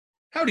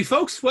Howdy,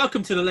 folks.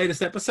 Welcome to the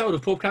latest episode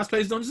of Pubcast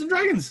Plays Dungeons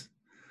Dragons.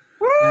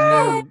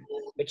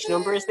 Which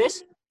number is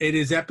this? It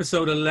is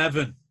episode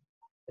 11.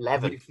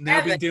 11. We've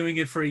now been doing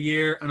it for a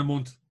year and a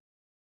month.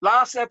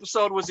 Last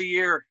episode was a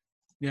year.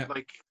 Yeah.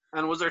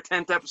 And was our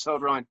 10th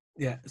episode, Ryan?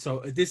 Yeah,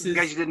 so this In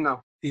case is you didn't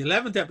know. the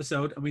 11th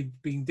episode, and we've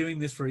been doing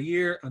this for a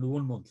year and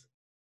 1 month.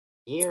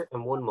 Year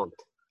and 1 month.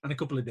 And a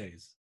couple of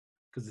days.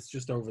 Because it's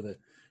just over the...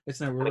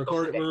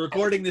 We're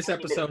recording this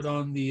episode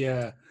on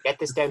the... Get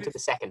this down to the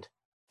second.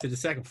 To the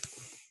second.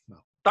 No.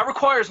 That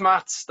requires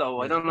maths,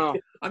 though. I don't know.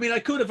 I mean, I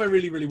could if I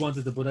really, really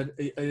wanted to, but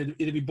it'd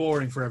be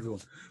boring for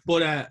everyone.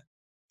 But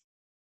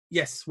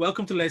yes,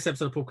 welcome to the latest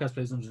episode of Pubcast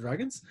Plays Dungeons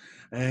Dragons.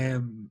 I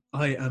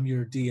am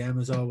your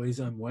DM, as always.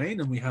 I'm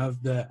Wayne, and we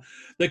have the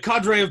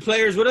cadre of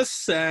players with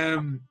us.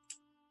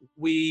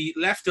 We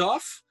left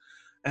off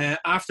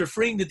after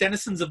freeing the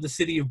denizens of the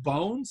City of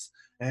Bones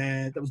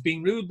that was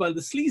being ruled by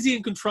the sleazy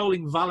and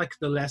controlling Valak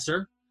the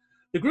Lesser.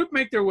 The group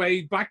make their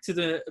way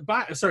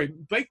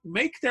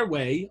make their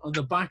way on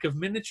the back of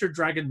miniature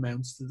dragon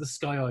mounts to the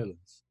Sky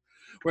Islands,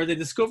 where they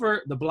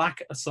discover the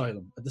Black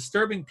Asylum, a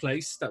disturbing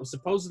place that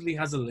supposedly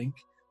has a link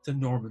to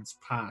Norman's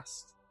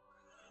past.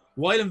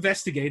 While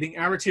investigating,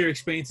 Aratir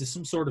experiences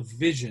some sort of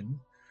vision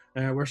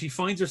where she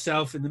finds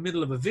herself in the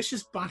middle of a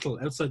vicious battle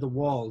outside the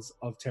walls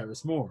of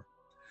Terrace Moor.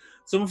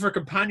 Some of her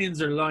companions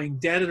are lying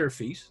dead at her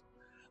feet.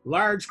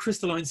 Large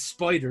crystalline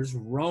spiders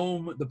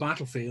roam the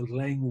battlefield,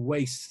 laying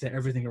waste to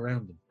everything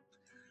around them.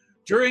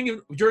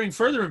 During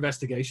further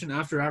investigation,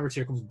 after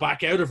Aratir comes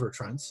back out of her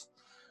trance,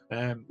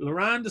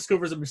 Loran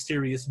discovers a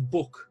mysterious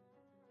book,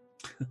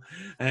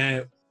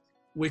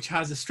 which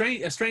has a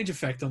strange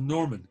effect on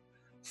Norman,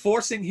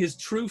 forcing his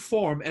true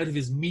form out of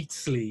his meat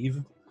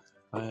sleeve,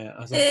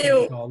 as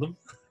I call them.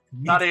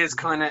 That is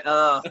kind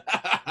of...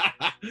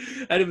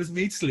 out of his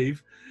meat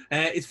sleeve.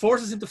 It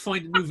forces him to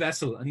find a new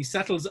vessel, and he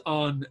settles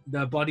on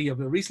the body of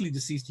a recently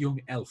deceased young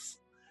elf.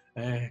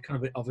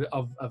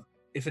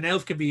 If an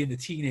elf can be in the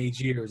teenage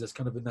years, that's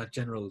kind of in that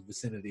general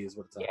vicinity, is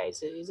what it's at. Yeah,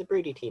 he's a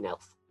broody teen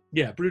elf.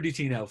 Yeah, broody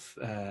teen elf.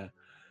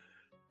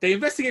 They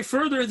investigate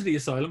further into the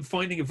asylum,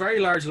 finding a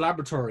very large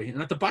laboratory,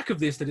 and at the back of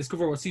this, they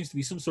discover what seems to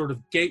be some sort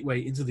of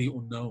gateway into the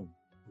unknown.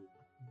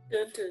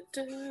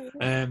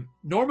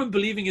 Norman,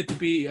 believing it to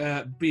be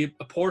a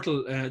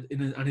portal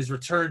and his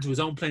return to his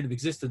own plane of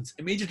existence,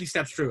 immediately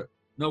steps through it.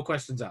 No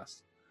questions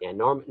asked. Yeah,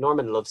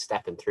 Norman loves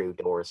stepping through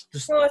doors.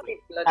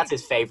 That's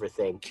his favourite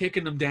thing.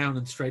 Kicking them down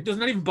and straight.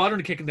 Doesn't even bother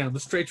to kick them down,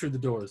 but straight through the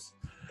doors.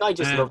 Guy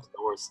just loves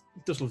doors.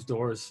 Just loves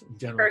doors in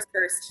general.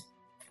 First.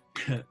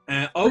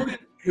 Ogan,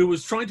 who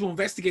was trying to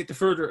investigate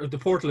the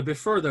portal a bit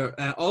further,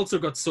 also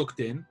got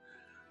sucked in.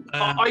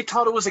 I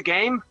thought it was a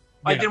game.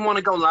 Yeah. I didn't want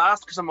to go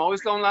last because I'm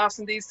always going last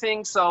in these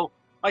things, so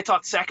I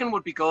thought second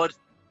would be good.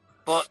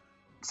 But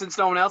since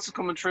no one else is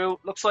coming through,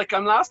 looks like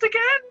I'm last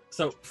again.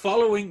 So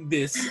following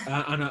this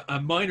and a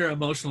minor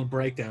emotional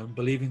breakdown,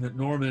 believing that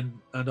Norman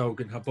and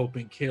Ogan have both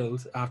been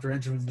killed after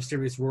entering the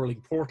mysterious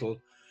whirling portal,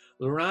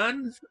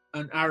 Loran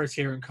and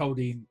Aratir and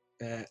Kodeen,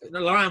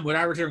 Loran with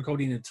Aratir and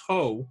Kodeen in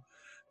tow,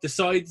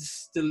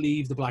 decides to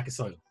leave the Black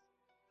Asylum.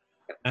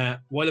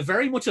 While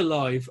very much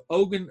alive,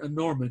 Ogan and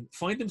Norman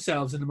find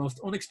themselves in the most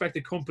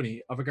unexpected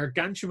company of a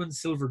Gargantuan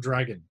Silver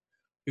Dragon,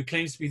 who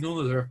claims to be none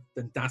other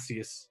than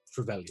Dacius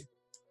Trevelyan.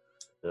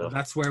 And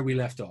that's where we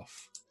left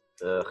off.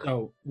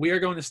 So we are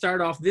going to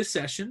start off this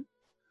session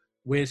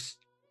with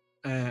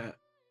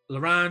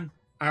Loran,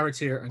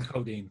 Aratir, and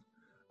Kodeen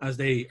as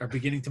they are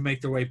beginning to make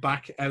their way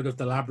back out of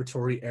the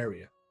laboratory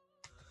area.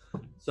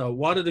 So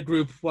what did the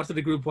group want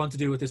to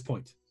do at this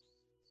point?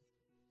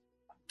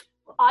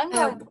 I'm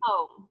going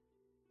home.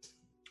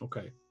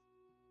 Okay.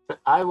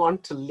 I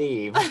want to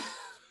leave.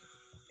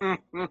 I'm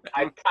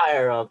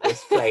tired of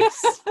this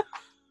place.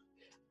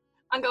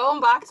 I'm going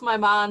back to my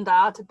mom and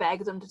dad to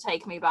beg them to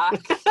take me back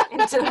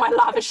into my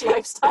lavish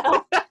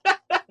lifestyle.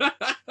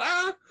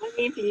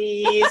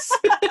 Please.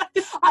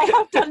 I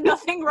have done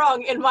nothing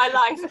wrong in my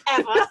life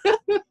ever.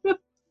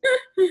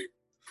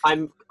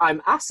 I'm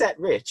asset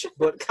rich,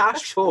 but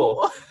cash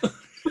poor.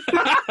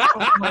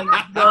 Oh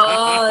my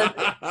god.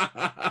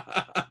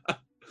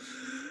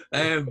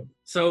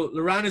 So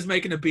Loran is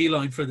making a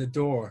beeline for the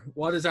door.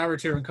 What is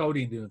Aratir and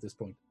Kodeen doing at this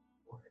point?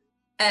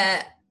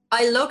 I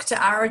look to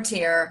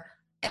Aratir.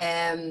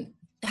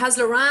 Has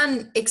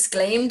Loran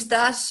exclaimed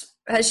that?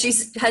 Has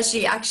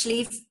she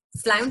actually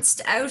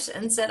flounced out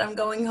and said I'm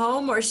going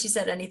home, or has she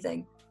said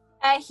anything?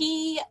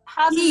 He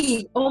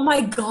hasn't. Oh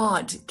my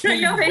god! A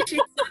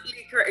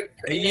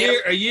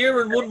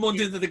year and 1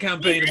 month into the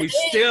campaign, and we've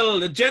still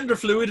the gender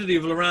fluidity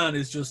of Loran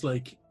is just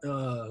like.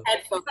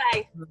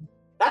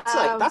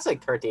 That's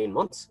like 13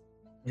 months.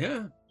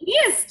 Yeah.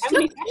 Yes.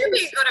 Really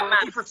good at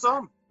math for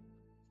some.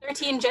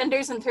 13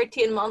 genders and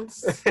 13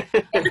 months.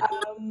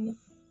 I'm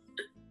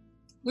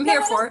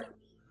here for it.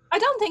 I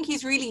don't think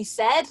he's really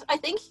said. I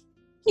think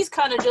he's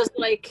kind of just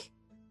like,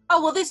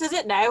 oh, well, this is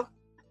it now.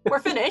 We're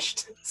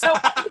finished. So,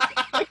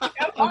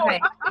 okay.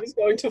 He's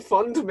going to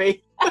fund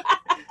me.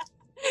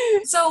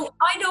 So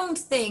I don't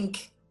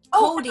think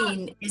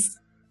Kodeen is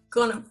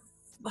gonna,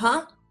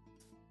 huh?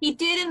 He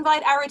did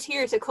invite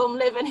Aratir to come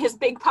live in his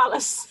big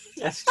palace.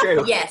 That's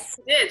true. Yes.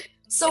 He did.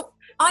 So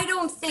I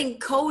don't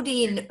think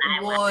Kodeen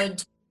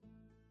would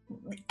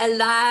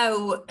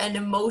allow an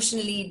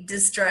emotionally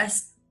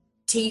distressed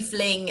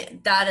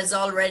tiefling that has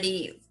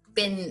already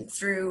been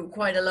through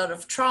quite a lot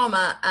of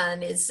trauma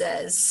and is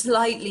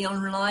slightly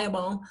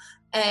unreliable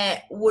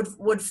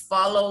would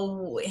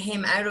follow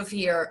him out of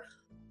here.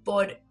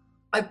 But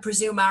I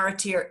presume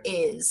Aratir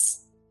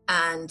is,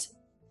 and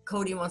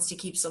Kodeen wants to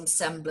keep some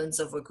semblance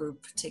of a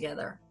group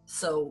together.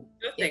 So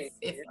Nothing.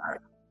 if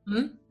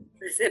I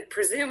said,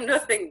 presume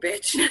nothing,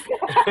 bitch.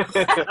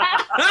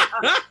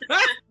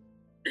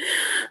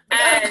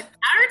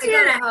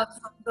 Aratir,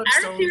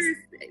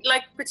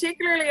 like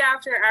particularly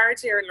after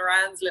Aratir and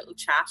Loran's little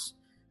chat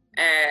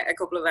a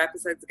couple of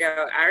episodes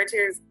ago,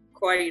 Aratir's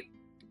quite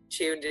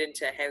tuned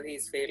into how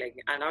he's feeling,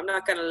 and I'm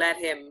not going to let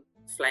him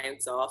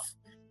flounce off.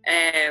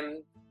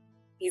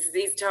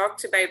 He's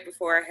talked about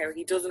before how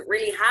he doesn't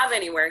really have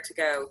anywhere to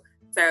go,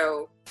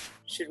 so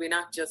should we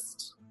not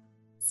just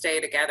stay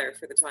together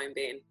for the time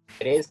being?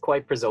 It is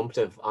quite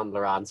presumptive on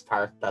Loran's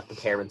part that the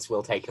parents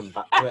will take him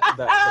back.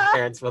 The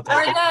parents will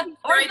take him.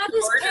 Or that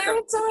his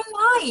parents are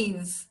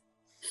alive.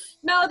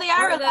 No, they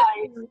are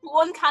alive.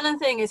 One canon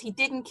thing is he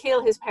didn't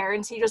kill his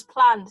parents, he just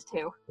planned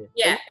to.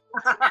 Yeah.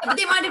 But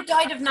they might have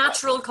died of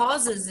natural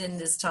causes in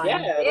this time.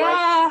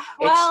 Yeah,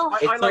 well...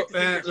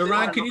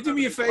 Loran, can you do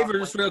me a favor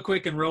just real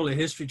quick and roll a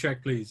history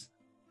check, please?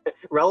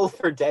 Roll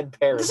for dead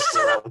parents.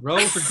 Roll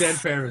for dead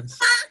parents.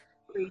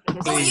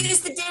 Don't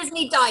use the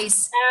Disney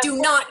dice. Do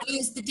not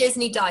use the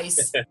Disney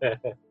dice.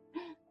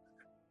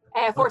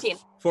 14.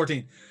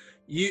 14.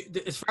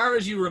 As far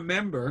as you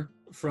remember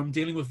from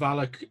dealing with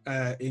Valak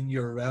in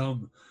your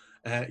realm,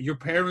 your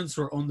parents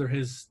were under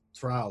his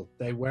thrall.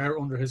 They were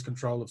under his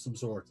control of some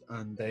sort,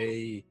 and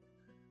they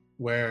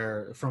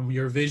were, from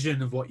your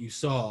vision of what you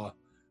saw,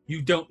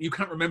 you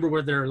can't remember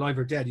whether they're alive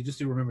or dead. You just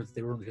do remember that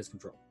they were under his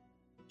control.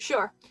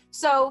 Sure.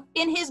 So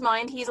in his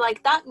mind, he's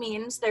like, that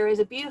means there is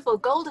a beautiful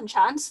golden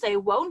chance they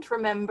won't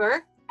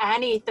remember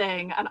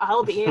anything, and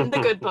I'll be in the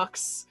good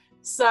books.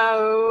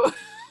 So...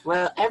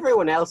 Well,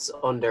 everyone else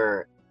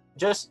under,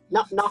 just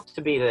not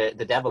to be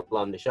the devil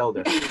on the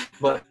shoulder,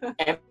 but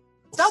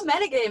stop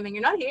metagaming.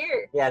 You're not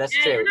here. Yeah, that's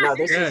true. No,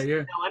 this is. Yeah.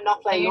 No, I'm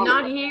not playing. You're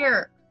not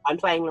here. I'm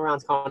playing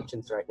Loran's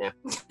conscience right now.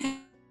 You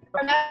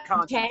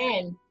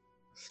can.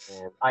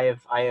 I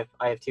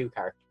have two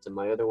characters, and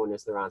my other one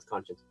is Loran's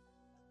conscience.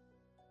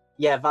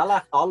 Yeah,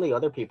 Valak. All the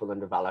other people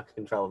under Valak's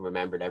control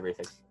remembered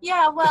everything.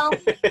 Yeah, well,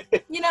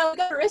 you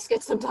gotta risk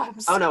it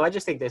sometimes. Oh no, I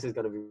just think this is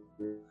gonna be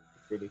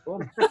really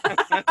fun. Can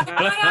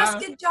I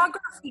ask a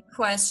geography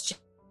question?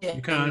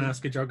 You can't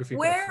ask a geography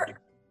question.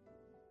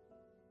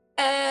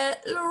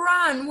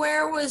 Loran,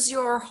 where was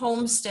your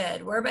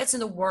homestead? Whereabouts in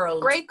the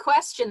world? Great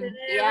question.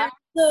 Yeah.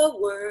 The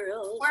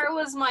world. Where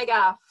was my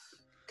gaff?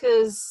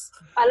 Because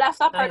I left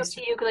that part up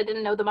to you because I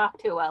didn't know the map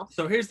too well.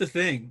 So here's the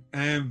thing.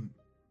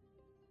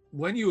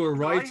 When you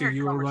arrived here,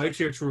 you arrived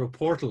here through a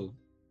portal.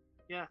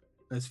 Yeah.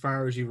 As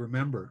far as you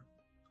remember.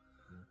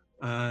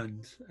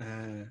 And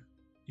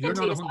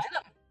into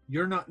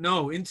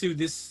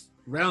this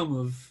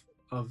realm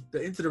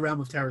into the realm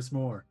of Terrace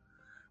Moor.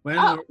 When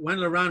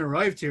Loran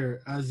arrived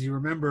here, as you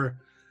remember,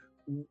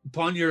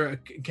 upon your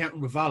encounter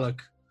with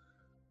Valak,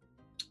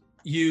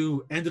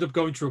 you ended up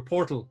going through a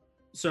portal.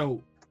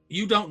 So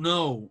you don't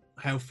know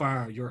how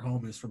far your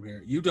home is from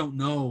here. You don't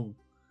know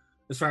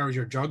as far as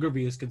your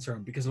geography is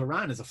concerned, because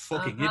Loran is a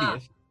fucking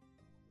idiot.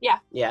 Yeah.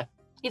 Yeah.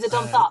 He's a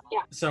dumb thought,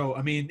 yeah. So,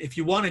 I mean, if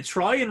you want to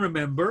try and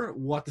remember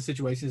what the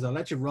situation is, I'll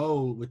let you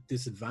roll with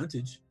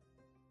disadvantage.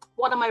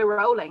 What am I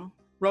rolling?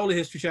 Roll a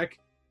history check.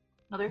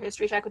 Another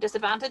history check with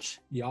disadvantage?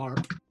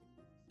 Yarp.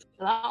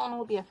 So that one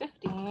will be a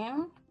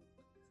 15.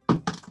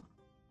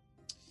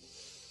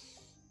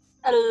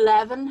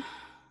 11.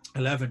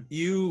 11.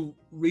 You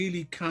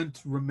really can't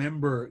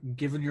remember,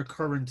 given your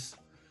current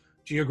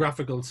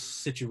geographical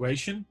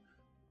situation,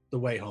 the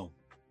way home.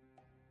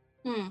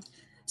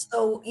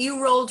 So you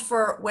rolled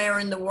for where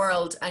in the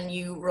world, and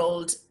you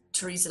rolled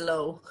Teresa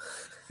Lowe.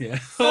 Yeah.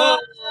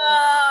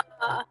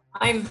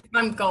 I'm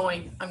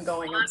going. I'm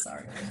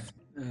sorry.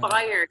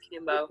 Fire,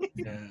 Kimbo.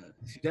 Yeah.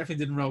 She definitely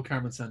didn't roll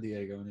Carmen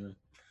Sandiego anyway.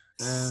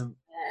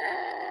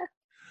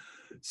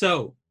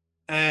 So,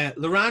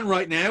 Loran,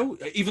 right now,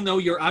 even though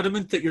you're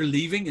adamant that you're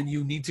leaving and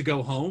you need to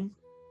go home,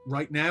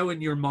 right now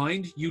in your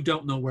mind, you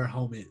don't know where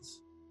home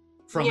is.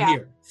 From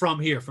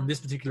this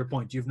particular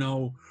point, you've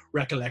no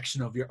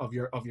recollection of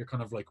your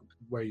kind of like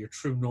where your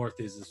true north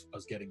is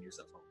as getting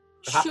yourself home.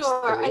 Perhaps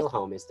the real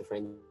home is the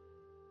friend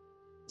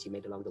you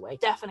made along the way.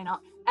 Definitely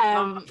not.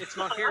 It's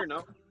not here,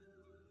 no.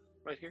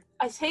 Right here.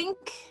 I think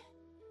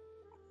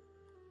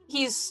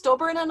he's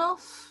stubborn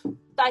enough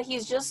that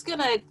he's just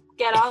gonna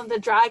get on the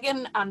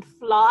dragon and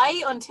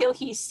fly until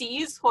he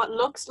sees what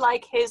looks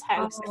like his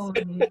house. Oh,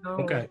 no.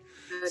 Okay.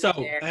 So,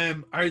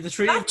 are the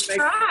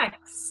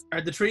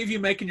three of you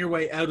making your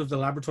way out of the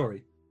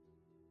laboratory?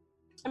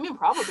 I mean,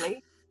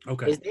 probably.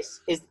 Okay.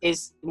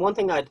 Is one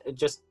thing I'd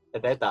just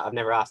about that I've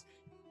never asked.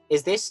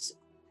 Is this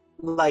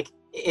like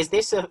Is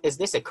this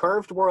a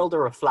curved world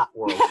or a flat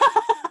world?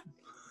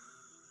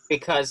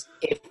 Because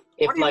if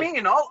What do you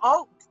mean?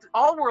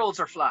 All worlds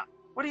are flat.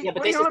 What are you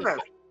on about?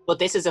 But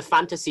this is a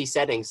fantasy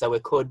setting, so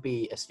it could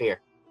be a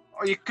sphere.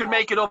 Or you could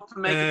make it up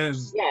and make it.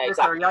 Yeah,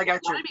 exactly. Yeah, I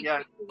get you.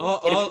 Yeah.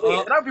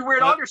 That'd be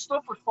weird. All your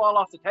stuff would fall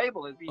off the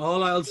table.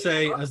 All I'll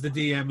say as the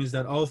DM is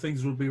that all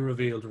things will be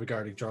revealed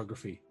regarding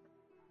geography.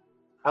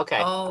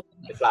 Okay. Oh.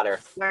 The flat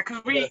Earth. Yeah,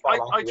 because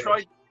I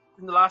tried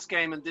in the last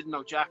game and didn't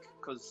know Jack.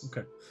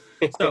 Okay.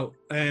 So,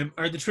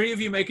 are the three of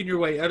you making your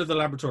way out of the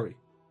laboratory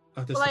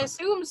at this Well, I time?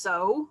 assume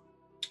so.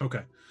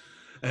 Okay.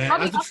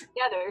 Probably not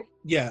together.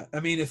 Yeah, I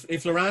mean, if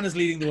Loran is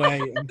leading the way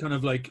and kind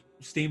of like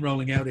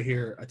steamrolling out of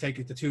here, I take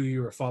it the two of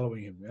you are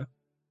following him, yeah?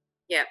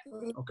 Yeah.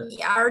 Okay.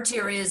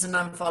 Aratir is, and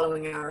I'm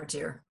following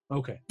Aratir.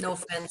 Okay. No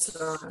offense,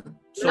 Loran.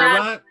 So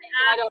Loran,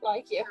 I don't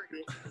like you.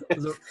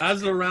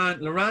 as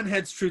Loran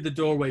heads through the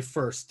doorway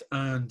first,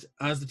 and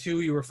as the two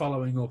of you are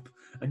following up,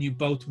 and you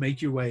both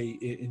make your way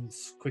in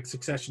quick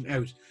succession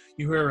out,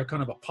 you hear a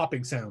kind of a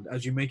popping sound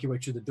as you make your way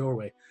through the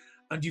doorway,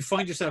 and you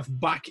find yourself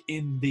back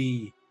in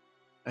the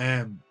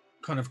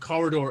kind of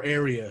corridor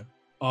area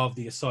of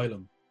the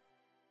asylum.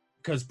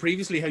 Because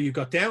previously how you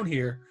got down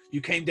here,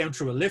 you came down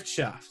through a lift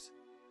shaft.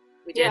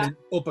 We did. And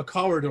up a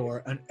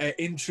corridor and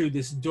in through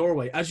this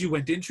doorway. As you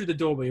went in through the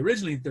doorway,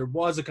 originally there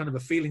was a kind of a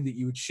feeling that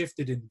you had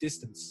shifted in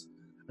distance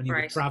and you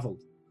had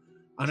traveled.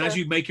 And as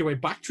you make your way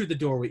back through the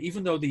doorway,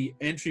 even though the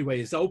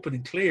entryway is open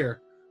and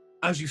clear,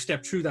 as you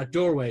step through that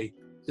doorway,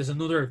 there's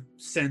another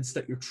sense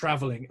that you're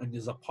traveling, and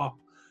there's a pop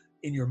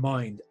in your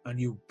mind, and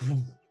you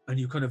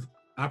kind of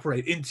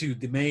apparate into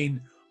the main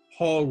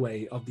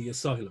hallway of the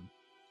asylum.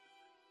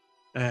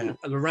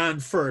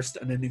 Loran first,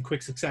 and then in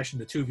quick succession,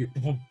 the two of you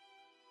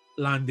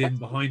land in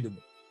behind him.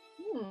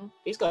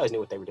 These guys knew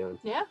what they were doing.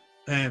 Yeah.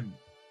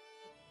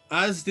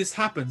 As this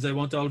happens, I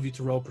want all of you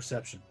to roll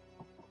perception.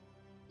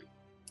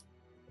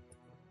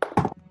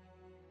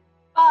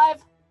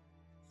 5.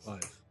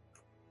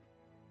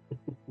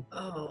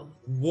 Oh.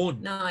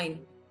 1. 9.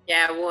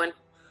 Yeah, 1.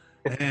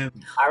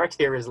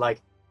 Aratir is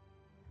like,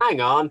 hang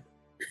on,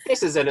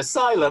 this is an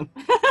asylum.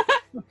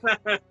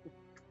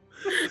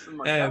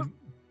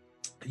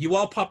 You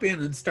all pop in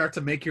and start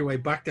to make your way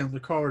back down the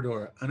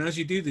corridor, and as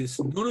you do this,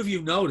 none of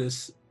you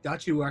notice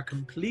that you are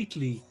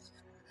completely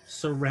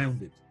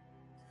surrounded.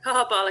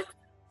 Oh,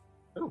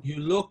 bollocks. You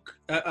look,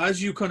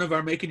 as you kind of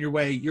are making your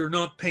way, you're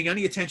not paying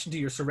any attention to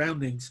your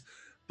surroundings,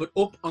 but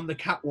up on the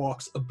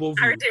catwalks above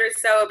you. Aratir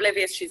is so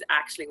oblivious, she's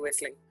actually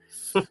whistling.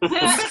 Up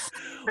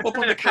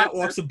on the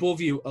catwalks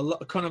above you, a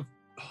lot kind of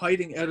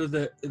hiding out of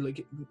the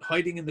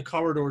hiding in the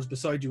corridors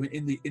beside you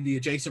in the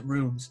adjacent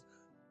rooms.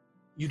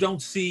 You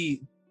don't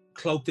see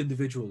cloaked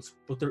individuals,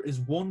 but there is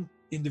one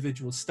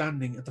individual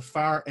standing at the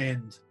far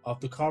end of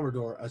the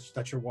corridor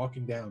that you're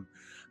walking down,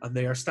 and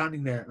they are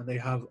standing there, and they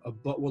have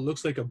what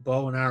looks like a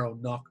bow and arrow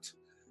knocked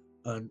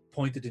and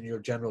pointed in your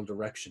general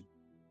direction.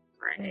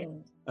 Right.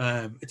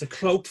 It's a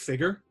cloaked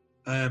figure.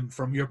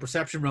 From your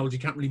perception rolls, you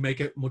can't really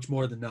make it much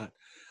more than that,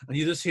 and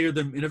you just hear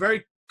them in a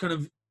very kind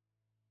of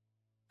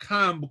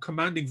calm,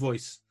 commanding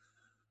voice.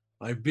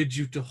 I bid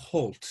you to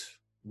halt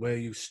where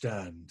you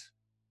stand.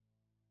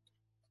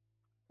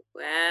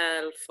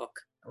 Well, fuck.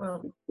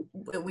 Well,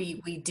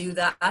 we do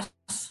that.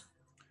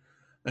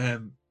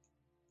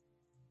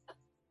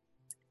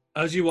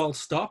 As you all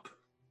stop,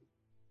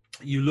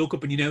 you look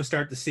up and you now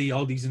start to see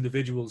all these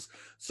individuals.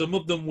 Some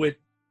of them with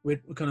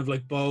kind of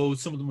like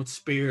bows, some of them with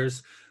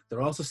spears.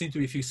 There also seem to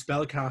be a few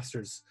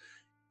spellcasters.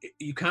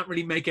 You can't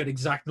really make out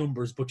exact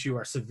numbers, but you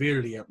are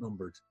severely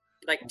outnumbered.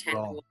 Like 10 to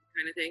 1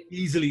 kind of thing?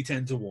 Easily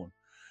 10 to 1.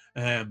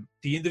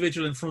 The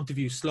individual in front of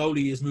you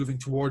slowly is moving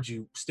towards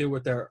you, still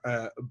with their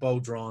bow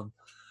drawn.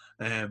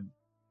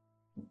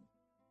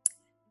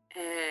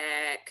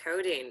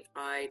 Kodeen,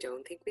 I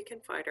don't think we can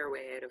fight our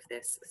way out of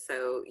this,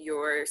 so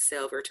your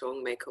silver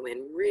tongue may come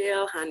in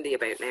real handy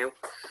about now.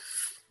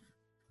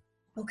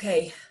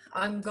 Okay,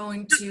 I'm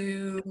going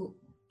to...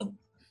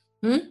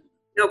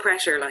 No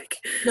pressure, like.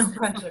 No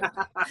pressure.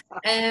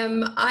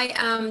 I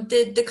am...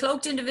 The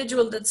cloaked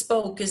individual that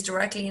spoke is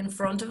directly in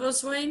front of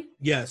us, Wayne?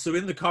 Yeah, so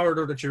in the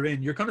corridor that you're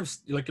in, you're kind of...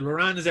 Like,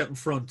 Loran is out in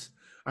front,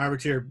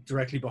 Aratir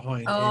directly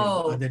behind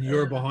him, and then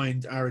you're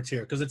behind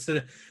Aratir, because it's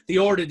the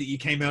order that you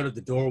came out of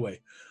the doorway.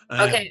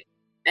 Okay,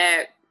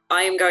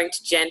 I am going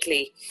to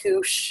gently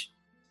hoosh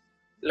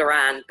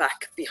Loran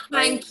back behind.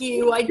 Thank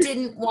you. I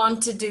didn't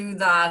want to do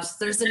that.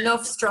 There's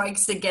enough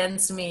strikes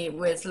against me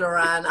with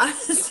Loran.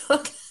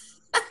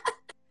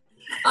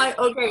 I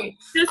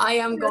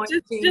am going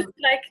to just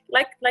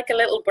like a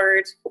little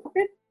bird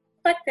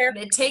back there. I'm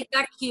going to take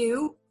that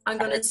cue. I'm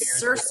going to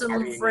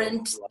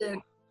circumvent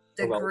the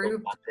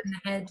group and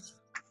head.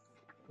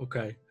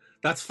 Okay,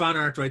 that's fan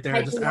art right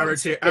there. Just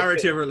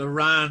Aratir with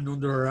Loran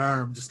under her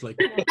arm, just like.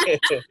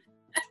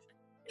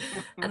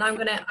 And I'm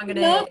gonna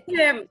Love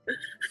him.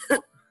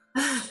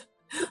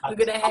 I'm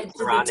gonna head to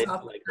the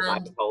top like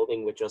and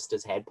holding with just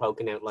his head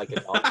poking out like a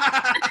dog.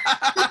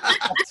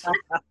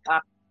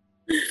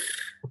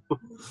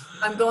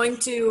 I'm going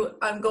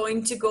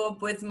to go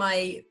up with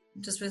my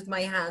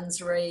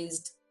hands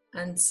raised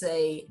and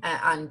say,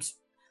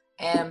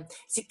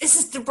 see, this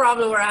is the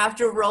problem where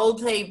after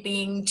roleplay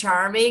being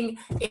charming,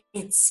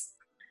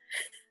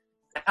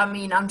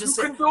 I'm just.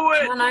 You can do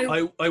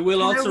it. I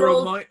will also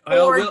roll remind.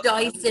 four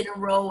dice in a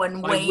row,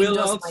 and Wayne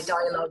does my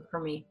dialogue for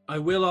me. I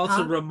will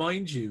also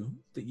remind you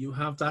that you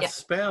have that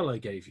spell I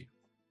gave you.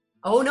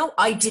 Oh no,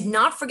 I did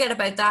not forget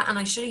about that, and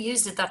I should have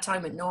used it that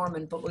time at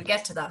Norman, but we'll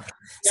get to that.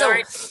 So,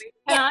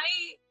 can I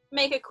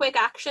make a quick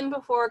action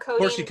before Kodeen? Of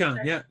course you can.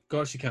 Yeah, of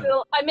course you can.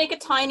 So I make a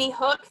tiny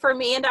hut for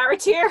me and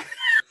Aratir.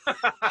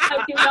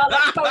 I do not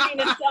let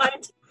Kodeen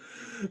inside.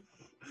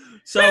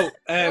 So,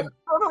 Run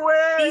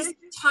away. these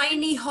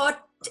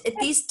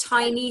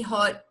tiny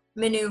hut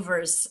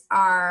maneuvers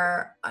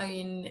are,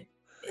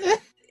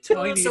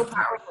 so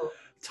powerful.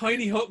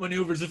 Tiny hut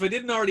maneuvers. If I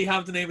didn't already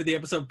have the name of the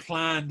episode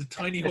planned,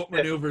 tiny hut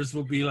maneuvers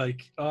would be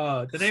like,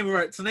 it's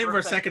the name of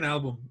our second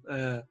album.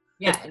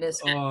 Yeah, it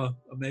is. Oh,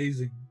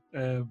 amazing.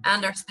 And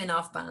our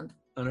spin-off band.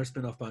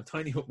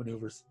 Tiny hut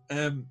maneuvers.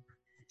 I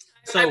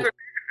So prefer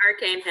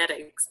arcane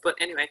headaches, but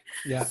anyway.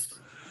 yeah.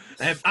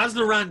 As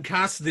Loran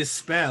casts this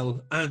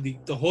spell and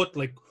the hut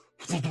like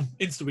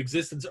into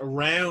existence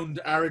around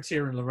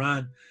Aratir and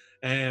Loran,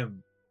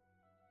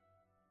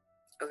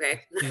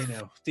 Okay.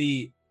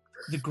 the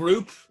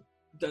group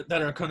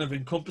that are kind of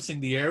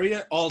encompassing the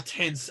area all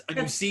tense, and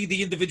you see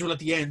the individual at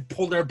the end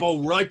pull their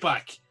bow right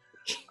back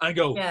and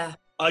go,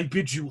 I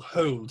bid you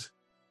hold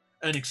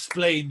and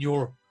explain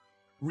your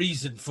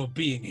reason for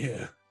being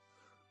here.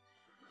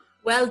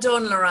 Well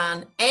done,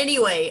 Loran.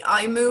 Anyway,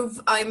 I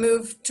move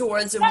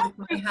towards him with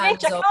my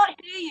hands Bitch, I up. can't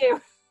hear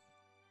you.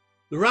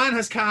 Loran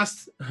has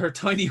cast his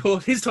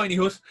tiny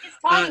hut,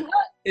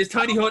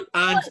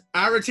 and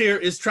Aratir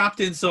is trapped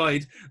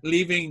inside,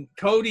 leaving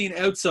Kodeen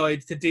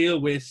outside to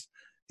deal with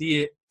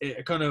the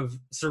kind of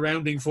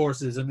surrounding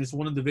forces, and this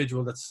one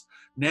individual that's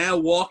now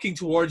walking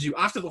towards you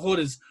after the hut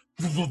is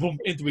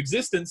into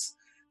existence.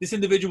 This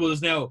individual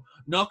has now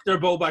knocked their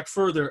bow back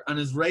further and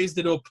has raised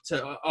it up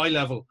to eye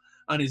level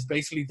and is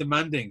basically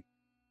demanding,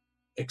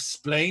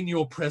 explain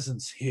your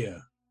presence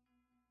here.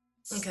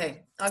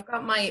 Okay, I've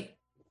got my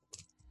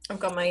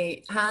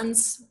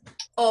hands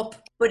up,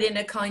 but in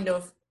a kind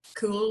of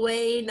cool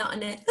way, not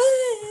in a.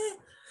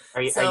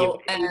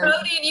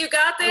 Kodeen, you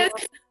got this.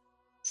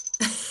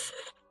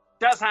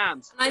 Jazz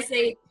hands. I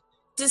say,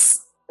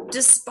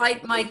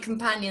 despite my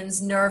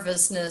companion's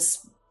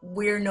nervousness,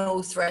 we're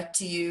no threat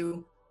to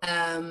you.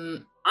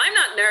 I'm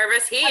not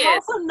nervous. He I'm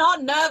is. also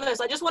not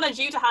nervous. I just wanted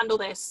you to handle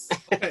this.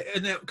 Okay,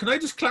 and now, can I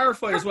just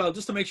clarify as well,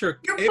 just to make sure?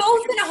 You're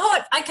both in a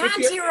hut. I can't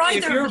hear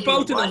either. If you're of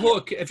both you. in a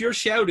hook, if you're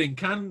shouting,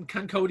 can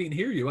Kodeen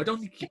hear you? I don't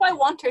think. If I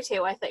want her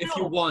to, I think. If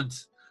you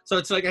want. So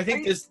it's like, I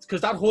think this,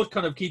 because that hut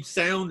kind of keeps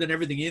sound and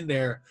everything in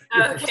there.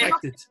 You're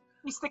protected.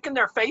 He's sticking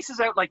their faces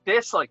out like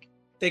this, like.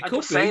 They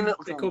could be. They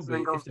could be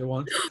if they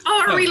want.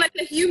 Oh, are we like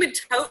a human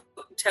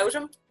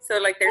totem? So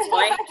like there's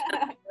my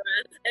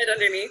head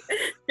underneath.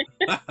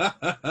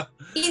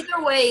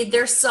 Either way,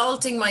 they're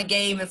salting my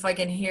game if I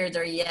can hear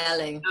their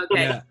yelling.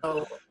 Okay. Yeah.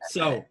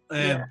 So,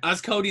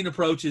 as Kodeen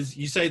approaches,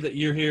 you say that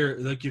you're here,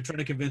 like you're trying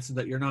to convince him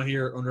that you're not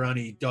here under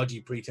any dodgy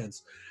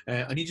pretense.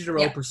 I need you to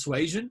roll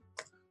persuasion.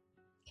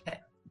 Okay.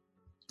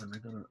 And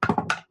I'm gonna.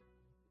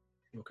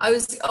 Okay.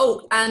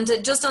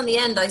 And just on the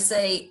end, I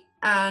say,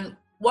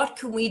 what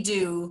can we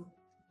do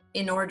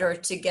in order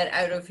to get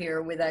out of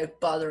here without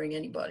bothering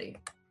anybody?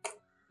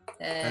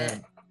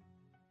 And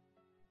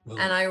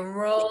I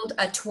rolled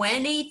a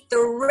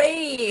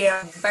 23,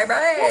 baby.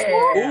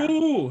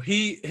 Ooh,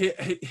 he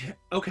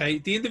okay.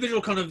 The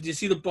individual kind of, you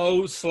see the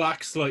bow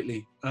slack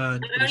slightly,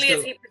 and not only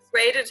is he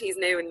persuaded, he's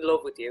now in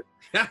love with you.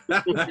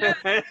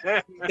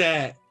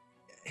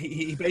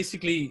 he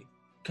basically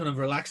kind of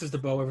relaxes the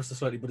bow ever so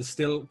slightly, but is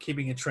still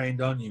keeping it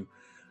trained on you,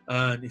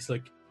 and he's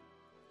like,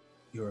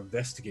 "You're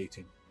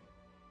investigating."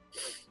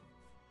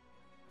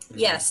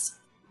 Yes.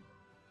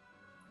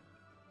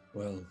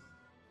 Well,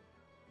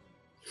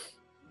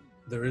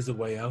 there is a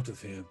way out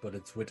of here, but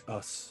it's with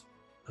us,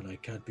 and I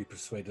can't be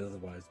persuaded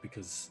otherwise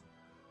because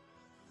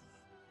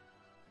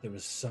there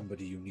is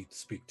somebody you need to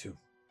speak to.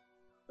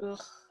 Ugh.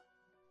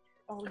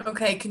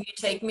 Okay, can you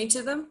take me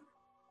to them?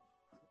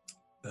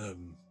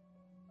 And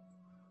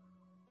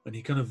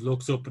he kind of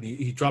looks up and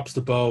he drops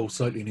the bow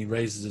slightly and he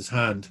raises his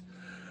hand.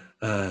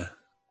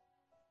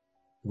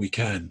 We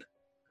can.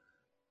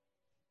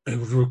 It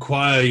would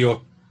require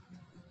your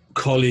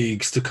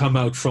colleagues to come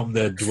out from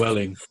their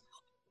dwelling.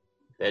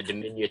 Their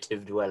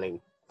diminutive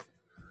dwelling.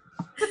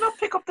 Did not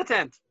pick up the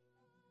tent.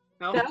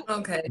 No.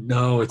 Okay.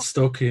 No, it's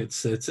stuck.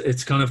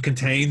 It's kind of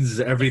contains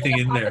everything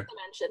in there.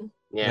 Dimension.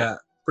 Yeah,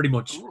 pretty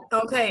much.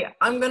 Okay,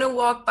 I'm going to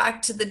walk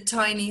back to the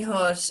tiny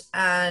hut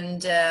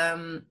and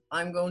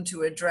I'm going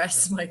to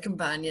address my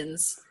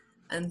companions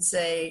and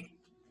say,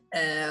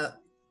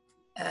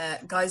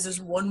 guys,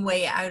 there's one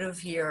way out of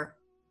here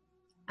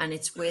and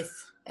it's with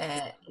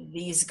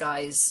these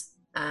guys.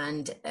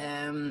 And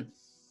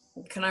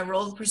can I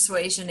roll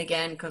persuasion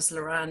again? Because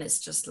Loran is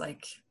just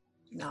like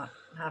not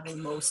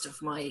having most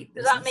of my business.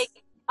 Does that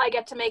make I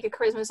get to make a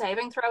charisma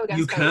saving throw against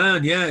You Cody.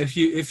 can, yeah. If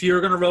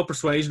you're going to roll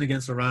persuasion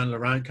against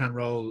Loran can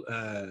roll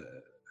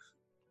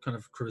kind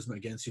of charisma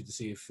against you to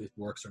see if it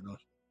works or not.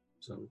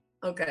 So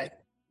Okay.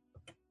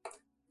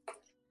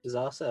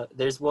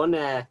 There's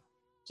one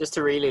just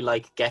to really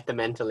like get the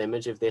mental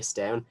image of this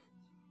down.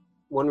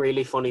 One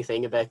really funny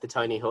thing about the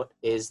tiny hut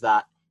is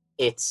that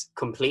it's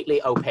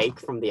completely opaque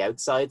from the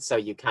outside, so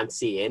you can't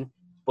see in,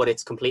 but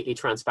it's completely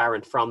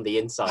transparent from the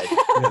inside.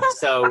 Yeah.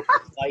 So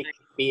it's like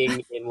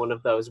being in one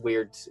of those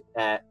weird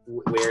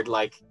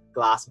like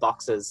glass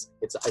boxes.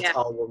 It's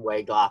all one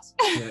way glass.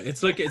 Yeah,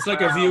 it's like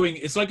a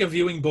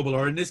viewing bubble,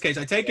 or in this case,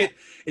 I take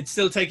it's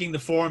still taking the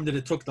form that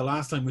it took the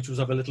last time, which was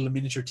of a little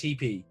miniature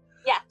teepee.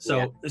 Yeah.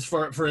 So as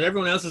for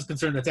everyone else is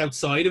concerned that's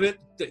outside of it,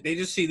 they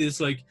just see this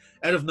like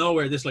out of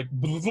nowhere, this like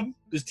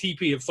this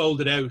teepee have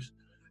folded out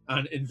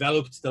and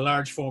enveloped the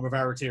large form of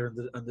Aratir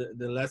and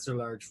the lesser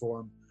large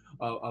form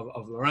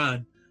of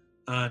Loran,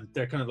 and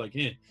they're kind of like,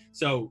 yeah.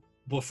 So,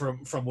 but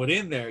from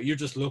within there, you're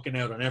just looking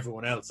out on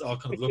everyone else, all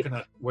kind of looking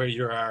at where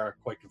you are,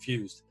 quite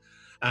confused.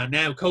 And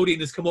now Kodeen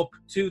has come up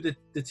to the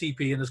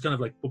TP and is kind of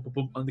like boom, boom,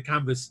 boom on the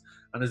canvas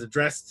and has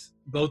addressed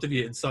both of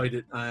you inside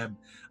it. And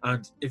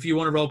if you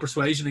want to roll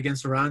persuasion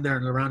against Loran there,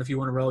 and Loran, if you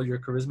want to roll your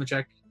charisma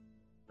check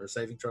or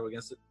saving throw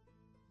against it.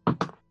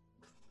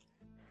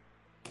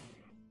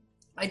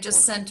 I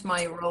just sent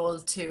my roll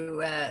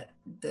to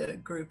the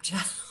group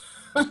chat.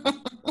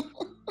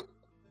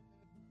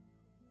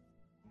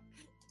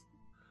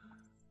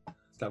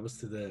 That was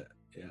to the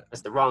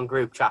That's the wrong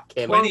group chat,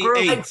 Kim.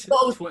 28.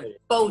 Both.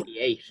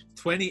 28.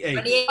 28.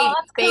 28, Oh,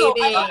 that's cool.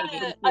 baby.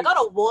 I got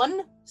a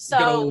 1. So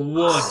You got a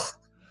 1.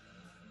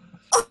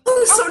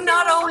 Oh, so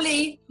not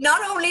only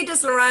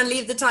does Loran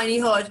leave the tiny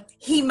hut,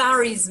 he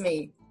marries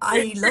me.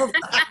 I love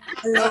that.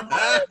 I love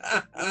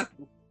that.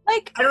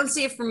 like I don't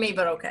see it from me,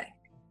 but okay.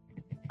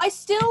 I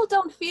still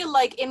don't feel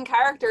like in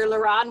character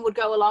Loran would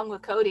go along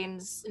with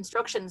Kodeen's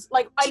instructions.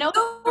 Like I know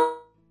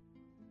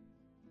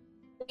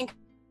in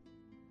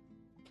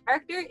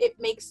character it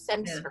makes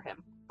sense for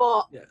him.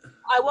 But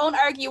I won't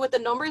argue with the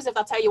numbers if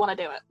that's how you want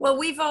to do it. Well,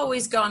 we've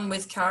always gone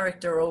with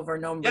character over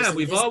numbers. Yeah,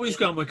 we've always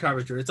gone with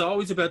character. It's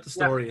always about the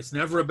story. It's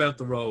never about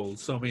the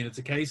roles. So, I mean, it's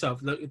a case of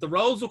the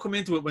roles will come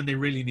into it when they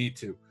really need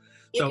to.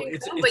 So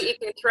but you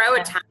can throw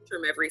a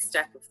tantrum every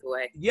step of the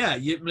way. Yeah,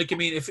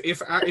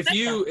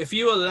 if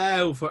you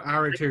allow for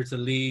Aratir to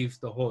leave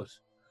the hut,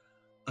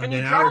 and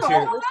then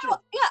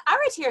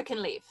Aratir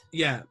can leave.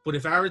 Yeah, but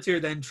if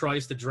Aratir then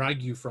tries to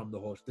drag you from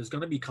the hut, there's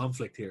going to be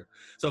conflict here.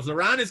 So if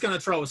Loran is going to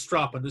throw a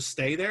strop and just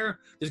stay there,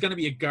 there's going to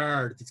be a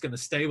guard that's going to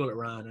stay with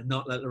Loran and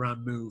not let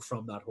Loran move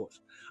from that hut.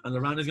 And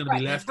Loran is going to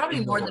be left probably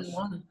in the more hut. than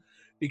one.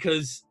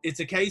 Because it's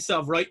a case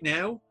of right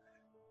now,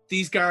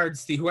 these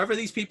guards, whoever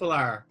these people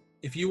are,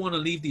 if you want to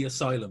leave the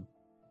asylum,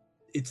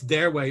 it's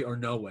their way or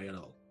no way at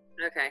all.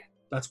 Okay.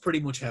 That's pretty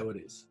much how it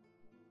is.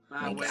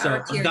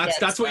 So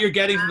that's what you're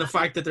getting from the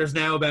fact that there's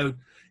now about,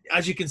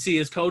 as you can see,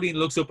 as Kodeen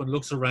looks up and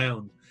looks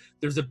around,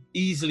 there's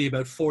easily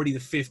about 40 to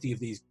 50 of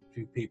these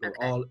people,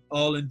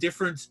 all in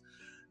different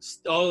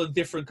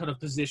kind of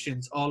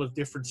positions, all of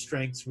different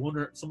strengths.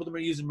 Some of them are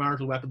using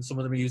marital weapons, some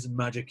of them are using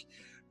magic.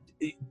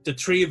 The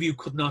three of you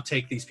could not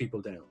take these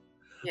people down.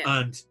 Yeah.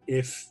 And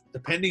if,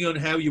 depending on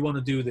how you want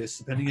to do this,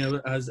 depending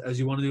on as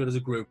you want to do it as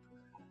a group,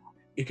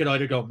 it could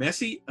either go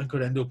messy and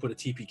could end up with a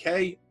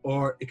TPK,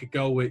 or it could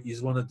go with, you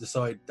just want to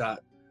decide that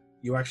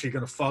you're actually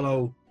going to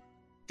follow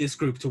this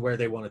group to where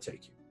they want to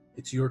take you.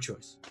 It's your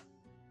choice.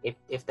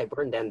 If they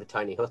burn down the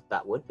tiny hut,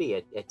 that would be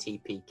a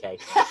TPK.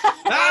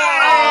 Hey!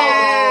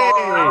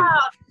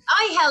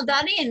 I held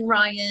that in,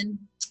 Ryan.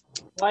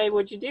 Why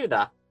would you do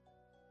that?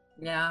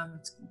 Yeah.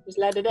 Just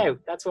let it out.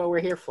 That's what we're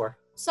here for.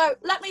 So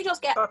let me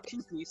just get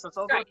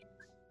straight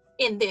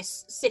in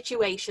this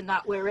situation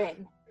that we're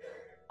in.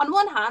 On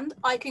one hand,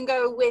 I can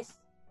go with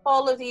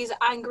all of these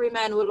angry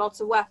men with lots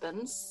of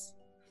weapons.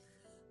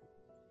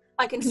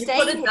 I can stay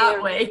put it here.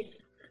 That way.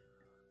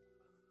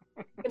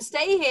 I can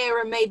stay here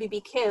and maybe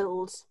be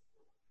killed.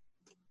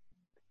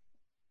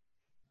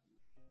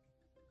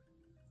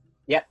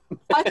 Yep.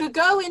 I could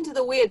go into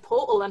the weird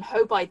portal and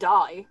hope I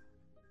die.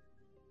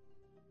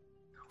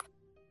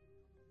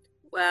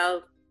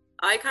 Well,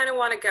 I kind of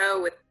want to go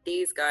with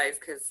these guys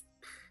because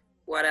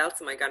what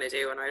else am I going to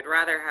do? And I'd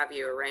rather have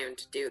you around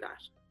to do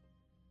that.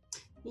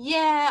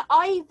 Yeah,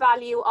 I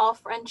value our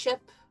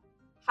friendship.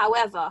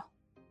 However,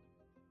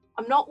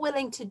 I'm not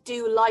willing to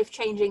do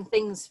life-changing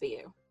things for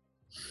you.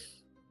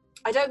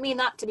 I don't mean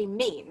that to be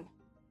mean.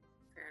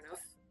 Fair enough.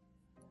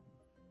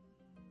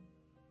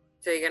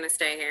 So you're going to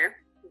stay here,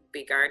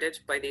 be guarded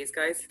by these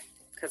guys?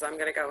 Because I'm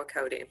going to go with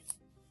Kodeen.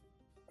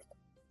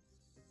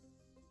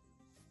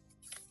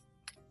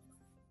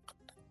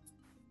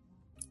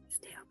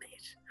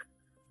 Stalemate.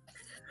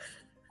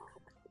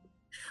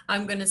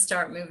 I'm going to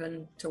start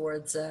moving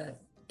towards,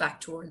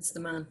 back towards the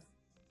man.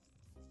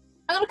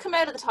 I'm going to come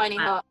out of the tiny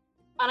hut,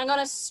 and I'm going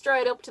to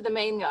straight up to the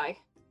main guy.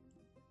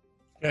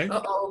 Okay.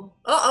 Uh-oh.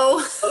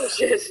 Uh-oh. Oh,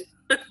 shit.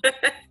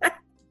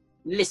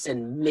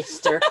 Listen,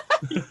 mister.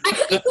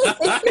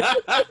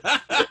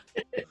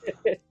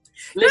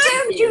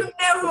 Damn You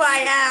know who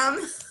I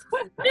am.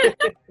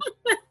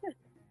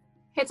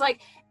 It's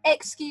like,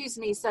 excuse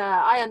me, sir.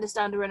 I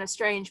understand we're in a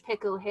strange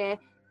pickle here.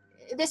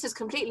 This is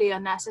completely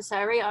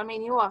unnecessary. I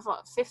mean, you have,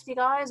 50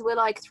 guys? We're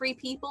like 3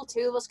 people.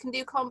 2 of us can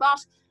do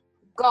combat.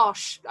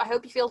 Gosh, I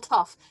hope you feel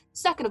tough.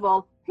 Second of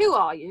all, who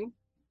are you?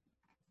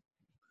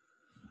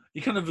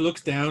 He kind of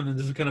looks down, and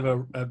there's kind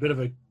of a bit of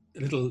a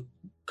little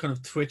kind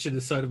of twitch in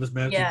the side of his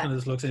mouth. Yeah. He kind of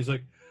just looks, and he's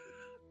like,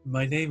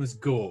 my name is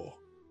Gore,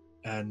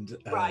 and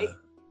Right.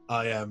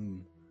 I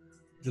am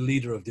the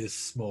leader of this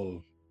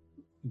small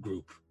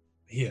group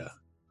here.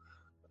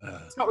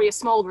 It's not really a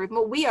small group.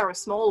 Well, we are a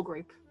small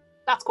group.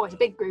 That's quite a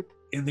big group.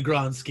 In the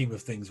grand scheme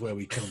of things, where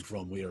we come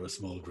from, we are a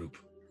small group.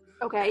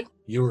 Okay.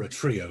 You're a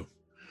trio.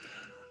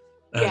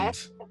 And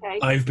Yes. Okay.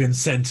 I've been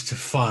sent to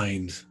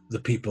find the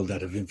people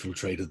that have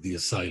infiltrated the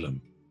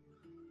asylum.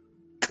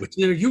 Which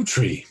are you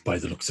three, by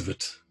the looks of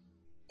it.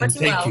 And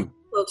Pretty thank well. you.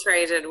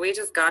 Infiltrated. We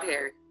just got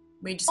here.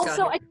 We just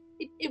Also, got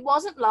it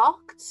wasn't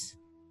locked.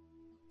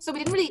 So we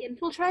didn't really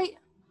infiltrate.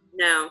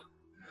 No.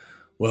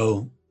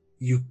 Well,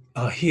 you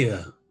are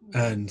here,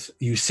 and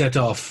you set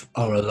off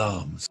our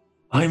alarms.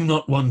 I'm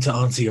not one to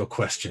answer your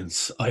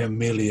questions. I am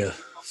merely a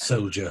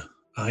soldier.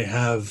 I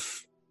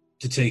have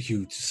to take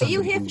you to Are somebody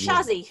you here who for will-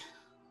 Shazzy?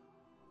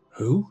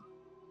 Who?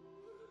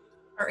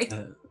 Sorry.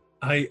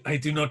 I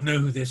do not know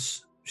who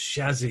this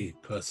Shazzy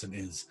person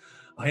is.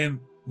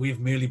 We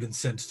have merely been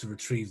sent to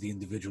retrieve the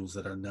individuals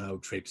that are now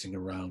traipsing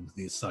around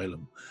the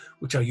asylum,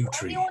 which are you Why do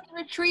three. you want to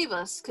retrieve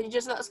us? Could you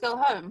just let us go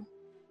home?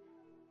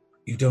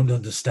 You don't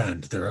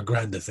understand. There are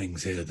grander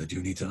things here that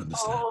you need to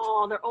understand.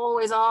 Oh, there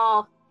always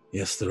are.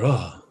 Yes, there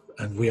are.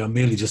 And we are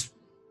merely just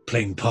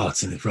playing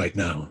parts in it right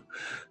now.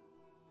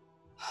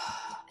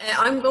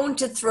 I'm going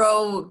to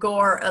throw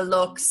Gore a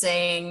look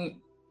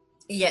saying,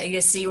 yeah,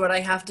 you see what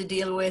I have to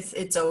deal with?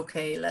 It's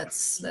okay.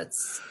 Let's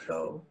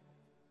go.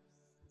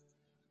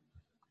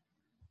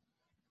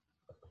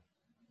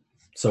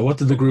 So what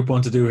did the group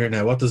want to do here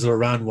now? What does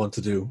Loran want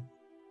to do?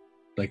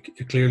 Like,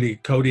 clearly,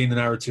 Kodeen and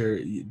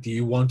Aratir, do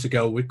you want to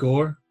go with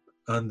Gore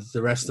and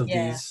the rest of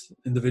Yeah. these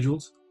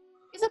individuals?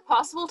 Is it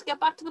possible to get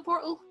back to the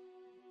portal?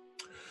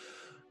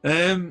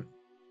 You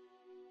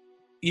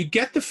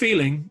get the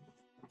feeling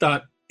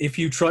that if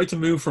you try to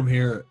move from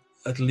here,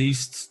 at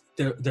least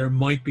there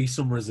might be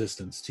some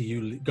resistance to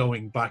you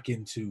going back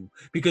into,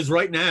 because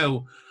right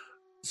now,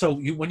 so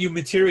when you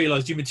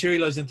materialize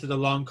into the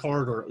long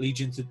corridor. It leads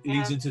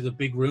into the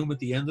big room at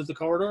the end of the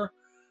corridor.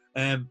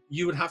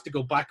 You would have to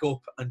go back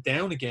up and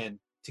down again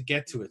to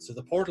get to it. So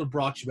the portal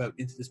brought you out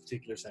into this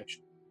particular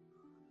section.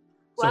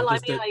 So Well, I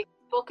does mean, I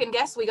fucking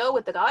guess we go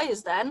with the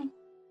guys then.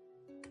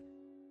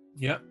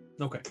 Yeah.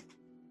 Okay.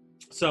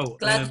 So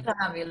Glad to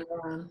have you,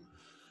 Loran.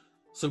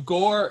 So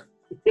Gore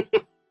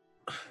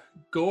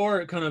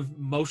kind of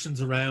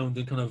motions around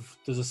and kind of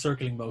does a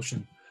circling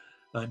motion,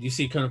 and you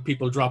see kind of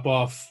people drop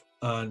off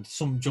and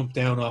some jump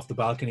down off the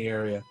balcony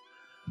area,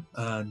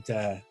 and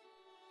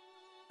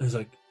he's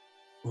like,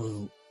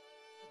 well,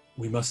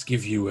 we must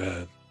give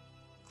you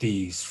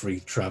these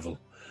free travel.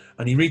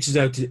 And he reaches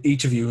out to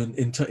each of you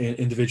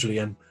individually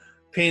and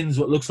pins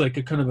what looks like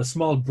a kind of a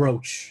small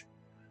brooch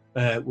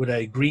with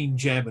a green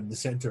gem in the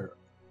center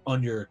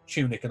on your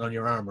tunic and on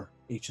your armor,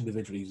 each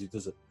individually as he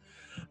does it.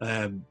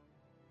 And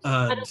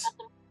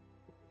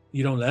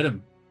you don't let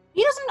him.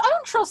 He doesn't. I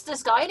don't trust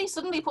this guy, and he's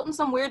suddenly putting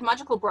some weird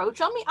magical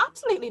brooch on me.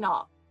 Absolutely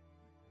not.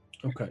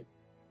 Okay.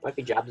 Might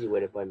be jabs you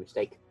with it by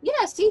mistake.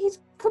 Yeah, see, he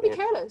could be Yeah.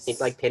 careless.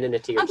 He's like pinning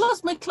it to your And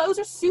plus, my clothes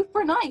are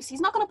super nice.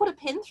 He's not going to put a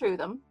pin through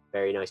them.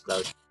 very nice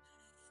clothes.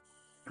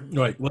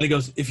 Right. Well, he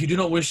goes, if you do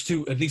not wish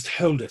to at least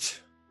hold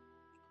it.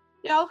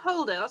 Yeah, I'll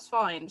hold it. That's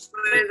fine.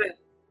 What is it?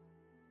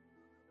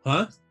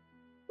 Huh?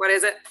 What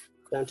is it?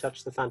 Don't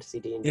touch the fantasy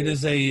D&D. It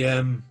is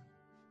a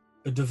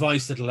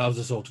device that allows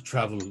us all to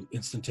travel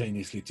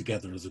instantaneously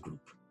together as a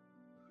group.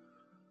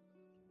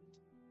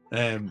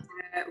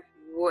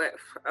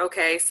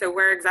 Okay, so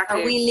where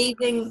exactly Are we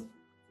leaving?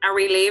 Are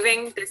we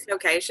leaving this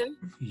location?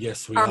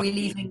 Yes, we Are are. we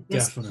leaving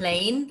this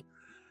Definitely.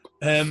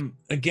 plane?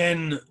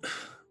 Again,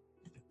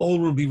 all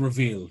will be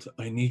revealed.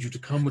 I need you to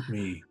come with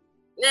me.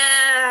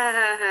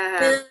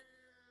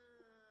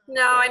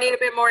 No, I need a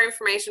bit more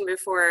information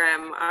before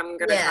I'm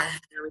gonna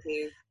talk with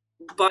you.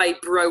 By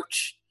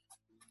brooch.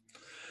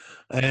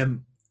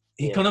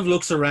 He kind of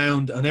looks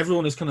around, and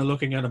everyone is kind of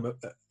looking at him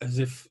as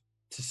if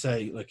to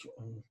say, like,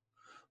 oh,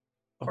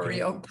 okay.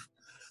 Hurry up.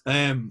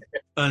 And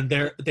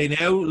they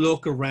now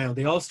look around.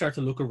 They all start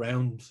to look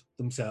around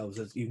themselves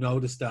as you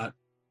notice that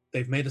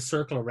they've made a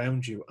circle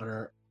around you and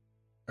are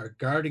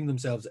guarding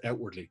themselves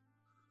outwardly,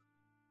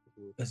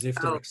 as if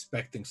they're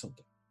expecting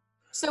something.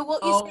 So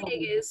what you're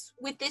saying is,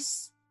 with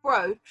this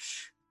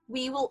brooch,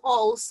 we will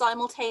all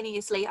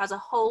simultaneously, as a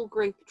whole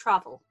group,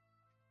 travel.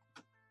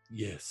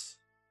 Yes.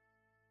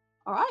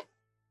 All right.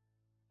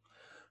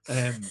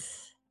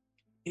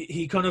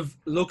 He kind of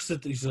looks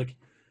at. He's like,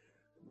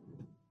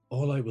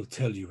 all I will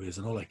tell you is,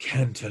 and all I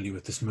can tell you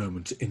at this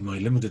moment, in my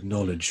limited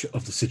knowledge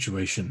of the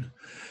situation,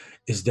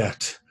 is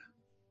that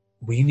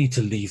we need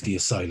to leave the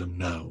asylum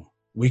now.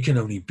 We can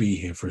only be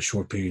here for a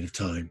short period of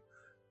time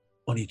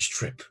on each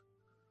trip.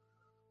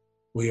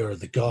 We are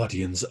the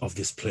guardians of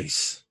this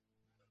place,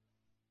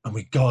 and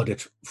we guard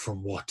it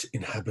from what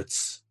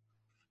inhabits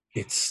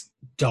its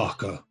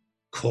darker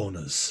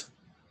corners.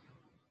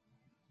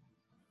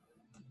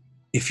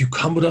 If you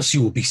come with us,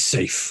 you will be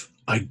safe.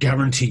 I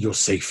guarantee your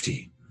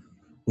safety.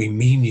 We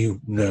mean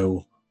you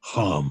no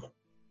harm.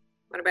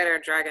 What about our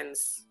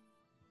dragons?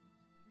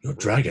 Your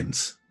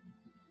dragons?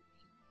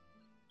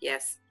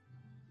 Yes.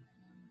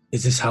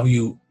 Is this how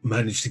you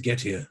managed to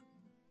get here?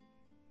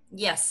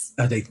 Yes.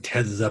 Are they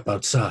tethered up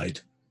outside?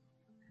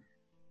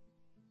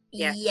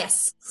 Yeah.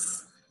 Yes.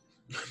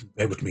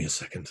 Bear with me a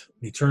second.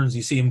 He turns,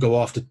 you see him go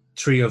off to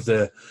three of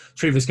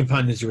his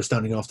companions who were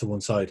standing off to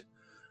one side.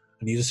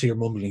 And you just hear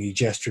mumbling, he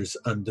gestures,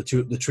 and the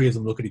three of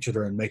them look at each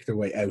other and make their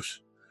way out.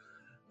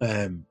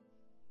 And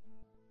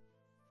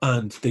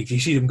you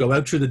see them go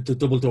out through the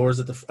double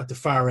doors at the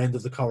far end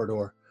of the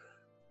corridor.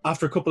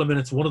 After a couple of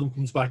minutes, one of them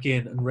comes back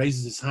in and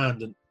raises his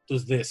hand and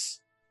does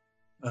this.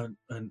 And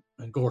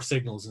Gore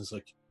signals and is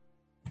like...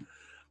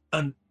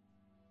 And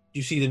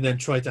you see them then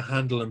try to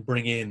handle and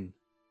bring in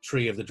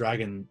three of the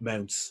dragon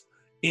mounts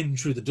in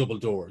through the double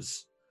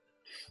doors.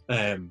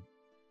 And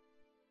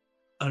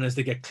as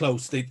they get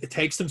close, it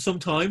takes them some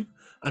time.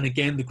 And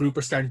again, the group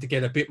are starting to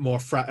get a bit more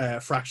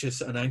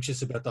fractious and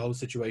anxious about the whole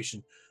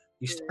situation.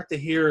 You start to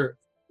hear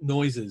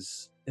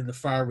noises in the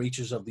far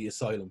reaches of the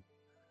asylum.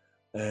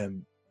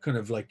 Kind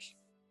of like,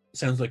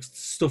 sounds like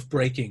stuff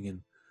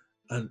breaking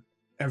and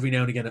every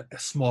now and again a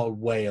small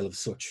wail of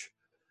such.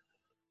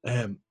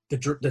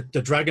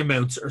 The dragon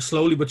mounts are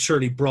slowly but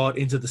surely brought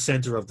into the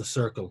center of the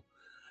circle.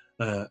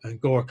 And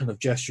Gore kind of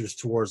gestures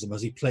towards them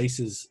as he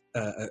places,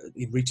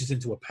 he reaches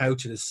into a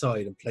pouch at his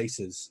side and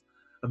places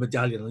a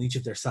medallion on each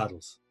of their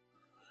saddles.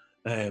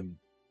 Can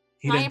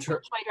I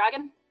approach my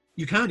dragon?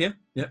 You can,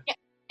 yeah.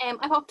 I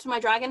hop up to my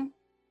dragon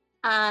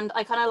and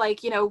I kind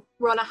of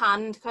run a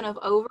hand kind of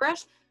over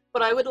it,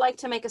 but I would like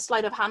to make a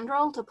sleight of hand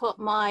roll to put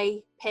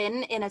my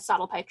pin in its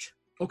saddle pouch.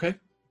 Okay.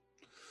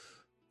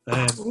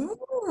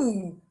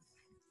 Ooh.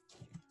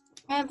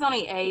 It's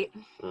only 8.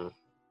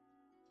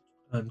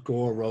 And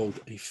Gore rolled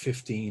a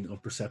 15 on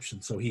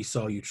perception, so he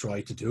saw you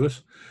try to do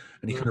it,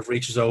 and he kind of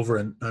reaches over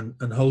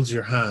and holds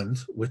your hand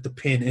with the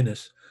pin in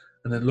it,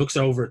 and then looks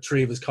over at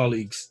three of his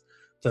colleagues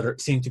that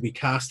seem to be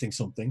casting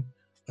something,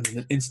 and in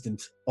an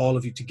instant, all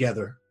of you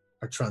together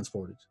are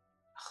transported.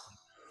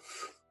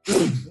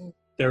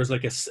 There's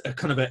like a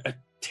kind of a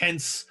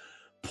tense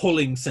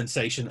pulling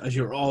sensation as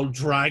you're all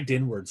dragged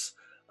inwards,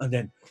 and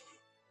then,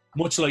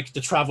 much like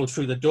the travel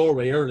through the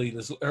doorway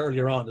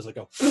earlier on, there's like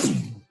a...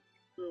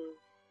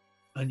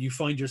 And you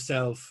find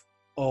yourself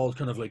all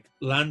kind of like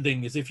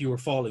landing as if you were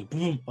falling,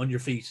 boom, on your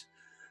feet.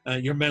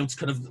 Your mounts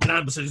kind of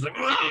land beside you,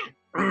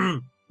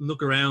 like,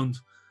 look around,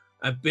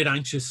 a bit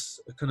anxious,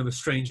 kind of a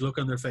strange look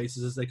on their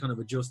faces as they kind of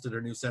adjust to their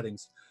new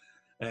settings.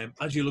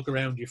 As you look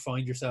around, you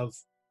find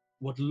yourself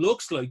what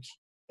looks like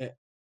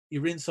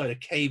you're inside a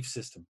cave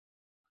system,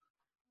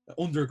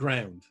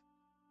 underground.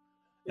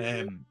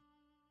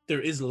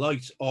 There is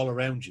light all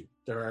around you.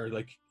 There are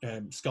like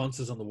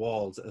sconces on the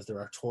walls, as there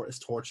are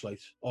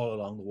torchlight all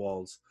along the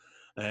walls.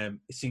 It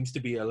seems to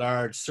be a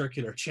large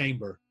circular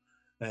chamber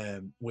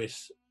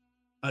with,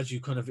 as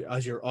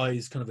your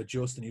eyes kind of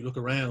adjust and you look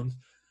around,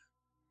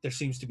 there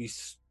seems to be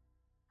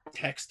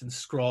text and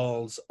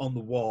scrawls on the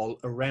wall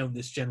around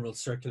this general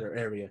circular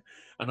area.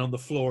 And on the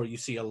floor, you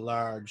see a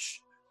large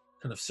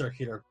kind of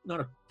circular, not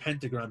a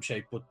pentagram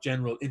shape, but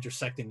general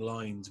intersecting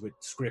lines with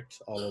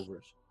script all over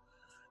it.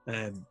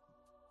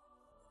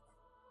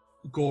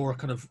 Gore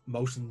kind of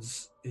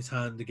motions his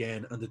hand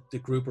again, and the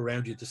group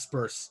around you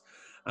disperse,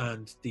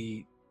 and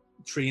the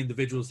three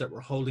individuals that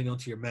were holding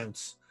onto your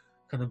mounts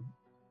kind of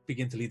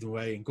begin to lead the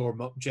way, and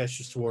Gore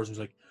gestures towards them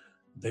like,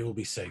 they will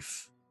be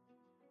safe.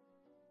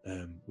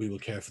 We will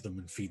care for them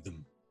and feed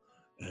them,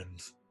 and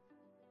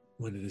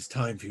when it is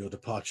time for your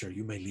departure,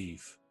 you may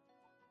leave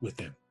with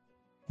them.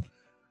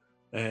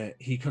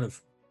 He kind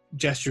of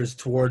gestures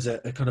towards a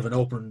kind of an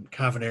open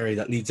cavern area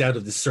that leads out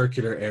of this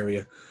circular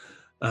area,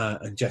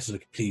 and gestures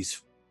like,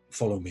 please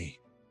follow me.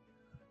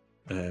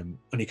 And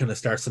he kind of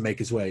starts to make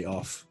his way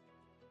off.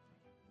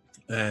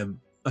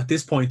 At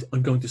this point,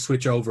 I'm going to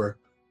switch over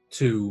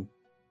to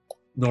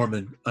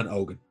Norman and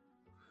Ogan.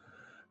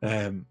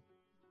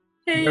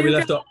 Where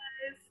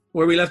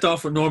we left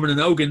off with Norman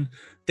and Ogan,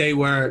 they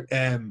were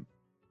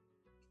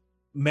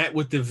met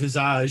with the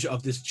visage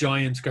of this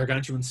giant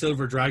Gargantuan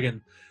Silver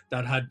Dragon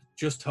that had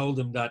just told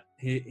him that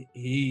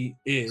he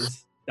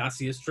is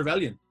Dacius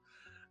Trevelyan,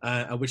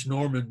 at which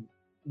Norman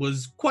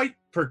was quite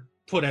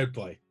put out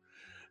by.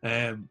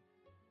 That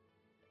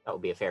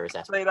would be a fair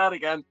assessment. Say that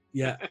again.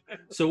 Yeah.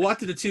 So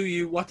what are the two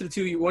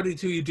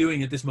of you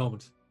doing at this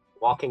moment?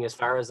 Walking as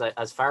far as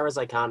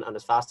I can and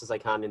as fast as I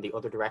can in the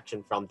other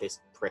direction from this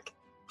prick.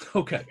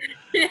 Okay.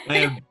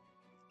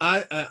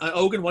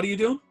 Ogan, what are you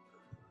doing?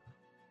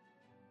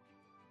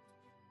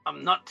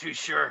 I'm not too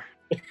sure.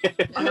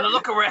 I'm gonna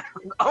look around.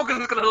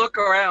 Ogan's gonna look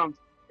around.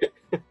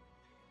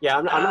 Yeah,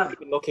 I'm not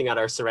even looking at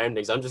our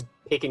surroundings. I'm just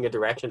picking a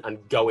direction and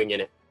going in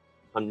it.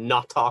 I'm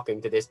not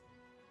talking to this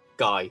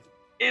guy.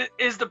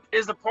 Is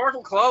the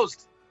portal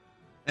closed?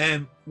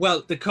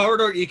 Well, the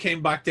corridor you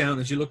came back down,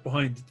 as you look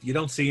behind, you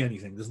don't see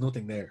anything. There's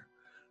nothing there.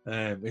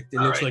 It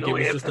looks like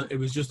it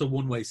was just a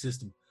one-way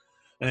system.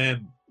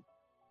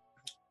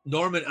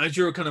 Norman, as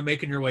you're kind of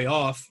making your way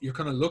off, you're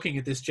kind of looking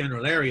at this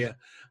general area,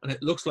 and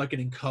it looks like an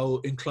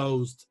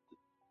enclosed.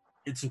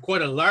 It's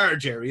quite a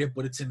large area,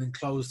 but it's an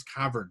enclosed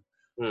cavern.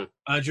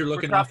 As you're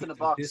looking off into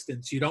the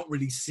distance, you don't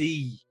really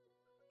see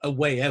a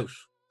way out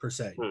per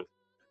se.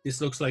 This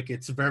looks like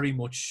it's very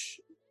much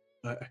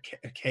a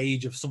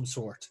cage of some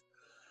sort,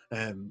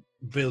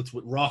 built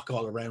with rock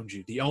all around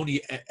you. The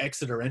only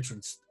exit or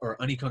entrance or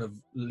any kind of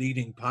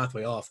leading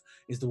pathway off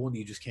is the one that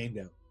you just came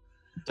down.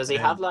 Does he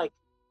have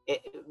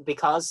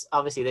because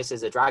obviously this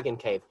is a dragon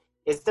cave?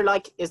 Is there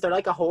like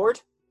a horde?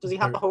 Does he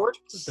have a horde?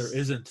 There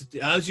isn't.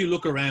 As you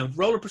look around,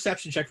 roll a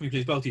perception check for me,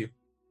 please, both of you.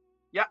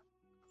 Yeah,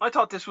 I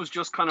thought this was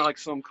just kind of like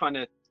some kind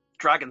of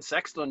dragon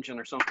sex dungeon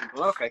or something.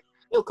 But okay,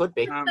 it could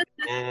be.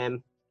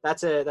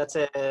 That's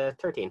a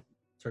 13.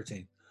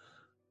 13.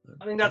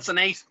 I think that's an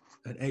 8.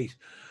 An 8.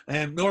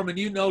 Norman,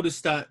 you notice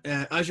that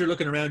as you're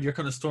looking around, you're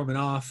kind of storming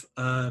off.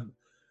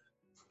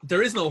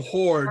 There is no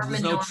horde.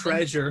 There's no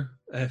treasure.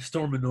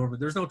 Storming Norman.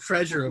 There's no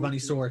treasure of any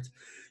sort.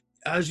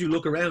 As you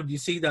look around,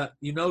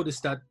 you notice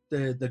that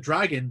the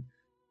dragon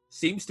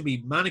seems to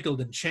be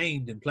manacled and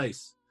chained in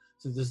place.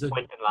 So there's a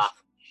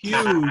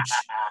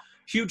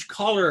huge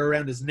collar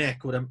around his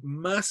neck with a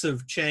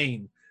massive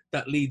chain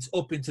that leads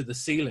up into the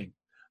ceiling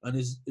and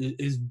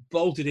is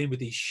bolted in with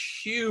these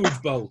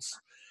huge bolts.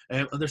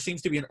 And there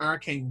seems to be an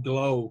arcane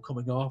glow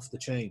coming off the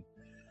chain.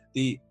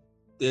 The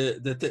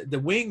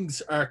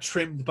wings are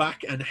trimmed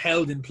back and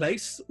held in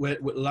place with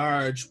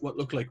large, what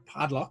look like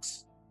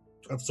padlocks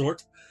of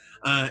sort.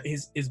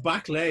 His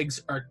back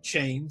legs are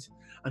chained,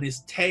 and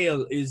his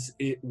tail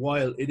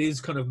while it is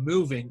kind of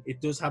moving,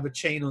 it does have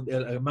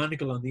a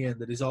manacle on the end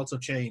that is also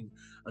chained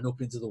and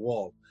up into the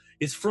wall.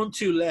 His front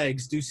 2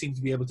 legs do seem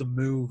to be able to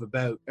move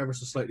about ever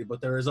so slightly,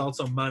 but there is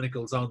also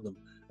manacles on them,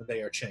 and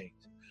they are chained.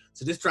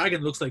 So this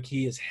dragon looks like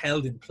he is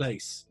held in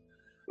place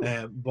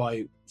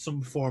by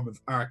some form of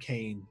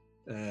arcane,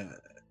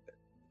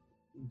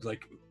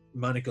 like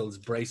manacles,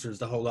 bracers,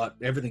 the whole lot.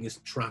 Everything is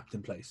trapped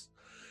in place.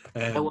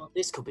 Well,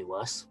 this could be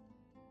worse.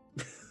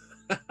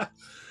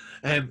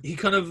 He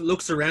kind of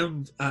looks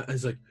around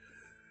as like,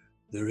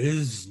 there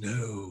is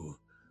no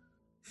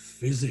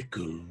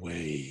physical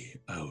way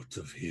out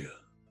of here.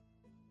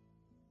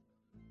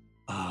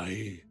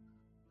 I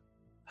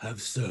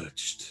have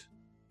searched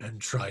and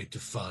tried to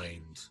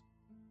find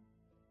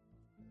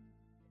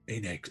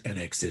an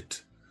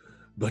exit,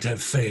 but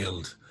have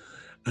failed,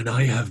 and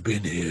I have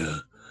been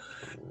here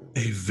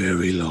a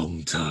very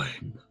long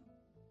time.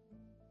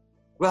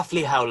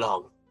 Roughly how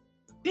long?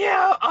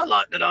 Yeah, I'd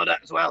like to know that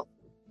as well.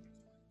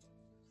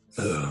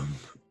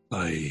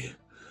 I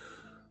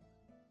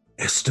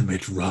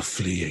estimate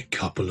roughly a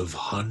couple of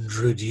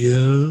 100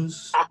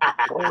 years.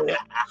 Oh, yeah.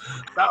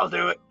 That'll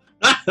do it.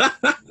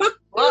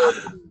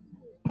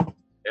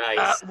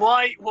 Nice.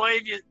 Why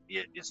have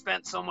you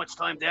spent so much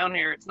time down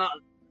here? It's not.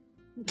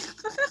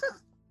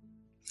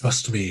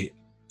 Trust me,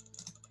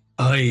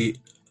 I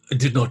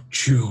did not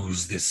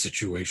choose this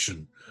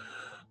situation.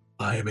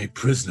 I am a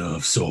prisoner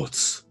of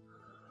sorts.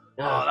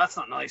 Oh, that's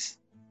not nice.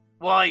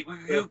 Why?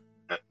 Who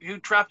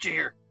trapped you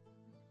here?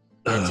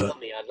 Tell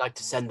me, I'd like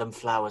to send them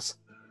flowers.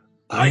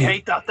 I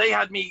hate that. They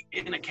had me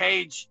in a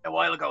cage a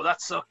while ago.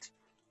 That sucked.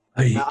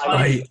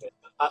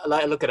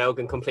 I look at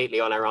Ogan completely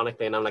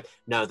unironically, and I'm like,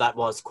 no, that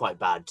was quite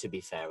bad, to be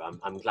fair.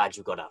 I'm glad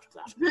you got out of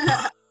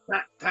that.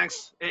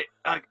 Thanks.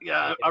 I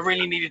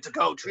really needed to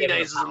go. 3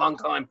 days is a long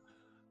time.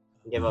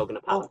 Give Ogan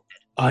a pat.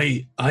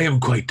 I am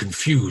quite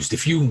confused.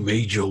 If you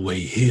made your way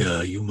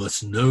here, you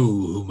must know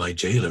who my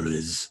jailer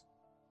is.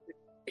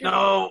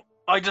 No,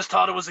 I just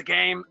thought it was a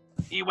game.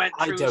 He went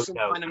through some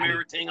kind of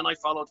mirror thing, and I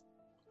followed.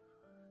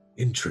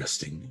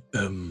 Interesting.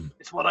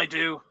 It's what I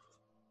do.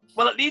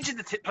 Well, it leads you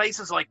to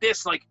places like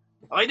this. Like,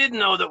 I didn't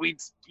know that we'd,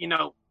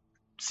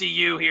 see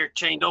you here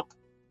chained up.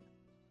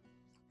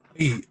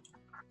 Hey,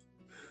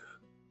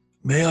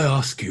 may I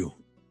ask you,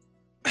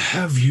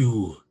 have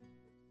you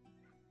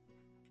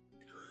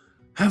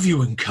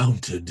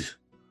encountered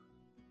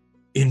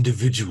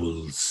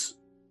individuals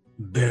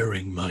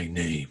bearing my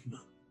name?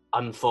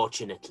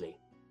 Unfortunately.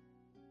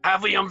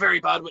 Have we? I'm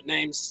very bad with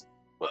names.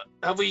 What,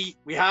 have we?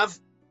 We have?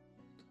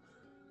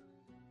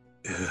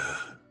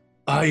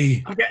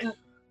 I I'm getting...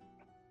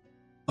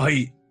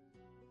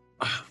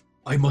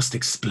 I must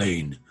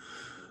explain.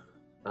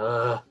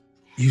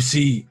 You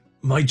see,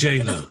 my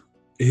jailer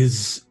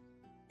is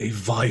a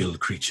vile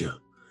creature.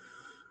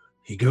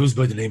 He goes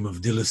by the name of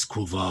Dillis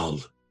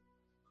Quoval.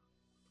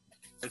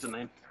 There's a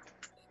name.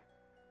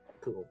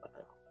 Cool.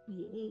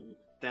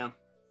 Down.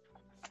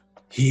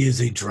 He is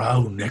a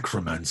drow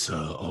necromancer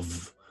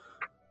of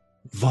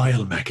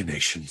vile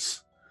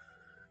machinations.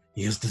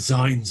 He has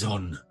designs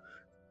on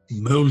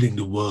molding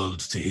the world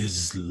to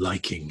his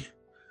liking.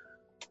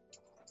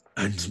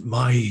 And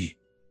my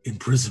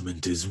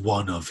imprisonment is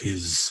one of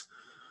his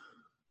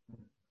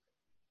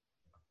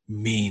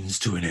means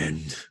to an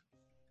end.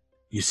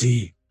 You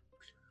see,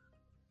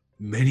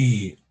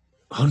 many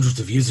hundreds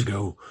of years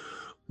ago,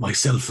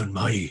 myself and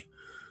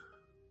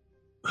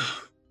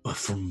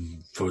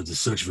for the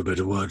search of a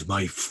better word,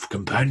 my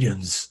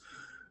companions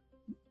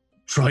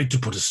tried to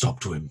put a stop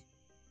to him.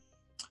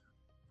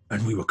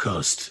 And we were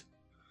cursed.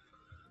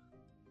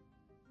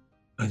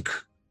 And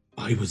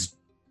I was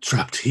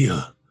trapped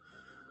here.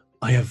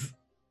 I have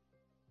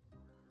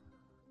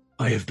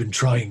been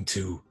trying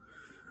to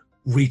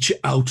reach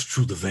out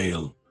through the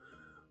veil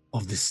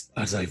of this,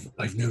 as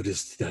I've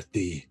noticed that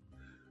the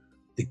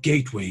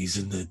gateways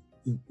and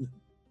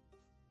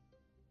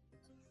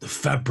the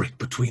fabric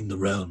between the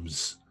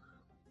realms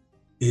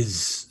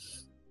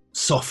is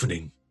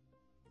softening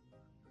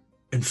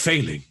and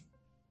failing.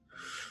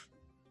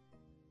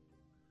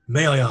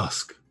 May I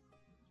ask,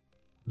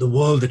 the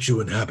world that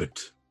you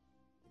inhabit,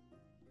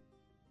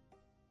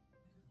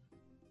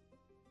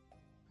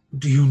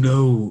 do you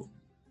know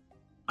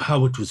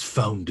how it was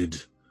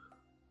founded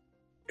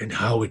and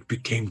how it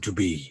became to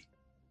be?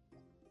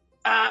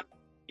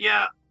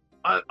 Yeah.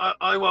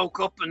 I woke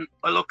up and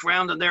I looked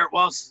around and there it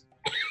was.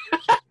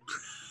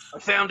 I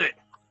found it.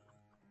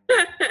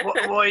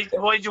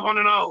 Why do you want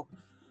to know?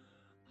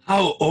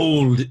 How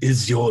old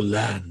is your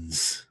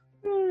lands?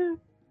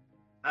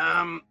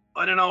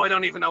 I don't know. I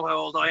don't even know how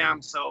old I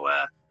am. So,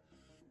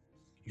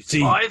 you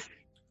see, 5?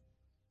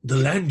 The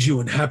land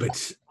you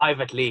inhabit.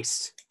 5 at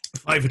least.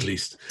 5 at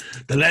least.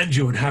 The land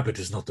you inhabit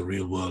is not the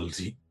real world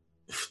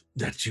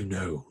that you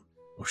know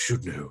or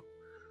should know.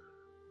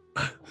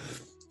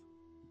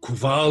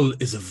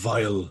 Quval is a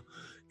vile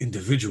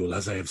individual,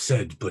 as I have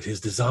said, but his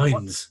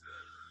designs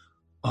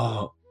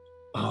are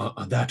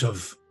that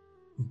of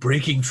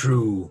breaking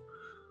through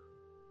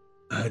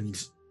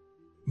and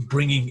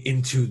bringing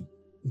into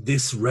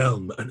this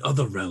realm and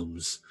other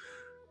realms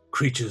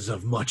creatures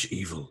of much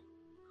evil.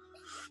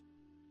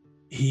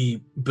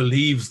 He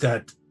believes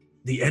that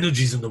the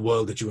energies in the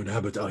world that you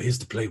inhabit are his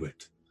to play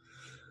with.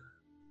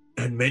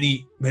 And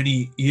many,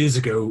 many years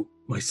ago,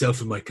 myself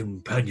and my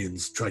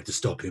companions tried to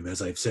stop him,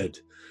 as I've said,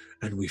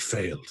 and we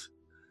failed,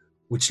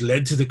 which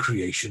led to the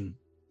creation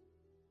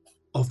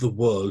of the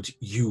world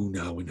you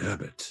now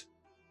inhabit.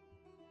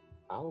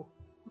 Oh.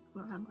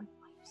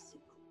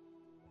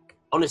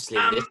 Honestly,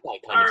 this guy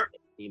kind of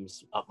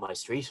seems up my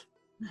street.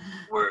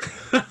 Were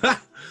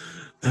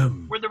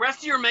the rest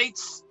of your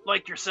mates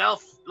like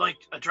yourself, like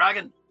a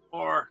dragon,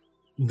 or?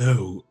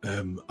 No,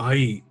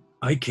 I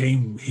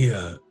came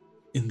here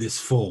in this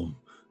form,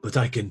 but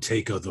I can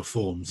take other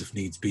forms if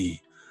needs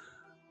be.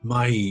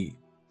 My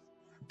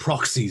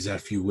proxies,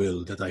 if you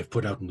will, that I've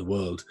put out in the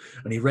world.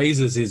 And he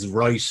raises his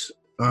right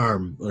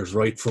arm, or his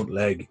right front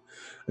leg,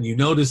 and you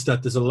notice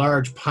that there's a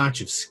large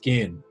patch of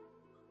skin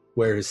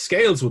where his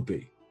scales would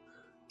be.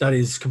 That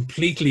is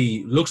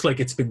completely, looks like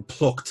it's been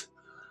plucked,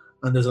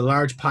 and there's a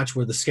large patch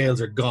where the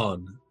scales are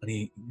gone, and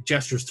he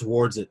gestures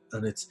towards it,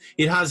 and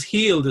it has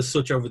healed as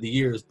such over the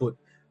years, but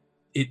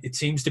it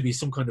seems to be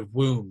some kind of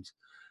wound.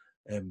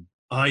 That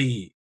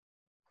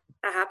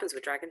happens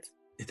with dragons.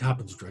 It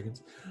happens with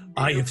dragons.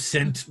 I have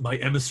sent my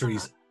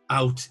emissaries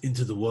out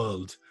into the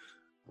world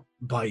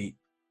by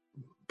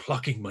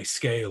plucking my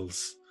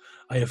scales.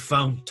 I have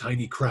found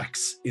tiny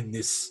cracks in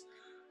this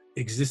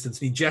existence.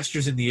 And he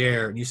gestures in the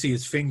air, and you see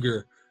his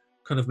finger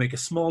kind of make a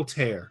small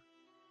tear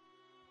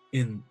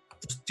in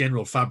the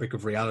general fabric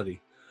of reality.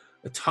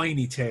 A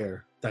tiny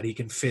tear that he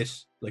can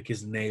fit like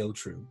his nail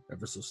through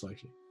ever so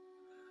slightly.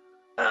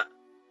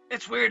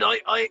 It's weird.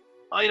 I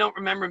don't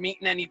remember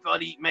meeting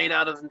anybody made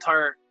out of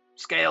entire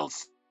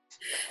scales.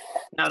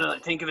 Now that I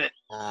think of it,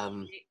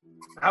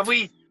 have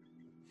we,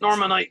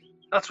 Norman?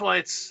 That's why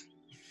it's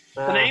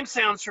the name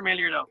sounds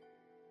familiar though,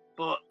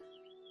 but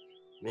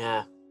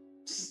yeah,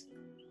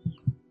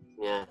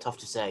 tough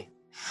to say.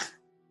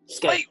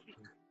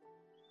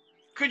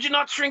 Could you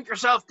not shrink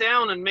yourself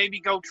down and maybe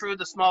go through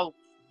the small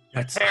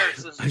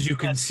tears? As you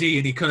can see,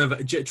 and he kind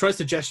of tries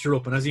to gesture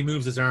up, and as he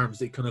moves his arms,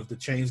 the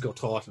chains go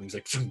taut, and he's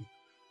like,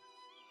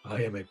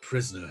 I am a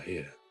prisoner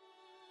here.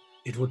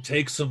 It would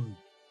take some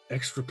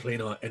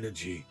extraplanar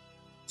energy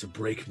to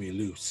break me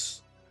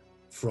loose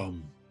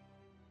from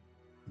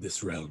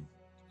this realm.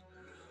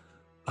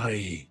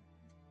 I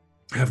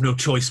have no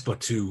choice but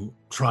to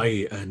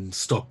try and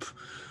stop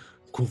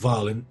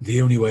Quval in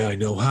the only way I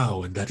know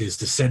how, and that is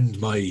to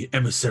send my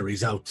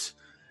emissaries out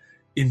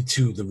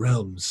into the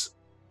realms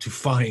to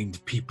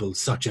find people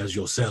such as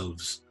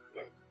yourselves.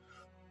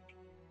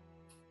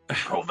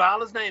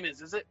 Quval, his name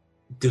is it?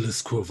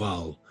 Dillis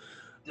Quval.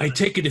 I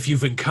take it if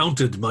you've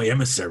encountered my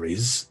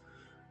emissaries,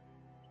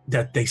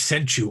 that they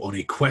sent you on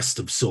a quest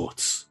of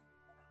sorts.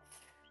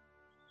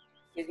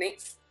 Excuse me?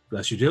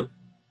 Bless you, Jill.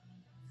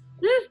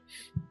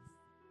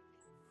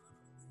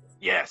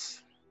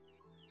 Yes.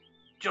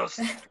 Just,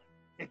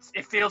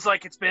 it feels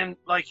like it's been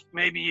like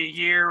maybe a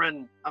year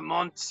and a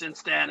month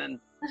since then, and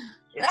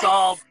it's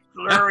all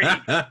blurry.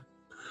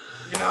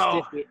 You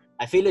know.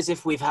 I feel as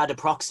if we've had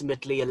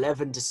approximately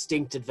 11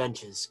 distinct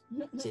adventures.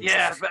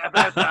 Yeah,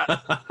 about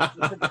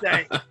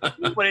that.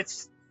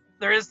 But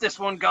there is this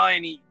one guy,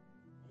 and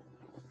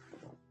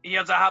he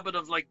has a habit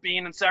of like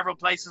being in several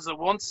places at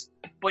once,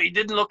 but he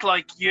didn't look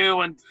like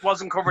you and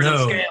wasn't covered in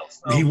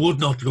scales. So. He would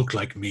not look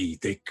like me.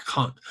 They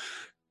can't.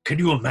 Can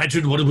you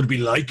imagine what it would be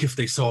like if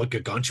they saw a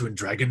Gargantuan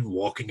dragon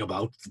walking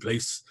about the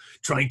place,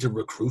 trying to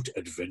recruit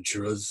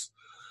adventurers?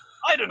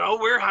 I don't know.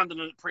 We're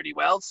handling it pretty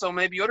well, so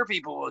maybe other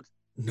people would.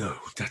 No,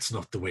 that's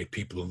not the way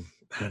people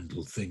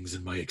handle things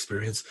in my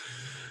experience.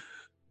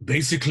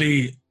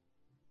 Basically,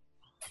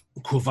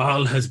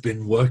 Quaval has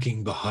been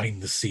working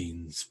behind the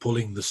scenes,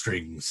 pulling the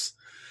strings,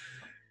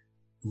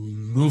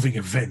 moving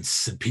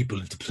events and people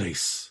into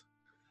place.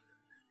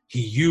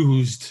 He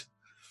used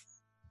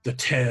the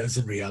tears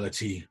in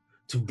reality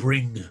to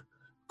bring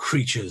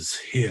creatures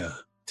here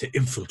to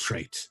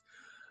infiltrate,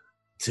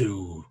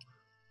 to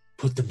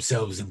put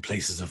themselves in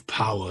places of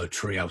power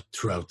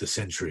throughout the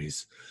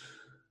centuries.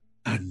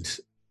 And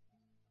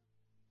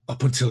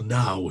up until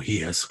now, he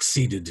has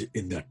succeeded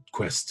in that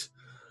quest.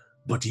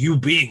 But you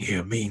being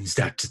here means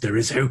that there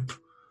is hope.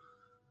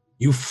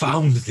 You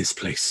found this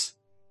place.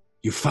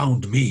 You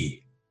found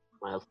me.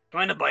 Well,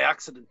 kind of by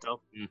accident,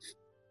 though.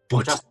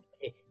 But just,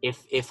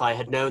 if I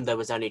had known there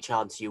was any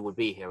chance you would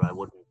be here, I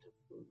wouldn't.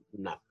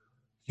 No.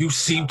 You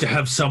seem to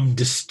have some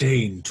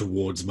disdain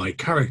towards my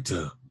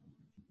character.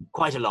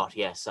 Quite a lot,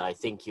 yes. I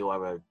think you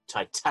are a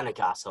titanic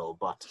asshole,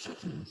 but...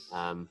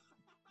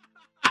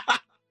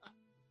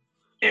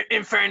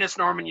 In fairness,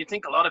 Norman, you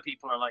think a lot of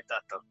people are like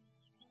that,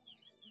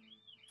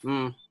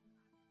 though.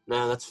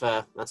 No, that's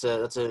fair. That's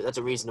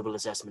a reasonable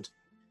assessment.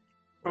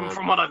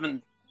 From what I've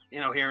been,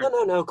 hearing.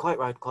 No, quite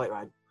right.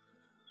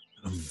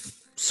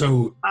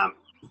 So,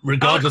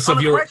 regardless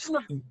of your...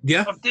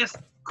 of this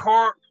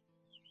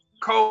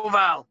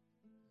Koval,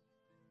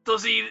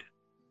 does he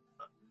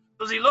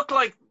look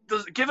like...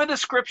 Give a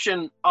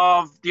description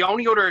of the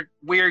only other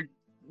weird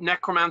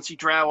necromancy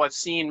drow I've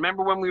seen.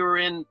 Remember when we were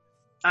in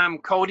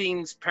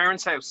Kodeen's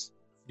parents' house?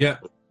 Yeah.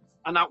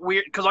 And that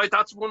weird... Because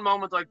that's one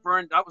moment I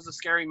burned. That was a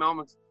scary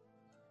moment.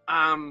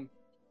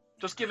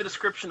 Just give a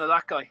description of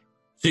that guy.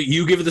 So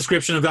you give a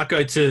description of that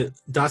guy to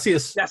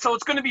Dacius? Yeah, so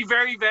it's going to be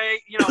very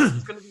vague.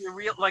 It's going to be a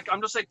real...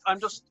 I'm just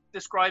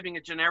describing a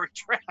generic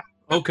drow.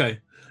 Okay.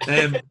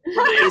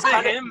 Is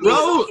it him?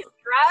 No!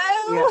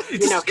 Drow?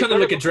 It's kind of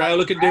like a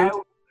drow-looking dude.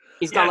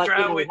 He's got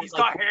he's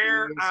got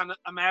hair and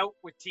a mouth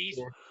with teeth.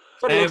 Yeah.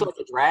 Looks like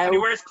a drow. And he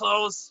wears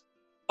clothes.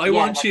 I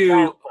want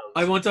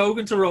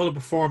Ogan to roll a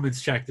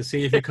performance check to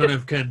see if he kind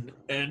of can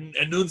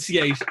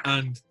enunciate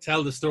and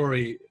tell the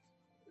story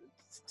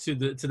to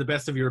the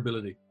best of your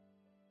ability.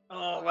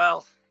 Oh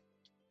well.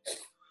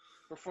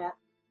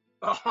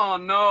 Oh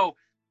no.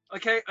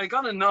 Okay, I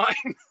got a 9.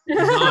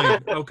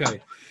 9.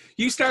 Okay.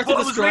 You start to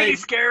describe. It was really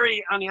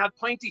scary, and he had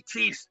pointy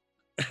teeth.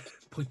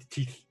 Pointy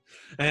teeth.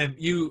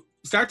 You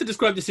start to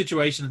describe the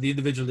situation and the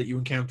individual that you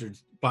encountered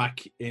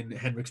back in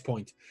Henrik's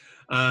Point.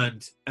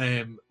 And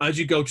as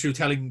you go through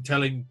telling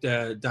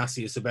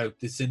Dacius about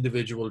this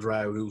individual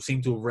drow who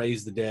seemed to have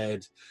raised the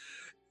dead,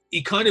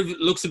 he kind of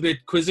looks a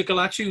bit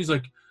quizzical at you. He's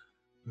like,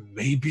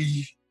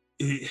 maybe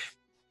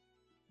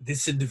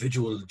this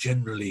individual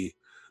generally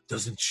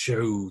doesn't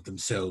show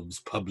themselves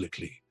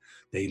publicly.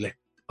 They let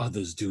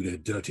others do their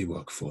dirty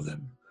work for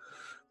them.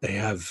 They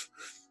have...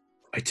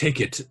 I take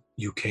it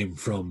you came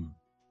from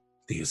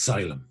the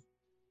asylum.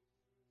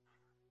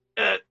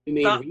 You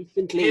mean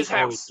recently his or in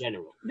house.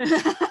 general?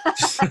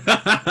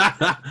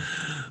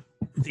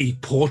 The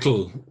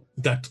portal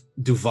that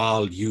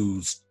Duval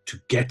used to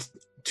get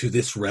to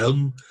this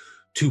realm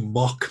to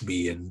mock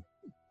me and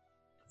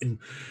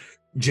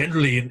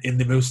generally in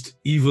the most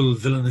evil,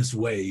 villainous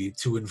way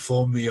to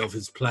inform me of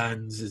his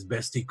plans as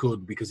best he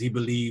could because he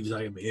believes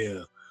I am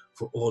here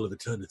for all of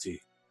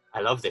eternity. I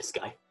love this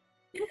guy.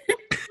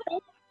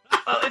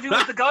 Well, if he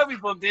was the guy we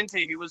bumped into,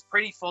 he was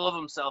pretty full of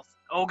himself.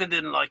 Ogan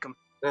didn't like him.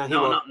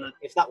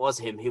 If that was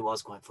him, he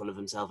was quite full of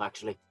himself,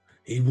 actually.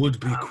 He would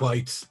be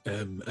quite,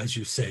 as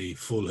you say,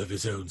 full of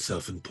his own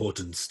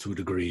self-importance to a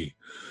degree.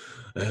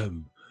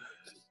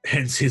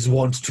 Hence his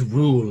want to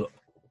rule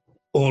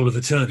all of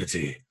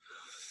eternity.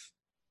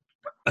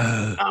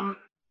 Dacius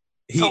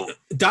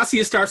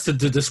starts to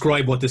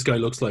describe what this guy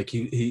looks like.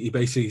 He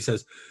basically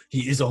says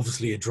he is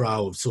obviously a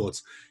drow of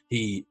sorts.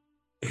 He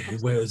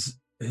wears...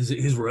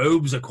 His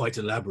robes are quite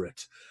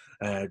elaborate,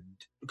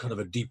 kind of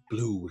a deep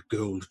blue with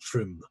gold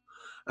trim,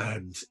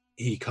 and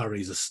he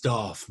carries a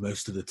staff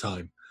most of the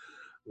time.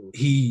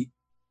 He,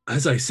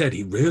 as I said,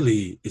 he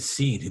really is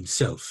seen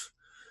himself.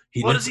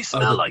 What does he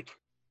smell like?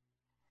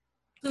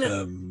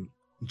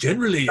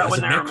 Generally, as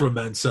a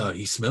necromancer,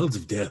 he smells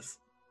of death.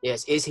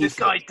 Yes, is he? This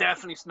guy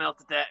definitely smelled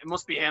to death. It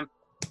must be him.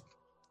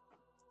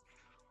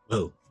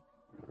 Well,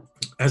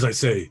 as I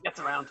say,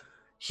 gets around.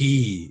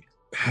 He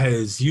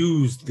has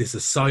used this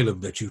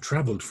asylum that you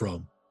traveled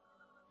from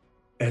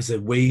as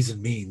a ways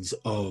and means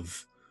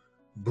of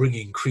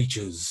bringing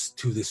creatures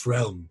to this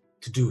realm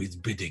to do his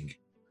bidding.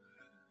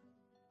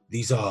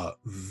 These are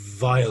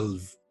vile,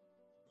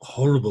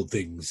 horrible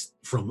things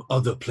from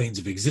other planes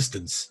of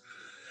existence.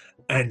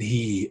 And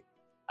I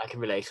can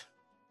relate.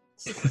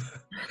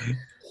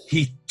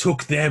 He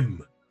took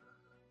them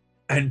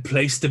and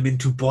placed them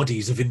into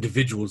bodies of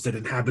individuals that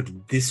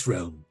inhabit this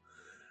realm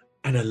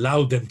and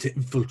allowed them to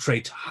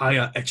infiltrate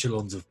higher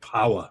echelons of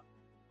power.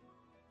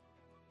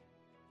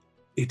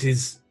 It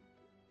is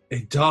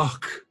a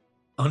dark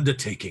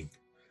undertaking,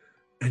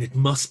 and it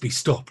must be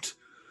stopped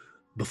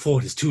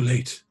before it is too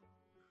late.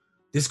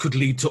 This could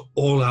lead to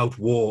all-out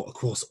war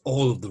across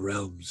all of the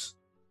realms.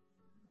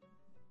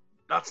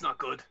 That's not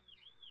good.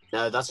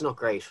 No, that's not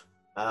great.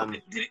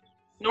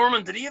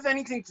 Norman, did he have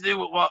anything to do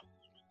with what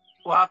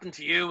happened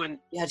to you and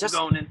just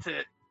going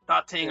into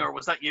that thing, or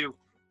was that you?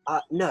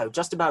 No,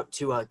 just about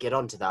to get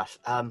onto that.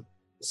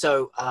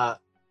 So,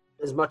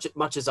 as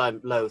much as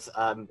I'm loath,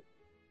 I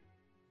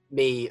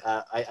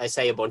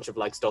say a bunch of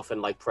like stuff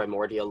and like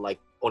primordial, like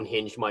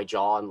unhinge my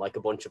jaw and like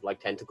a bunch of like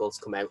tentacles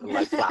come out and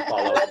like flap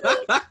all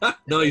over.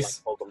 Nice.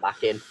 Like, hold them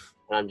back in,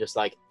 and I'm just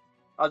like,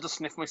 I'll just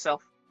sniff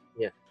myself.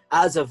 yeah.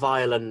 As a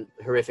vile and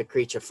horrific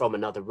creature from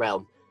another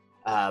realm,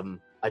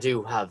 I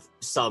do have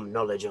some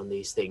knowledge on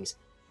these things.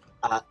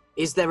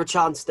 Is there a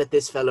chance that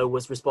this fellow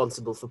was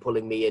responsible for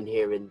pulling me in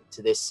here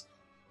into this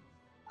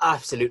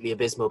absolutely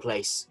abysmal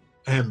place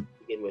to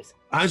begin with?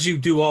 As you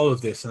do all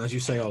of this, and as you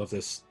say all of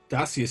this,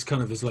 Dacius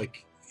kind of is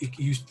like,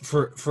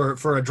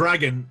 for a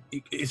dragon,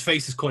 his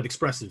face is quite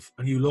expressive,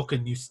 and you look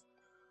and you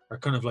are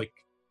kind of like,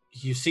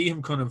 you see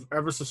him kind of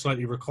ever so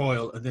slightly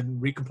recoil and then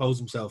recompose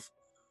himself.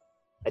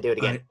 I do it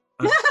again.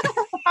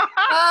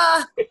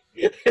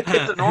 It's an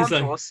he's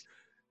like, Orcos.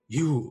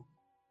 You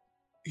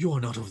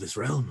are not of this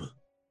realm.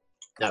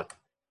 No,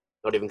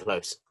 not even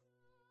close.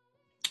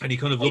 and he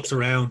kind of looks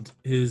around.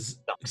 It's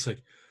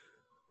like,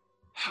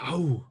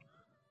 How?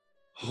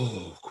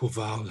 Oh,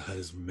 Koval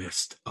has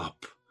messed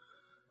up.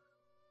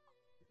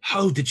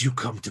 How did you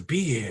come to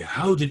be here?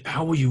 How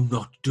are you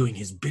not doing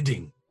his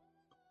bidding?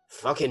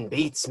 Fucking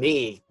beats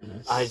me.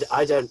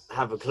 I don't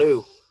have a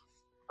clue.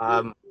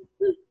 I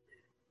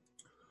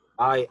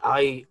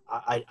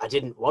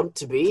didn't want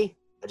to be.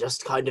 I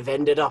just kind of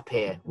ended up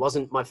here.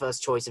 Wasn't my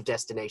first choice of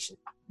destination.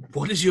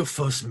 What is your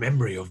first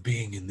memory of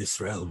being in this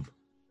realm?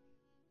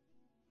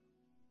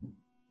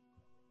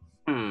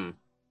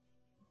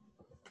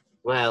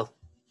 Well,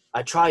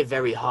 I try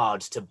very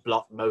hard to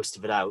blot most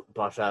of it out,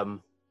 but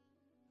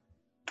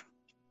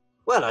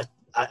well,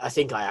 I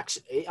think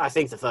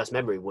the first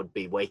memory would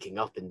be waking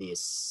up in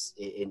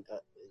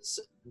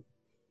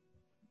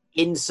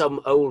in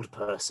some old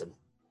person,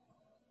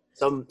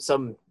 some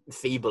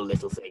feeble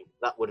little thing.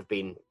 That would have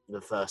been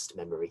the first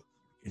memory.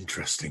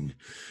 Interesting.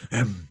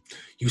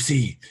 You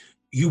see,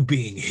 you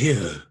being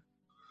here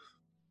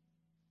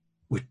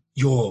with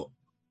your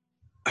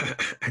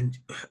and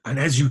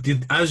as you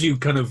did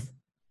the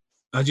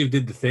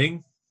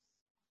thing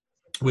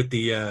with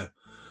the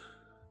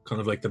kind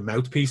of like the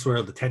mouthpiece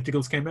where the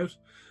tentacles came out.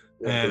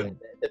 The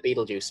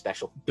Beetlejuice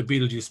special. The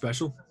Beetlejuice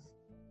special.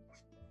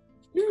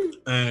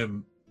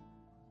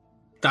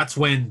 That's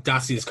when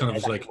Dacia is kind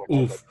of like,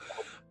 oof.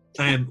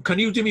 Can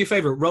you do me a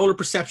favor? Roll a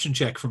perception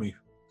check for me.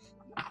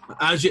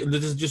 As you,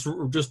 this is just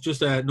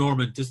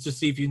Norman, just to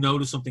see if you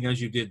notice something as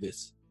you did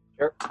this.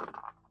 Sure.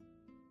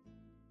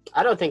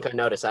 I don't think I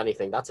noticed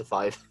anything. That's a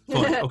 5.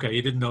 Fine. Okay,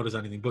 you didn't notice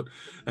anything, but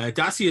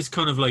Dacia is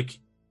kind of like,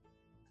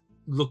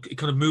 it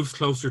kind of moves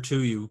closer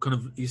to you. Kind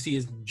of, you see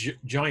his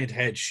giant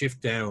head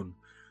shift down,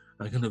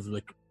 and kind of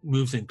like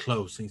moves in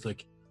close. And he's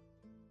like,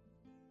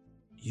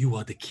 "You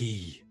are the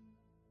key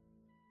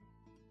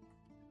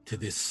to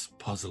this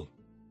puzzle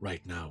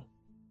right now.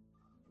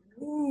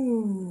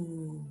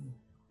 Ooh.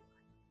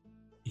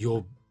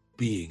 Your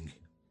being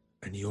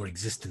and your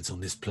existence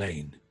on this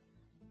plane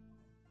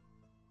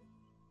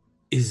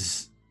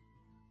is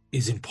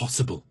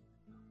impossible,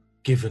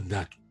 given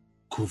that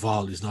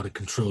Koval is not in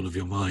control of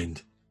your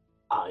mind.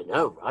 I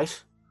know,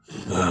 right?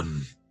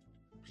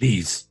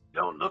 Please.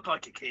 You don't look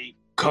like a key.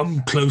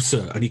 Come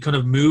closer." And he kind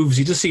of moves.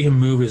 You just see him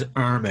move his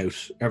arm out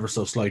ever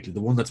so slightly, the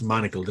one that's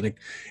manacled, and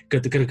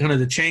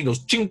the chain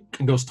goes chink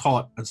and goes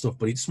taut and stuff,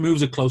 but he just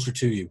moves it closer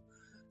to you.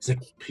 He's like,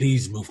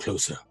 "Please move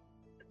closer."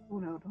 Oh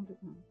no, don't do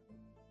that.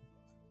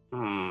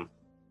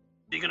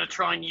 You're going to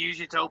try and use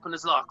it to open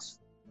his locks?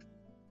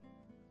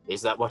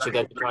 Is that what you're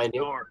going to try and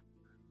do?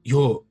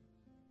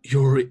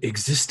 Your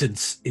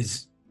existence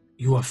is,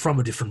 you are from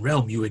a different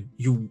realm.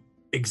 You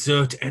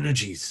exert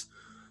energies,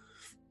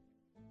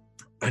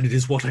 and it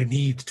is what I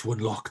need to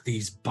unlock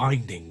these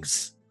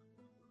bindings.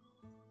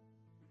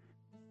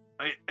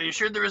 Are you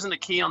sure there isn't a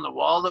key on the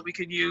wall that we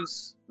could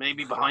use?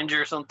 Maybe behind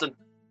you or something?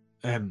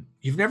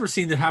 You've never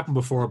seen that happen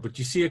before, but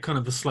you see a kind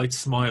of a slight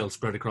smile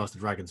spread across the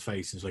dragon's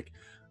face. It's like,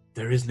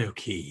 there is no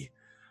key.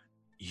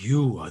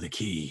 You are the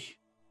key.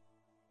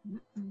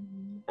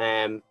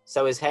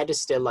 So his head is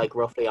still like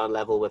roughly on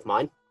level with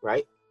mine,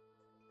 right?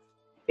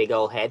 Big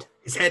old head.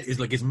 His head is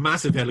like his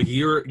massive head. Like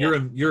you're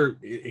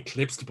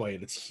eclipsed by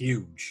it. It's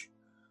huge.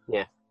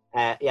 Yeah.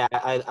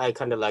 I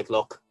kind of like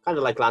look, kind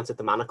of like glance at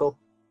the manacle,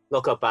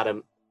 look up at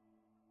him,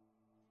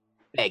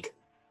 beg.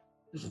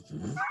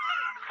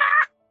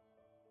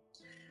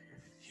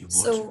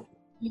 So,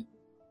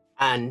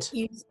 and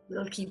you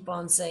will keep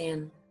on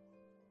saying,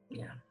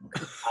 yeah.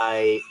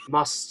 I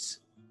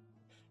must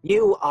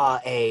You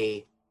are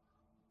a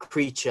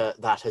creature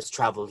that has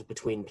traveled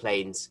between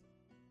planes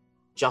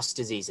just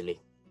as easily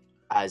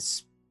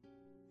as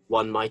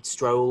one might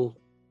stroll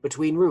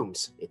between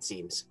rooms, it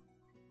seems.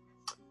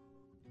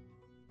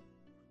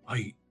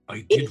 I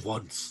did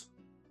once.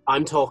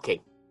 I'm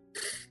talking.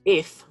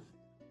 If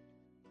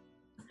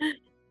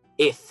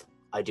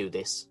I do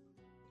this,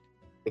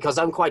 because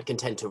I'm quite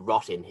content to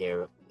rot in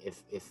here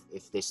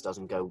if this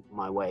doesn't go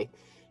my way.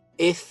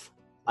 If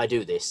I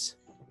do this,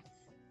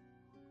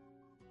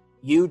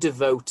 you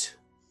devote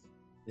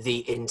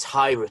the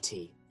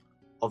entirety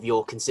of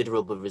your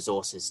considerable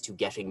resources to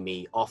getting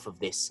me off of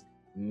this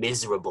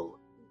miserable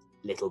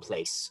little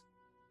place.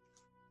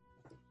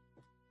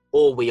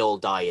 Or we all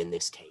die in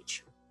this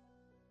cage.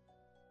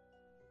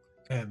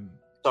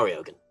 Sorry,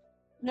 Ogan.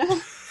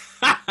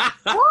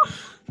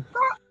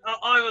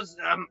 I was,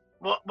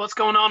 what's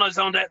going on? I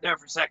zoned out there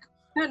for a sec.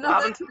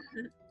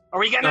 Are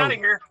we getting out of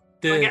here?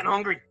 I'm getting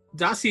hungry.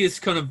 Dacius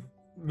kind of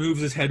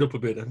moves his head up a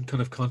bit and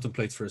kind of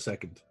contemplates for a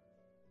second.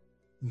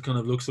 And kind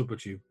of looks up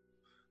at you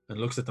and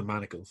looks at the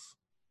manacles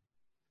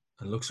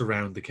and looks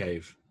around the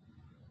cave.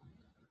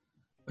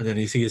 And then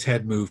you see his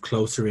head move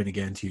closer in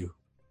again to you.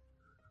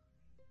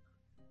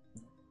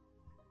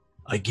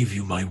 I give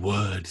you my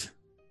word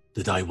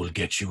that I will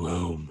get you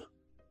home.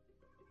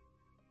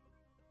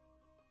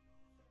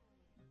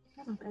 I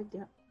haven't begged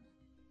yet.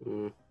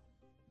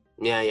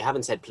 Yeah, you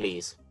haven't said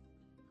please.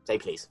 Say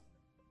please.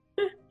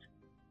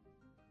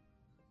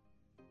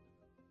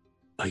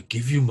 I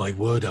give you my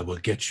word I will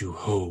get you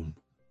home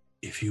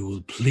if you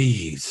will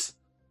please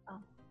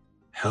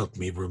help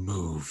me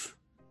remove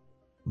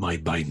my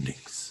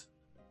bindings.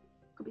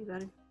 Could be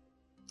better.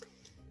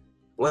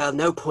 Well,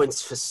 no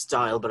points for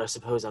style, but I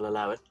suppose I'll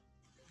allow it.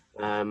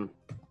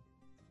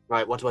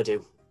 Right, what do I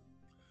do?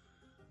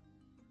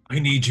 I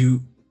need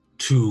you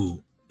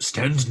to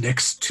stand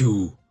next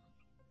to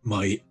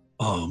my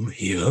arm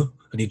here.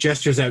 And he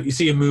gestures out. You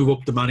see him move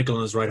up the manacle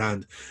on his right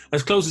hand,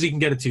 as close as he can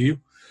get it to you.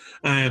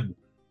 And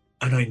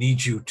I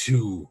need you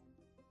to...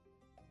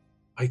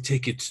 I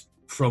take it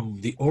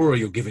from the aura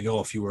you're giving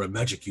off, you are a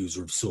magic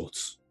user of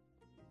sorts.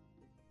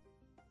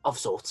 Of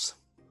sorts.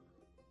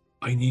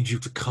 I need you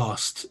to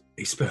cast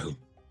a spell.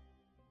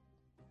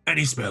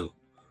 Any spell.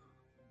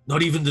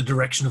 Not even the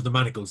direction of the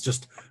manacles,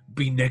 just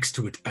be next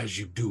to it as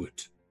you do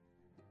it.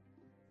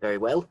 Very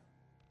well.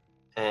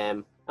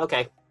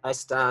 Okay, I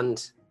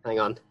stand... Hang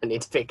on, I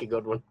need to pick a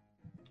good one.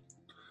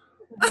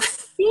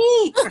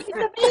 Bee!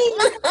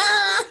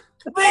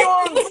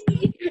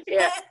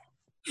 Yeah.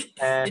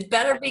 It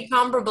better be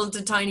comparable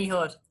to Tiny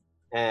Hood.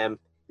 The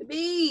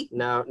bee!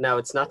 No,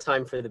 it's not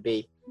time for the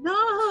bee.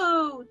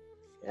 No!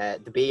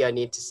 The bee I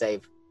need to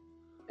save.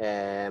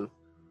 I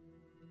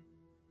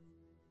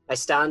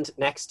stand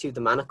next to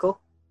the manacle,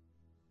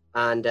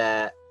 and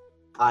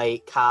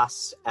I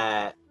cast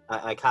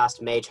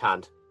Mage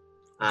Hand,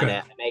 and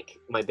I make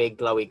my big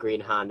glowy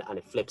green hand, and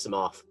it flips him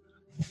off.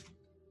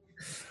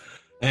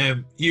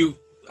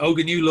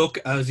 Ogan, you look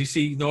as you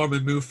see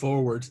Norman move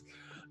forward,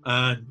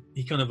 and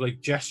he kind of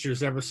like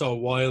gestures ever so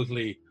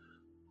wildly,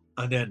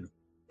 and then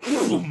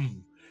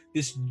boom,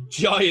 this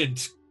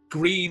giant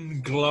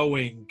green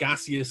glowing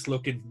gaseous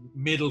looking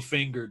middle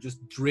finger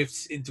just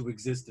drifts into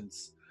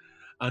existence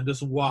and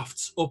just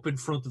wafts up in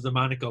front of the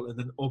manacle and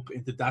then up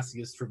into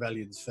Dacius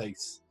Trevelyan's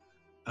face.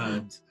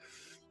 And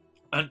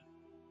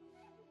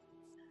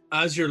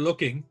as you're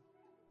looking,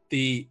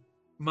 the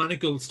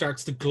manacle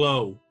starts to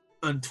glow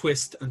and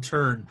twist and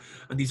turn,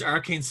 and these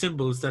arcane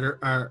symbols that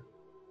are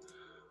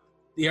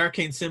the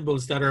arcane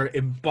symbols that are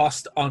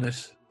embossed on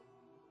it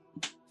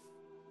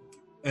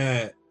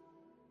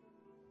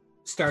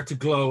start to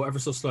glow ever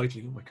so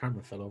slightly. Oh, my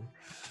camera fell over.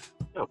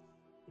 Oh.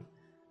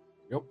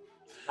 Yep.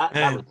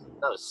 That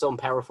was some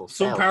powerful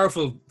spell. Some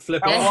powerful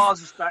flip.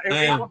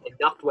 It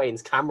knocked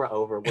Wayne's camera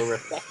over. We're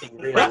reflecting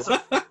really.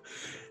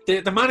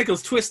 The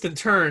manacles twist and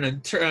turn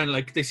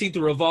like they seem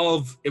to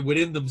revolve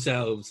within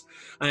themselves.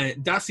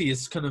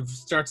 Dacius kind of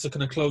starts to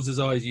kind of close his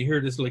eyes. You hear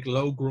this like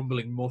low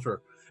grumbling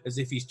mutter as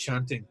if he's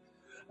chanting,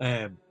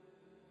 and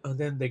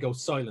then they go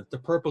silent. The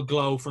purple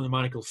glow from the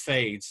manacle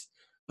fades,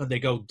 and they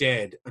go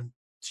dead and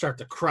start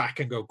to crack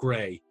and go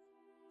grey,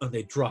 and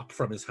they drop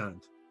from his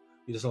hand.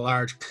 There's a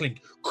large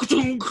clink,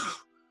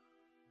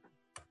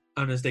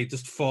 and as they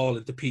just fall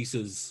into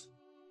pieces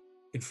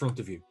in front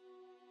of you.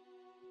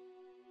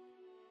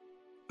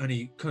 And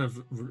he kind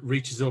of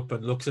reaches up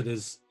and looks at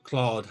his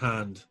clawed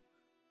hand,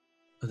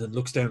 and then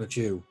looks down at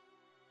you,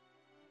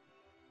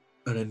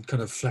 and then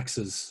kind of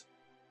flexes.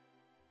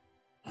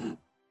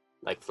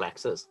 Like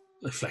flexes?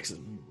 Like flexes.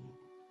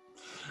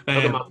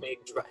 Look at my big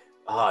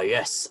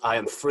yes, I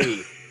am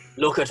free.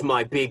 Look at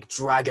my big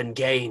dragon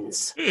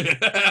gains.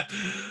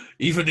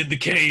 Even in the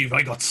cave,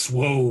 I got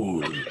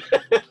swole.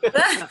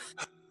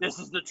 This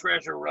is the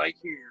treasure right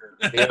here.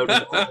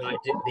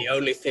 The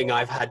only thing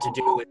I've had to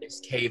do in this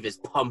cave is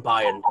pump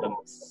iron for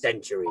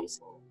centuries.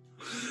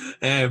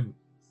 And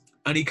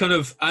he kind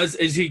of, as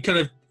he kind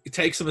of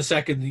takes him a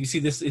second, you see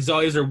this, his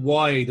eyes are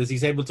wide as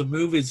he's able to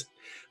move his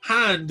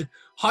hand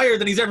higher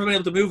than he's ever been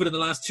able to move it in the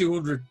last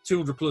 200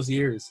 plus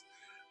years.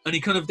 And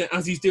he kind of,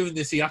 as he's doing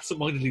this, he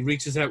absentmindedly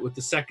reaches out with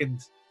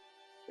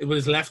with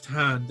his left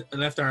hand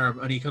and left arm,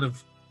 and he kind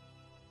of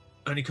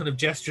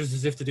gestures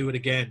as if to do it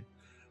again.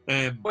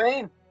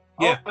 Wayne.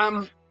 Yeah.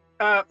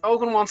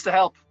 Ogan wants to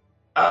help.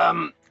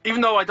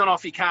 Even though I don't know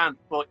if he can,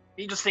 but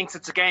he just thinks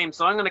it's a game,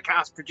 so I'm going to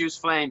cast Produce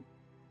Flame.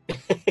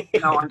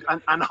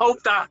 And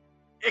hope that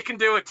it can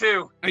do it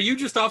too. Are you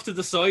just off to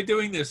the side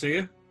doing this, are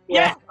you?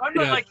 Yeah,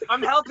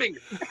 I'm helping.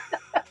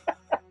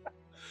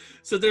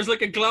 So there's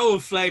like a glow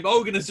of flame.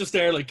 Ogan is just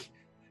there, like,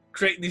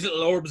 creating these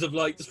little orbs of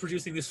light, just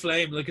producing this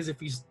flame, like as if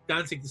he's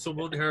dancing to some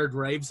unheard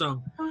rave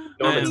song.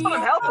 Norman's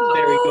I'm helping.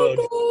 very good.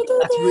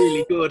 That's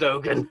really good,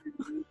 Ogan.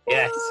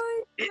 Yes.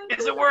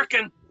 Is it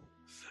working?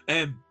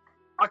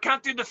 I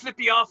can't do the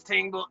flippy off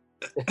thing, but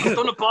I've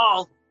done a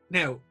ball.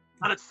 Now,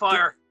 and it's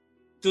fire.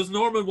 Does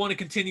Norman want to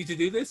continue to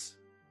do this?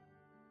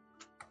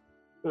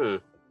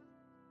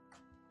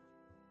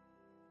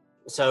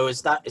 So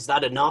is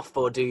that enough,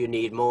 or do you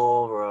need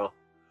more? Or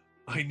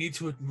I need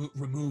to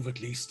remove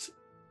at least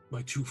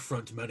my 2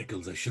 front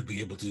manacles. I should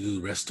be able to do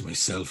the rest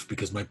myself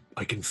because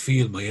I can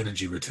feel my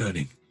energy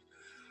returning.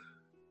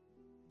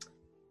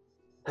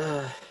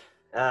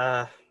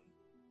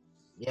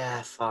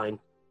 Yeah, fine.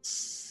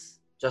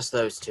 Just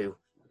those 2.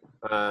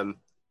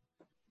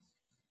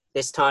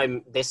 This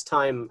time,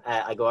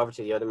 I go over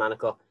to the other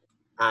manacle,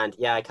 and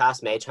yeah, I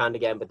cast Mage Hand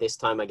again, but this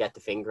time I get the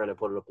finger and I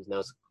put it up his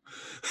nose.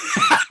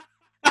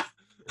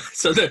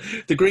 So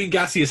the green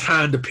gaseous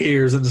hand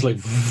appears and it's like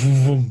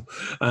vroom,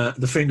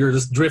 the finger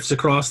just drifts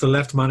across the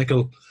left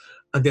manacle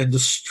and then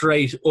just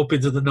straight up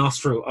into the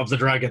nostril of the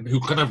dragon, who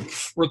kind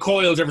of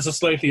recoils ever so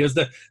slightly as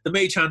the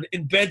mage hand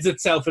embeds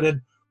itself and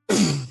then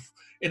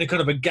in a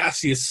kind of a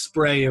gaseous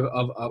spray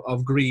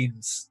of green,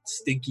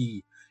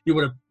 stinky. You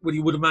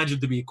would imagine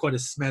to be quite a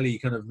smelly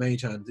kind of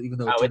mage hand, even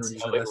though it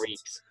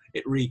reeks.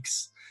 It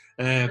reeks.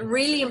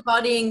 Really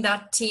embodying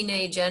that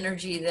teenage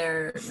energy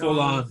there. Full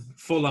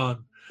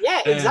on.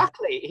 Yeah,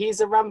 exactly. He's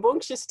a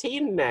rambunctious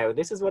teen now.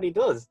 This is what he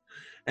does.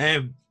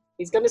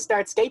 He's going to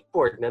start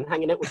skateboarding and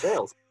hanging out with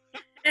girls.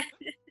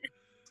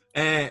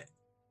 Kind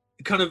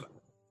of,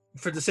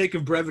 for the sake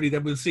of brevity,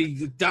 then we'll see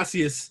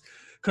Dacius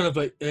kind of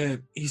like,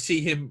 you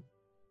see him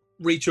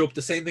reach up.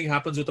 The same thing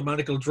happens with the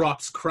manacle,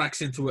 drops,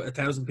 cracks into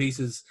 1,000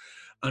 pieces,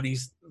 and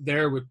he's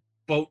there with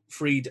both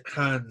freed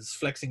hands,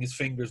 flexing his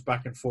fingers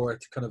back and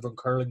forth, kind of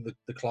uncurling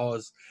the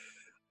claws.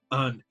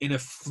 And in a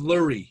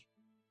flurry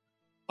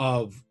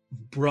of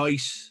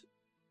bright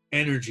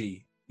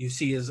energy, you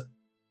see his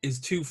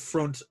 2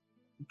 front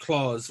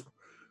claws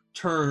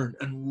turn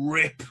and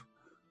rip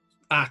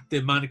at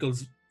the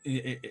manacles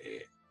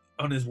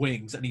on his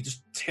wings, and he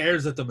just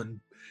tears at them and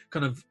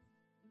kind of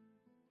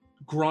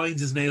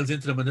grinds his nails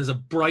into them, and there's a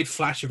bright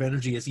flash of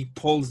energy as he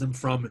pulls them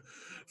from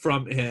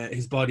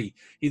his body.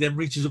 He then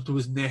reaches up to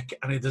his neck,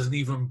 and there's an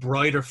even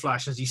brighter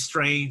flash as he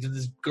strains and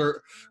is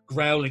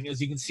growling, as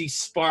you can see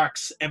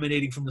sparks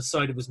emanating from the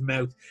side of his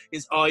mouth.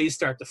 His eyes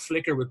start to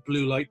flicker with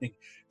blue lightning.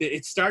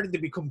 It's starting to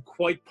become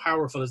quite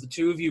powerful as the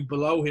 2 of you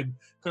below him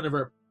kind of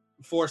are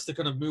forced to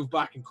kind of move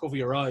back and cover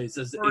your eyes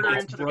as it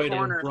gets brighter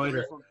and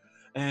brighter.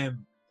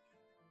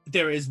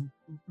 There is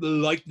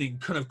lightning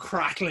kind of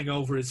crackling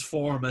over his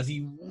form as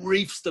he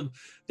reefs the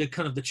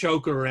kind of the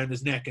choker around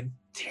his neck and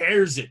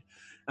tears it.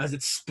 As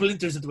it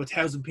splinters into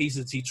 1,000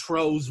 pieces, he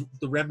throws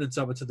the remnants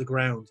of it to the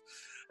ground.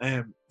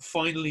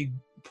 Finally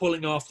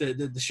pulling off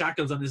the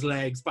shackles on his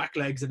legs, back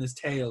legs, and his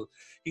tail,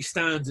 he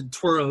stands and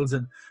twirls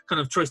and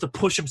kind of tries to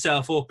push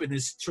himself up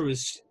through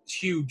his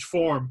huge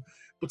form,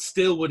 but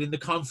still within the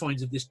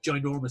confines of this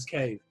ginormous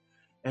cave.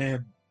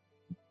 And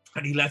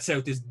he lets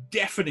out this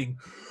deafening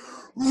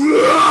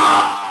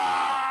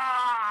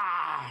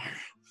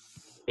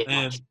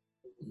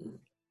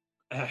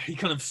he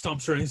kind of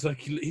stomps around. He's like,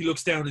 he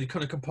looks down and he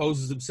kind of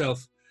composes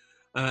himself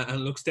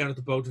and looks down at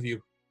the both of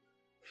you.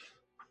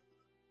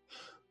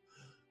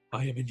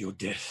 I am in your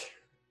debt.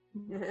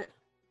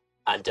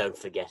 And don't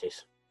forget it.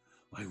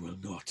 I will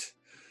not.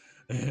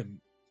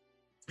 Don't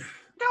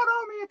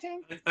owe me a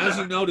thing. As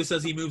you notice,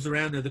 as he moves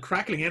around there, the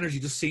crackling energy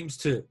just seems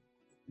to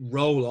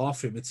roll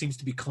off him. It seems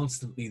to be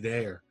constantly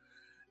there.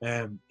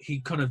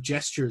 He kind of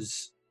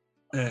gestures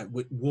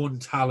with one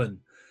talon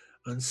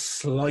and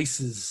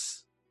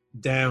slices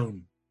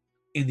down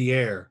in the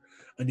air,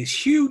 and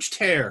this huge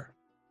tear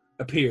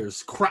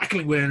appears,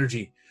 crackling with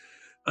energy,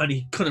 and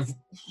he kind of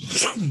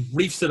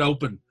reefs it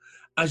open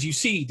as you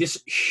see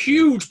this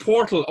huge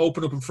portal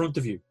open up in front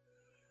of you,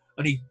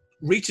 and he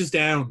reaches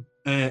down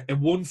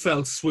in one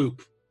fell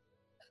swoop,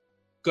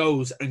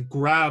 goes and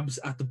grabs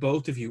at the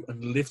both of you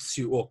and lifts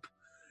you up.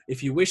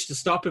 If you wish to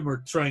stop him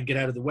or try and get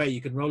out of the way,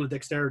 you can roll a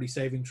dexterity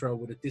saving throw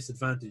with a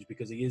disadvantage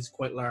because he is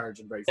quite large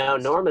and very fast. Now,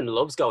 Norman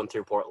loves going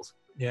through portals.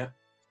 Yeah.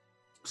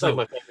 It's like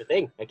my favorite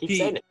thing. I keep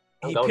saying it.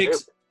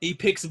 He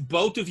picks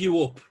both of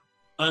you up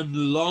and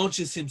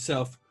launches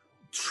himself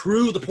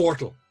through the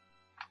portal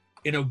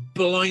in a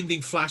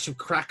blinding flash of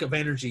crack of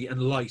energy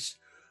and light.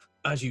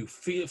 as you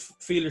feel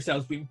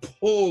yourselves being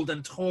pulled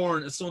and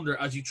torn asunder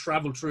as you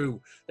travel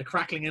through the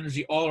crackling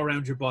energy all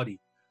around your body.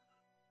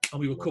 And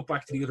we will cut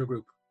back to the other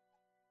group.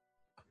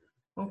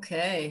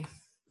 Okay.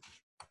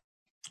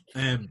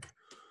 The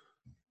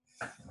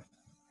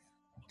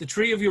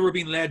three of you were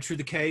being led through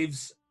the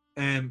caves.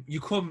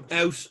 You come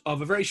out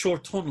of a very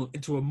short tunnel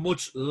into a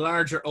much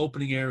larger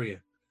opening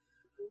area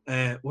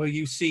where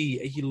you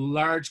see a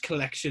large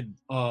collection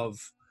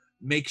of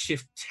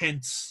makeshift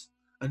tents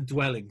and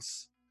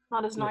dwellings.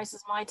 Not as nice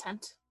as my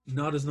tent.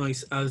 Not as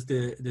nice as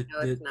the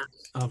No, it's not.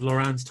 of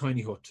Loran's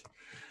tiny hut.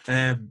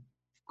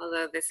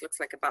 Although this looks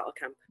like a battle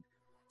camp.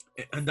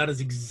 And that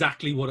is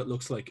exactly what it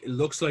looks like. It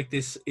looks like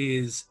this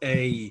is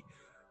a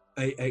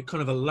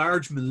kind of a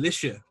large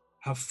militia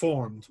have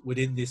formed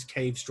within this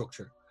cave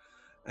structure.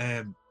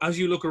 As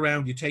you look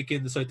around, you take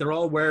in the sight. They're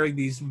all wearing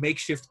these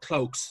makeshift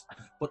cloaks,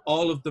 but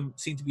all of them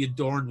seem to be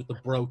adorned with the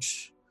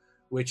brooch,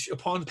 which,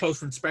 upon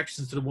closer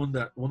inspections to the one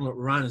that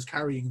Loran is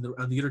carrying,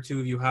 and the other two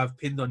of you have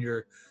pinned on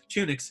your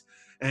tunics,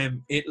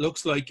 it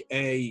looks like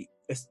a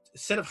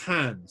set of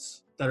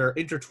hands that are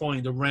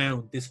intertwined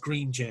around this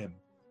green gem.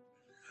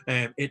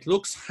 It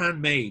looks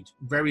handmade.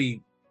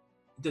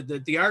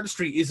 The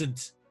artistry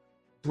isn't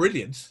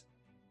brilliant,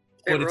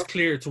 but it's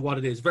clear to what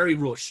it is. Very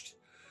rushed.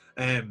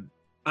 And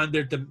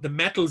the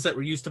metals that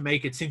were used to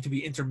make it seem to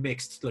be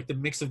intermixed. Like the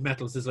mix of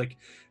metals is like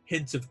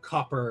hints of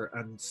copper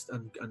and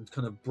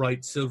kind of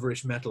bright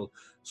silverish metal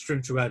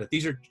strewn throughout it.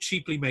 These are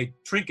cheaply made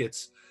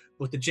trinkets,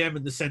 but the gem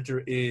in the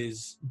center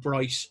is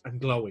bright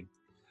and glowing.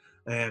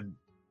 And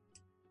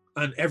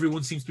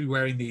everyone seems to be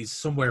wearing these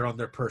somewhere on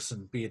their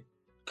person, be it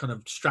kind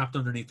of strapped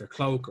underneath their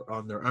cloak or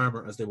on their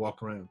armor as they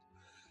walk around.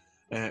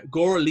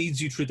 Gora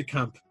leads you through the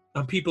camp,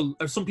 and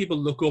some people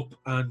look up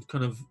and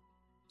kind of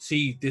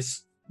see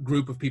this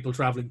group of people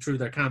traveling through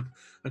their camp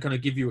and kind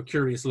of give you a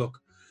curious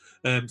look.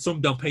 Some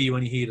don't pay you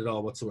any heed at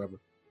all whatsoever.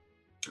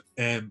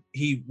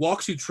 He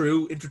walks you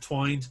through,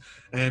 intertwined,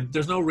 and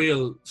there's no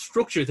real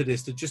structure to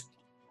this. They're just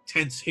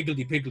tents,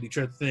 higgledy-piggledy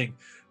throughout the thing.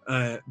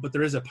 But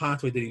there is a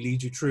pathway that he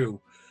leads you through.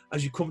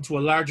 As you come to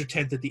a larger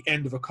tent at the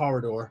end of a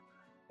corridor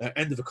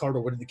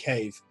within the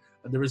cave,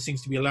 and there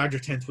seems to be a larger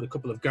tent with a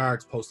couple of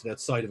guards posted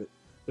outside of it.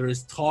 There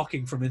is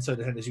talking from inside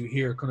the tent as you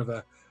hear kind of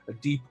a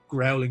deep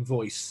growling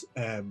voice,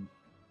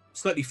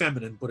 slightly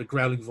feminine, but a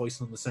growling voice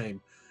on the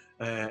same.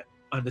 And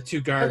the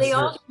two guards... Are they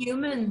all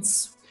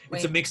humans?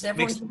 It's a mixed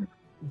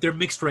they're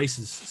mixed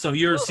races, so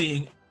you're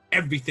seeing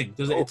everything.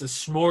 It's a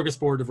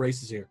smorgasbord of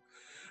races here.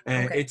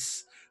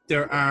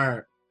 There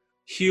are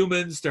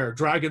humans, there are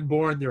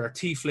dragonborn, there are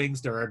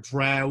tieflings, there are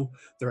drow,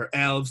 there are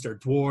elves, there are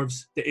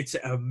dwarves. It's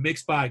a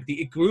mixed bag.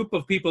 The group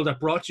of people that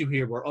brought you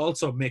here were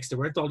also mixed. They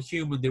weren't all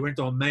human, they weren't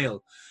all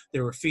male. They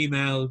were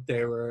female,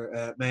 they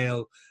were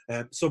male.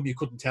 Some you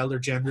couldn't tell their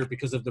gender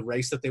because of the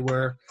race that they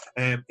were.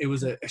 It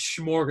was a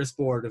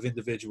smorgasbord of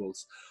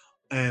individuals.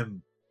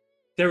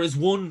 There is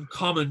one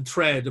common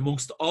thread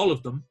amongst all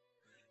of them,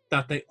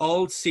 that they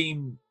all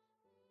seem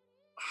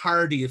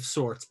hardy of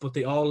sorts, but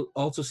they all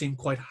also seem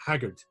quite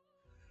haggard.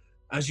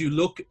 As you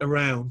look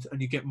around and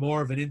you get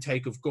more of an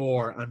intake of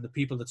Gore and the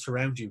people that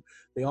surround you,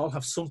 they all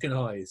have sunken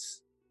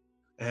eyes.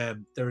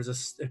 There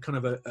is a kind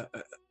of a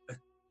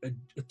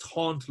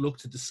taunt look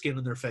to the skin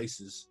on their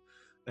faces.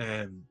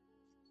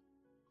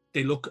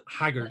 They look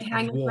haggard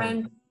and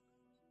worn.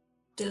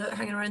 They look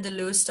hanging around the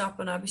Lewis stop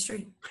on Abbey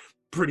Street.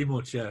 Pretty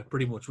much, yeah,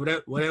 pretty much.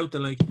 Without the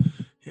like,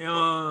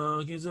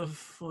 gives a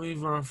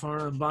 $5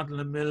 for a bottle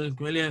of milk,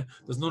 will you?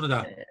 There's none of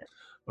that.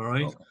 All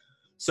right. Okay.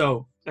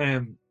 So,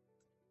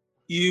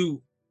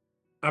 you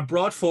are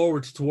brought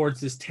forward towards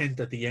this tent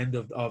at the end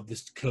of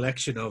this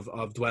collection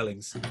of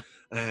dwellings.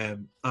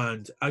 And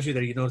as you're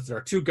there, you notice there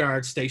are two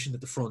guards stationed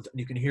at the front, and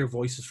you can hear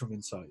voices from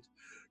inside.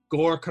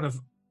 Gore kind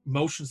of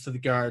motions to the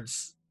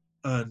guards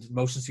and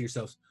motions to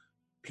yourselves,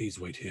 please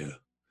wait here.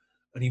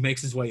 And he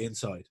makes his way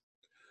inside.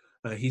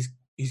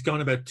 He's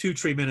gone about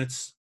 2-3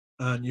 minutes,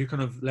 and you're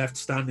kind of left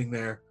standing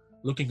there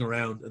looking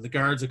around, and the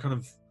guards are kind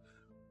of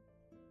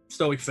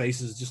stoic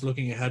faces, just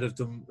looking ahead of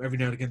them. Every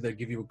now and again they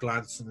give you a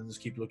glance and then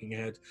just keep looking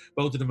ahead.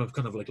 Both of them have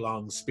kind of like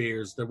long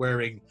spears. They're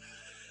wearing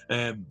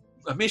a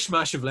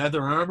mishmash of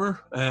leather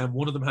armor.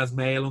 One of them has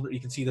mail under.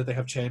 You can see that they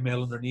have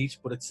chainmail underneath,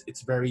 but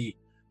it's very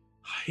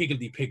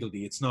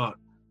higgledy-piggledy. It's not.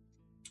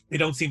 They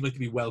don't seem like to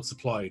be well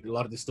supplied. A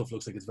lot of this stuff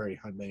looks like it's very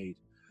handmade.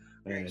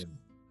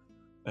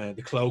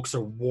 The cloaks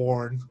are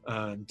worn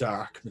and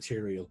dark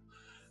material,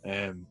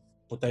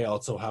 but they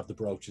also have the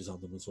brooches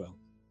on them as well.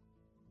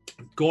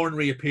 Gorn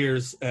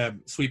reappears,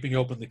 sweeping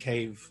open the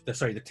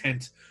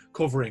tent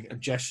covering, and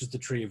gestures the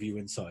three of you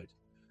inside.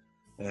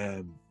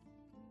 The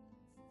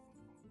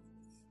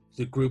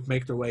group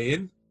make their way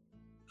in,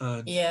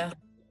 and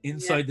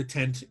inside the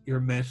tent you're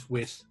met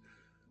with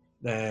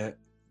the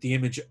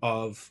image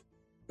of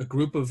a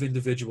group of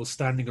individuals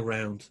standing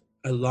around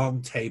a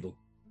long table.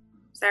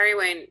 Sorry,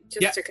 Wayne,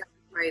 just to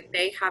clarify,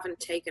 they haven't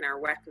taken our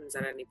weapons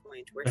at any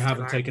point. They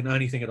haven't taken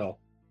anything at all.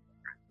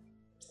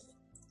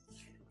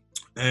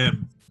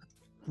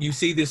 You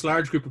see this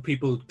large group of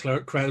people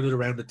crowded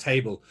around the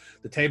table.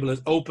 The table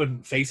is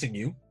open facing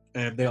you,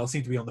 and they all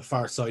seem to be on the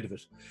far side of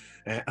it.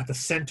 At the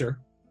center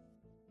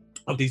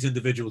of these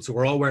individuals, who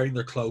are all wearing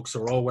their cloaks,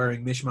 or all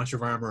wearing mishmash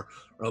of armor,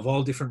 or of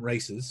all different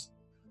races,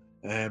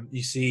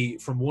 you see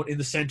from one in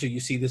the center, you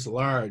see this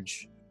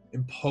large,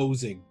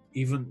 imposing,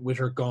 even with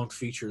her gaunt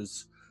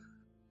features,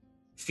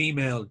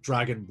 female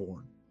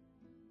dragonborn,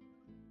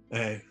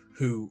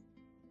 who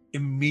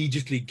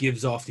immediately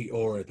gives off the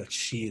aura that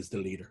she is the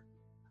leader.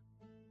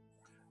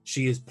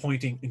 She is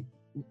pointing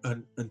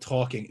and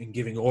talking and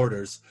giving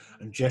orders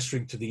and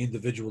gesturing to the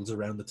individuals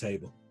around the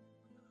table.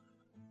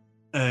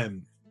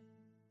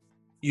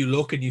 You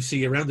look and you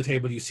see around the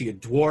table, you see a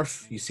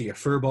dwarf, you see a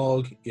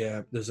furbolg,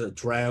 yeah, there's a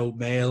drow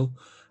male,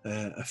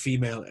 a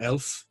female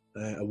elf,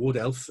 a wood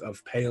elf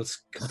of pale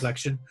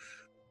complexion.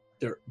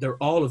 They're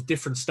all of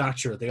different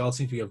stature. They all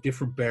seem to be of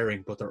different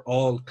bearing, but they're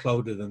all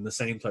clothed in the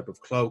same type of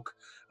cloak,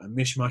 a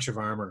mishmash of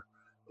armor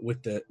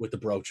with the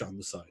brooch on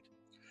the side.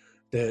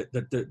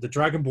 The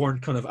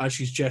dragonborn, kind of as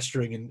she's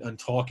gesturing and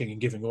talking and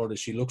giving orders,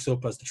 she looks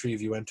up as the three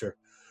of you enter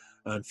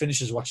and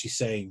finishes what she's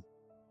saying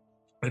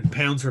and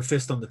pounds her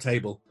fist on the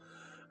table.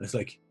 And it's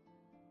like,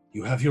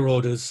 you have your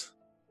orders,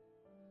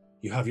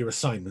 you have your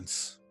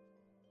assignments.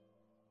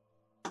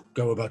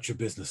 Go about your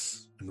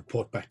business and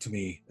report back to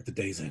me at the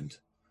day's end.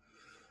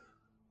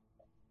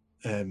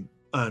 And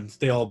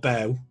they all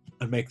bow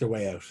and make their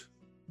way out.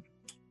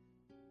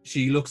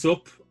 She looks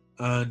up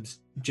and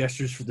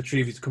gestures for the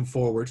three of you to come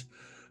forward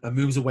and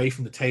moves away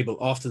from the table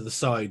off to the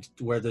side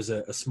where there's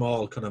a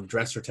small kind of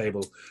dresser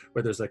table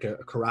where there's like a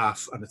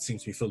carafe and it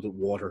seems to be filled with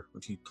water,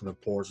 and she kind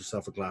of pours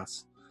herself a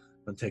glass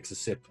and takes a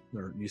sip.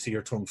 Or you see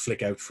her tongue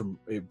flick out from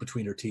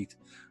between her teeth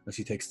as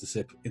she takes the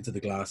sip into the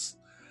glass,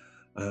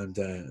 and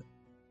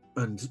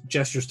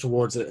gestures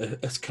towards a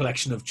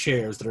collection of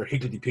chairs that are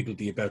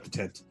higgledy-piggledy about the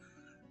tent.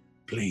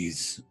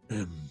 Please,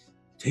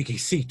 take a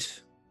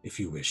seat if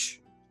you wish.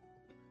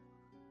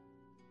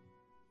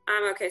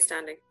 I'm okay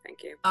standing,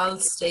 thank you. I'll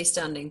stay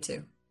standing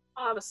too.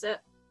 I'll have a sit.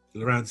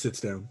 Loran sits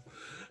down.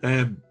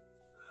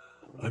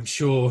 I'm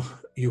sure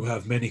you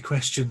have many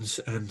questions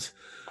and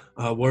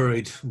are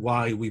worried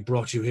why we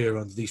brought you here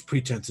under these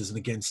pretenses and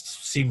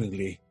against,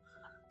 seemingly,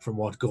 from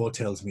what Gore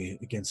tells me,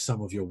 against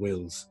some of your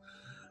wills.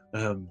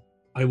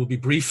 I will be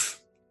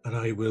brief, and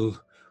I will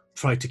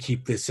try to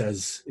keep this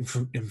as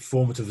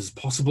informative as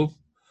possible.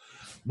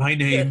 My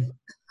name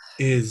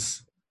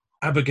is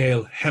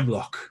Abigail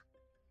Hemlock.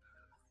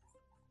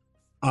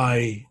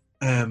 I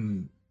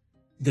am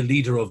the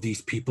leader of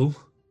these people.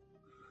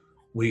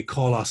 We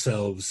call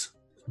ourselves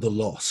the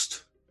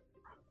Lost.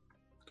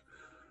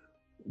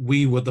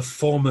 We were the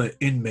former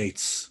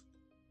inmates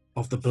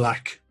of the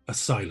Black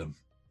Asylum.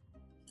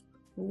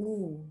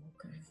 Ooh,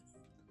 okay.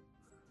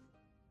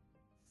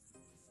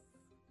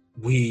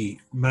 We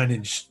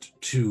managed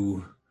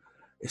to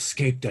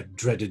escape that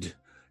dreaded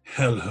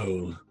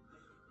hellhole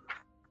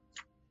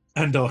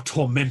and our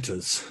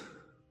tormentors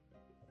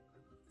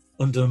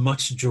under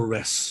much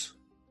duress,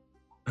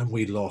 and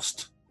we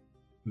lost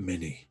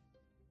many.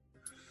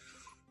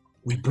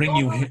 We bring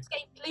you here.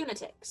 Escaped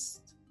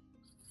lunatics.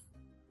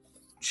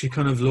 She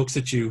kind of looks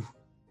at you,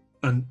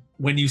 and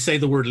when you say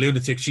the word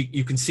lunatic,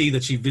 you can see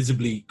that she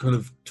visibly kind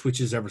of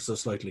twitches ever so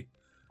slightly.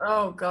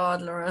 Oh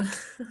God, Loran.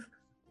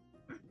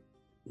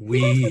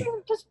 We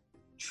just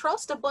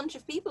trust a bunch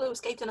of people who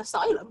escaped an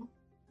asylum.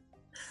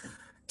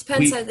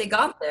 Depends how they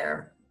got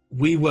there.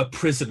 We were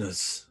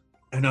prisoners,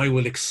 and I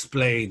will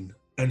explain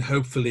and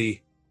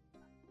hopefully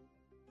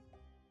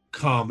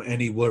calm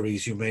any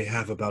worries you may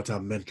have about our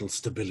mental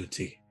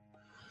stability.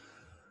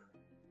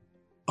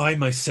 I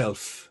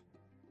myself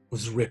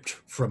was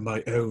ripped from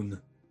my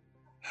own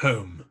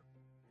home,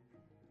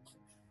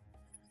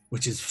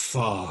 which is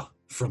far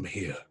from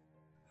here.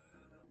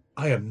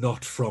 I am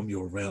not from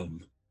your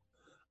realm.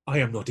 I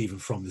am not even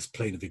from this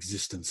plane of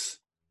existence.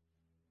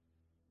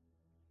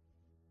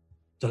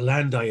 The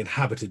land I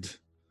inhabited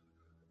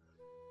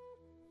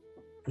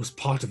was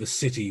part of a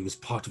city, was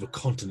part of a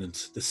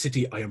continent. The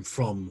city I am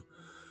from,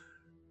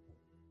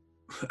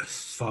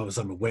 as far as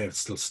I'm aware, it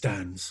still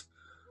stands,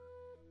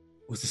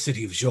 was the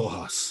city of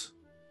Jorhas,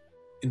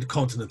 in the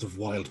continent of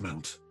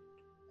Wildmount.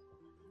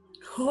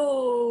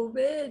 Oh,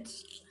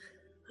 bitch.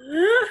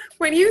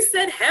 When you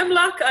said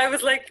Hemlock, I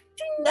was like,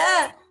 ding.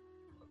 Yeah,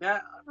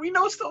 Yeah, we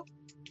know stuff.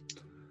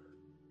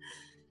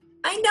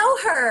 I know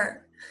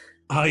her.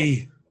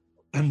 I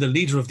am the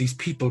leader of these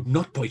people,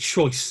 not by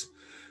choice.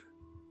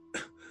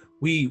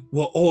 We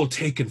were all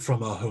taken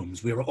from our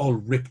homes. We were all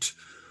ripped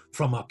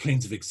from our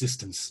planes of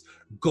existence.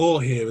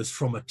 Gore here is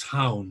from a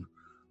town,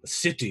 a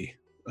city,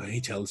 he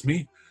tells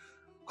me,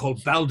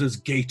 called Baldur's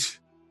Gate,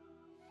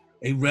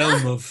 a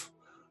realm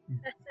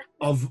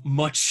of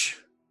much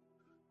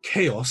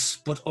chaos,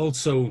 but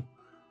also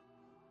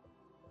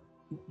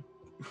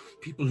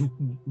people who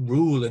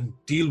rule and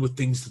deal with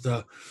things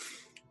that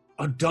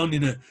are done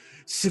in a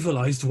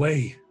civilized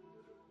way.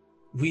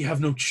 We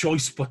have no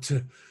choice but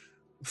to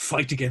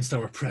fight against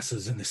our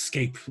oppressors and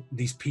escape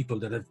these people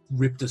that have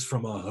ripped us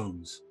from our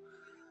homes.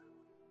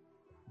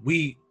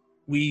 We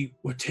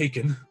were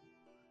taken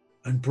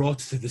and brought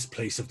to this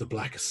place of the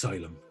Black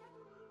Asylum,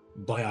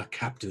 by our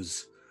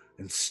captors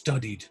and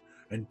studied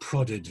and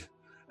prodded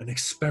and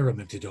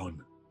experimented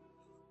on.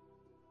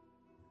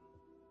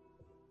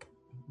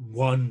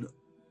 One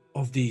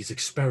of these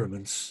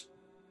experiments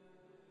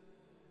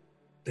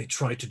they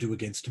tried to do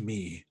against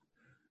me,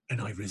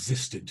 and I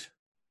resisted.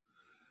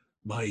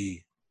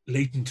 My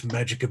latent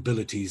magic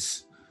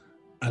abilities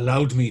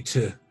allowed me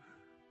to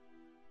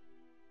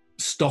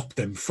stop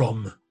them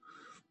from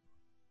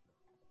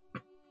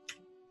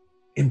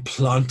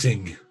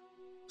implanting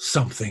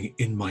something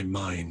in my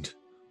mind.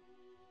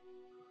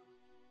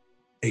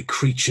 A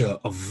creature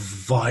of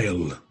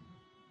vile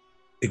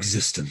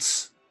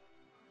existence.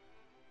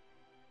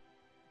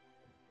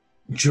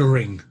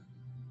 During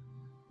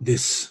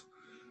this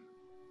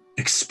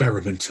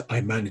experiment,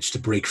 I managed to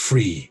break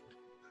free,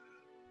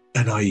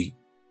 and I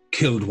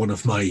killed one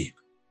of my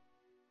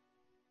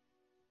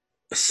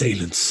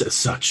assailants as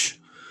such.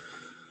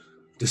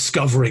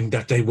 Discovering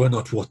that they were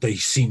not what they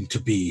seemed to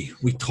be,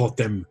 we taught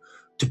them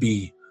to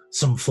be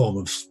some form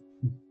of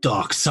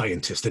dark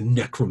scientist and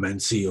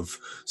necromancy of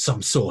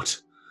some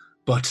sort,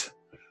 but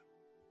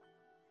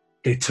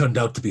they turned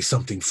out to be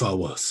something far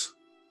worse.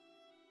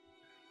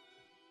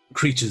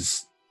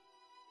 Creatures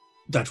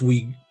that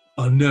we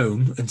are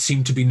known and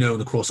seem to be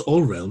known across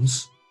all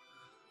realms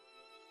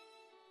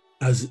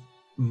as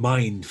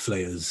mind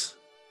flayers.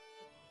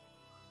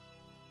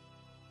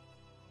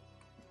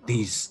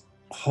 These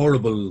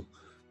horrible,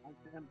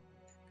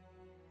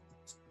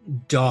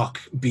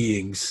 dark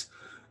beings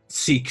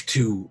seek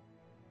to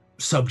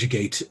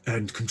subjugate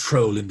and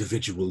control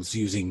individuals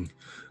using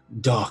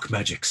dark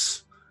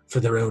magics for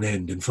their own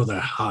end and for their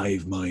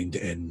hive mind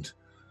end.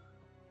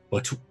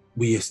 But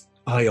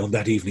I on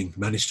that evening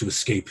managed to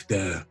escape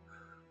their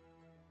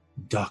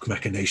dark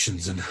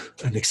machinations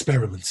and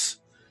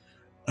experiments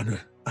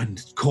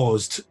and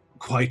caused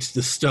quite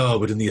the stir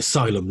within the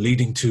asylum,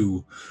 leading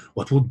to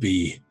what would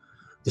be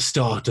the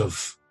start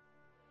of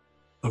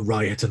a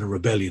riot and a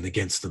rebellion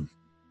against them.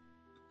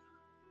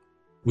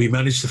 We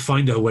managed to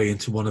find our way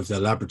into one of their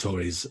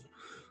laboratories.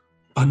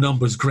 Our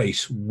numbers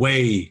great,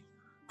 way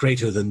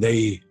greater than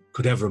they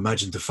could ever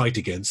imagine to fight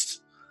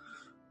against,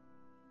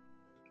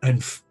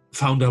 and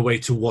found our way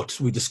to what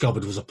we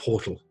discovered was a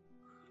portal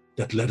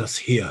that led us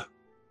here,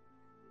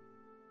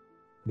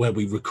 where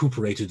we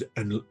recuperated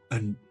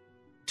and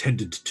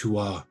tended to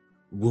our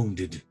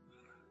wounded.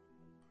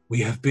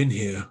 We have been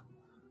here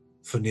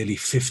for nearly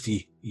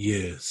 50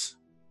 years.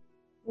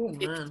 Oh,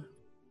 man.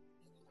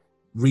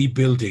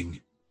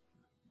 Rebuilding,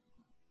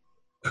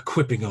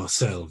 equipping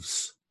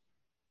ourselves,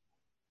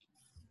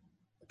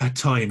 at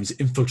times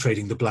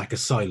infiltrating the Black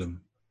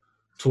Asylum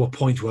to a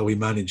point where we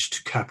managed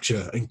to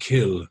capture and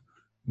kill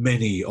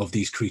many of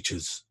these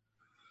creatures,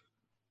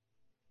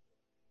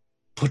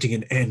 putting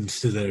an end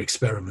to their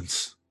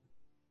experiments.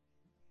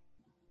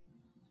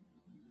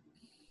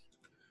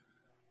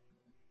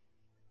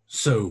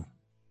 So,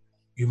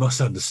 you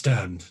must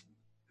understand,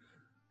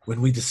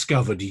 when we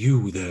discovered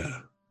you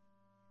there,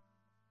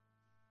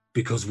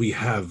 because we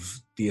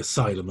have the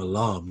asylum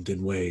alarmed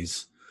in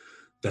ways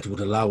that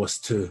would allow us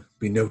to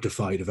be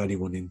notified of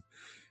anyone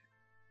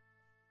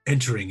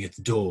entering its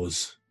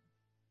doors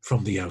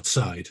from the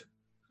outside.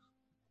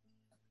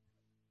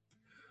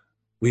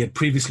 We had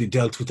previously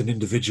dealt with an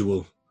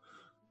individual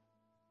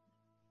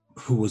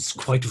who was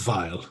quite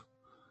vile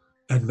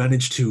and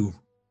managed to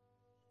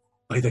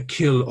either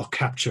kill or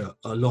capture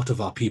a lot of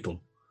our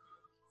people.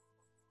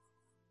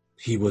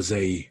 He was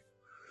a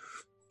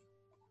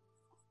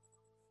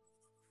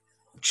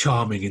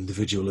charming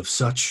individual of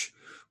such,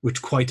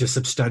 with quite a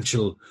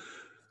substantial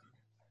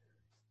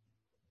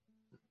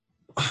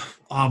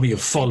army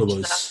of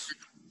followers.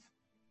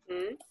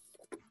 Hmm?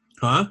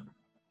 Huh?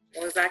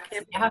 What was that,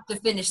 Kim? You have to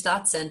finish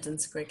that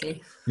sentence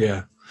quickly.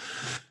 Yeah.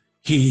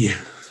 He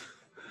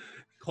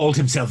called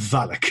himself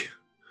Valak.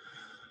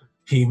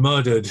 He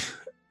murdered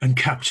and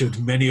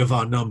captured many of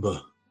our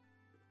number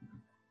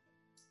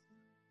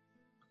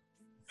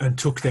and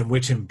took them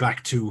with him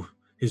back to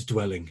his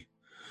dwelling.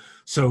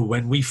 So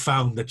when we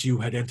found that you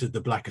had entered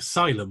the Black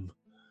Asylum,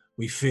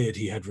 we feared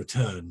he had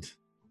returned.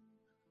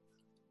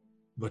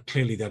 But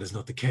clearly that is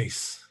not the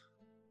case.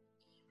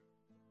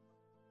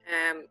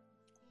 Can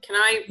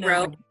I No.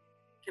 roll?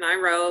 Can I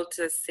roll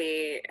to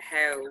see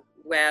how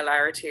well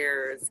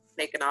Aratir has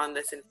taken on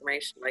this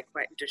information? Like,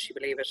 does she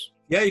believe it?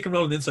 Yeah, you can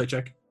roll an insight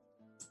check.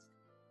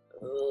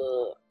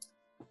 Ugh.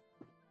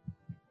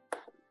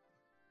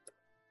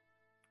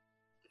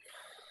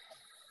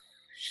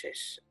 Shit.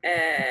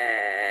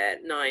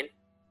 9.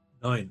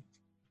 9.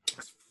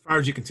 As far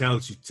as you can tell,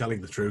 she's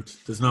telling the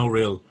truth. There's no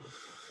real...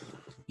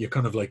 You're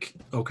kind of like,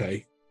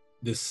 okay,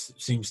 this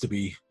seems to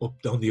be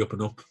on the up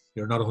and up.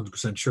 You're not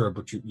 100% sure,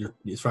 but you're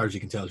as far as you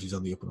can tell, she's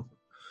on the up and up.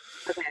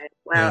 Okay.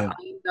 Well,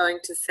 I'm going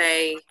to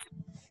say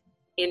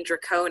in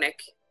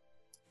Draconic,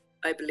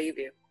 I believe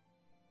you.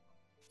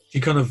 She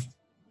kind of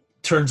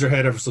turns her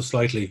head ever so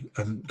slightly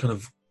and kind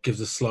of gives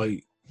a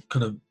slight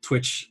kind of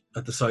twitch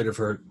at the side of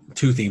her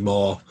toothy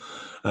maw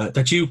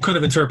that you kind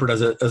of interpret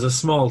as a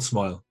small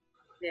smile.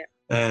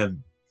 Yeah.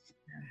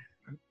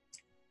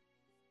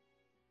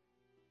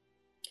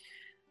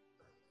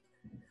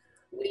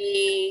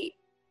 We,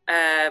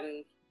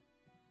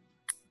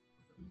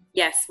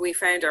 yes, we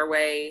found our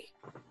way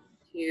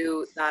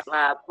to that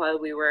lab while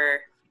we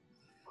were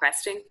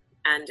questing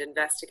and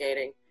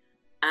investigating,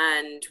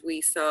 and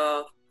we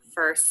saw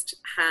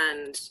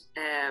firsthand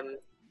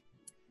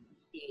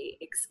the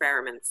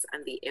experiments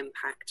and the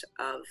impact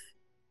of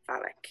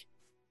Valak.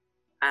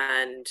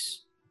 And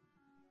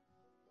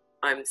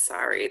I'm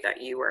sorry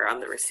that you were on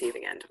the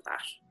receiving end of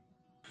that.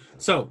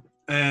 So,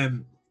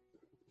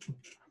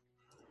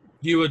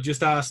 you had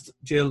just asked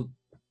Jill,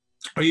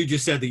 or you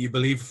just said that you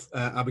believe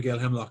Abigail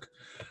Hemlock,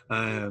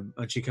 and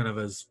she kind of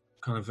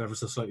ever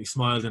so slightly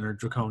smiled in her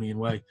draconian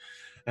way.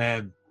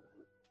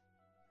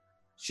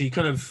 She's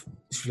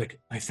like,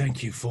 I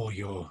thank you for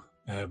your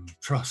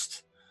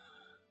trust.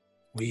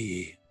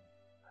 We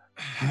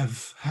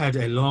have had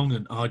a long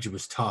and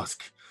arduous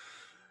task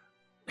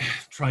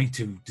trying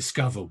to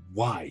discover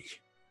why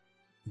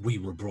we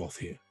were brought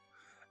here.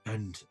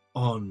 And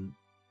on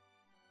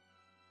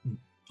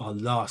our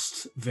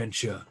last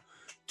venture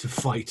to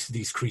fight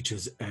these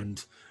creatures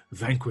and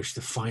vanquish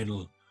the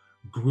final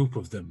group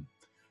of them,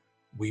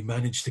 we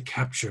managed to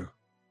capture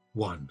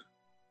one.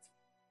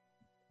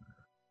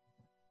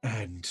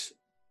 And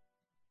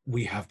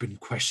we have been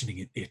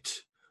questioning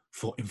it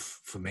for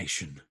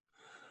information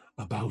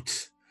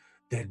about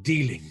their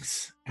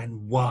dealings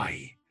and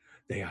why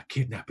they are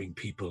kidnapping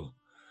people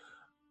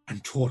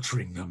and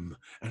torturing them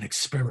and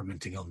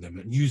experimenting on them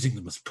and using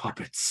them as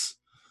puppets.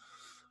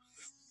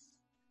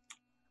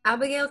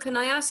 Abigail, can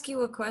I ask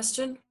you a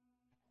question?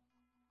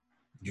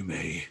 You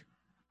may.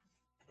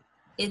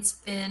 It's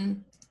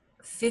been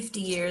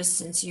 50 years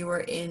since you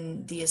were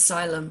in the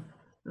asylum.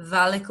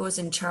 Valak was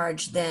in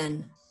charge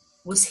then.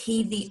 Was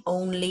he the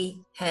only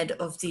head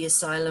of the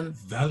asylum?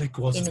 Valak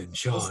wasn't in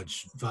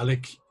charge.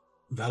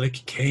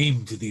 Valak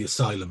came to the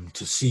asylum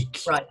to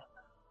seek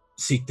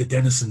the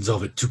denizens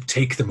of it, to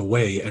take them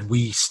away, and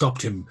we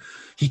stopped him.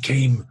 He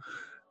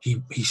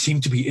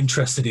seemed to be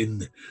interested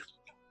in,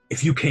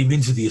 if you came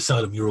into the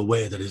asylum, you're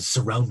aware that it's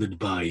surrounded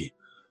by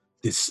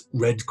this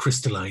red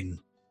crystalline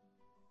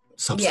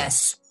substance.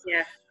 Yes.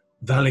 Yeah.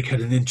 Valak had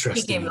an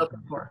interest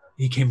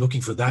He came looking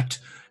for that,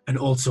 and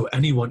also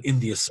anyone in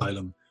the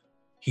asylum,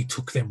 he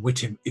took them with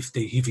him if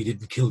he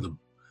didn't kill them,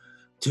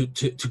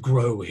 to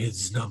grow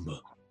his number.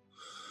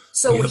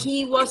 So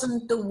he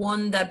wasn't the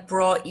one that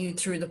brought you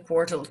through the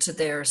portal to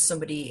there,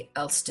 somebody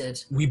else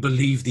did? We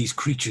believe these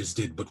creatures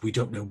did, but we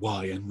don't know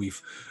why, and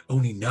we've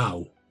only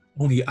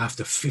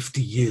after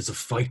 50 years of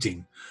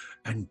fighting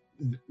and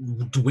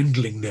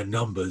dwindling their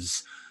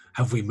numbers,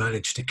 have we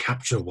managed to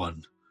capture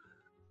one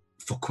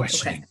for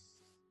questioning.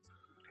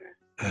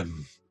 Okay.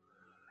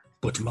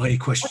 But my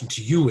question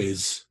to you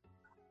is,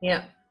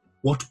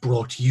 what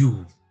brought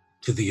you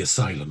to the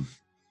asylum?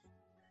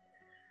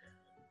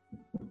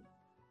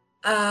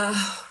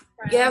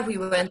 We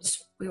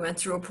went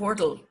through a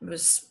portal. It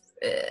was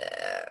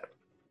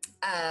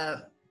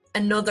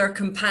another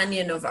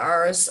companion of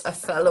ours, a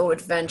fellow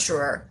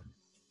adventurer,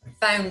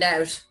 found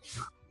out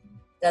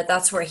that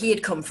that's where he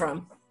had come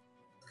from,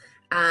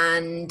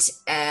 and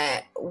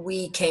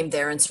we came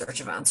there in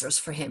search of answers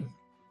for him.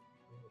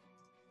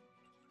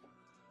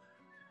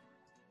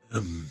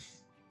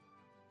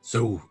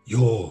 So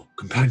your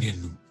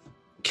companion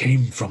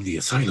came from the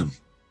asylum.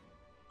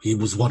 He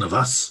was one of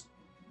us.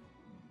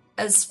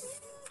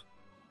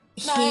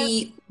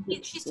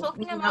 She's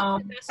talking about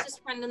the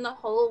bestest friend in the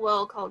whole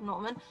world called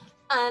Norman,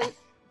 and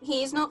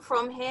he's not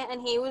from here,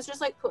 and he was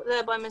just put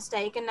there by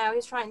mistake, and now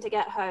he's trying to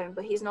get home,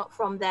 but he's not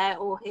from there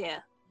or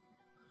here.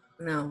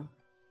 No.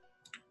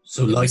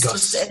 So like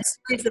us,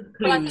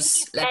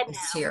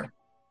 here.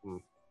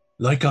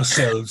 Like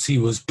ourselves, he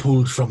was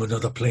pulled from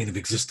another plane of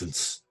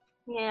existence.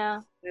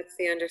 Yeah. That's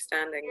the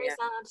understanding, Very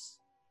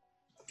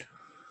sad.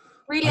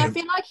 Really, I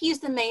feel like he's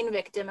the main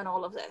victim in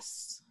all of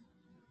this.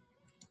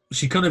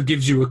 She kind of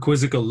gives you a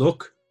quizzical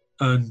look,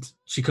 and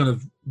she kind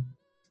of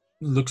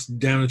looks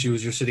down at you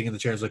as you're sitting in the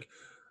chair. It's like,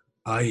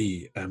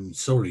 I am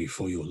sorry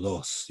for your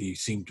loss. He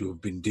seemed to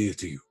have been dear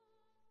to you.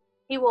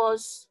 He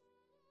was.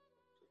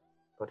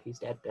 But he's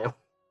dead now.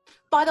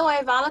 By the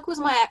way, Valak was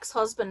my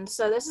ex-husband,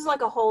 so this is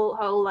like a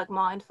whole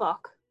mind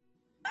fuck.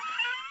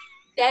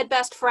 Dead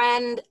best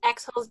friend,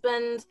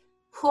 ex-husband.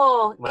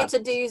 Poor, well, it's a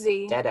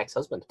doozy. Dead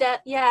ex-husband.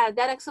 Dead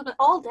ex-husband.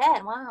 All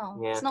dead. Wow,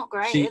 yeah. It's not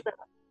great, is it?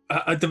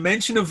 At the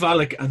mention of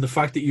Valak and the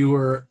fact that you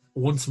were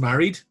once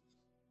married,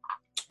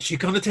 she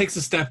kind of takes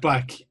a step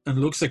back and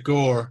looks at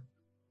Gore,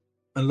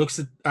 and looks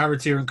at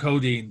Aratir and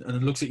Kodeen, and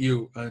then looks at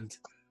you, and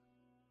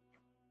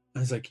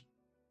it's like,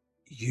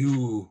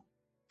 you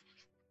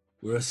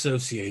were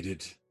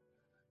associated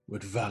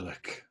with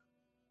Valak.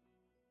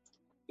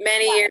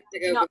 Many years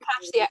ago. Did not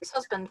catch the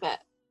ex-husband bit.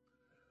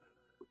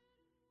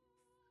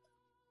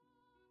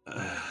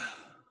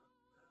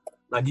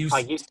 I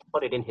used to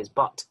put it in his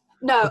butt.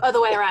 No,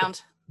 other way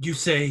around. You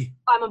say...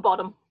 I'm a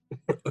bottom.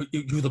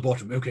 You were the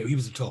bottom. Okay, he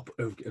was the top.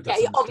 Okay,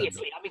 yeah,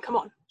 obviously. I mean, come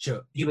on.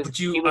 Sure.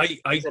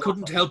 I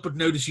couldn't help but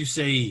notice you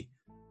say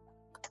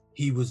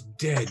he was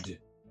dead.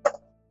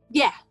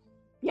 Yeah.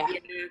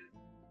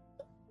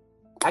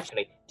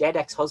 Actually, dead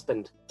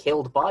ex-husband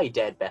killed by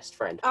dead best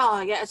friend.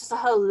 Oh yeah, it's just a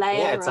whole layer.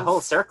 Yeah, it's a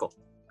whole circle.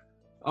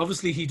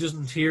 Obviously, she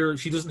doesn't hear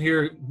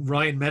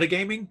Ryan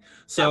metagaming,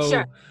 so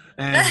sure.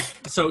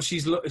 so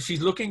she's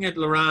looking at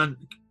Loran,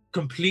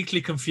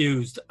 completely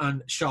confused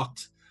and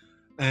shocked,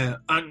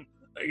 and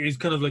it's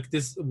kind of like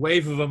this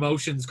wave of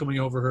emotions coming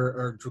over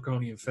her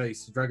draconian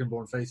face,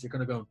 dragonborn face. You're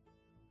kind of going.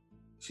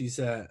 She's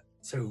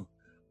so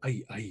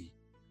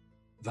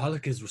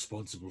Valak is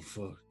responsible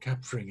for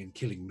capturing and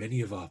killing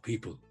many of our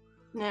people.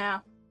 Yeah.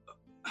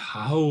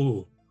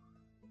 How?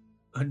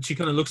 And she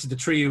kind of looks at the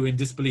trio in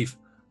disbelief.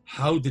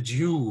 How did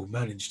you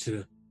manage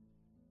to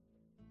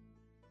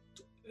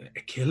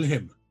kill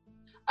him?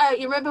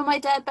 You remember my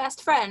dead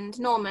best friend,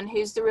 Norman,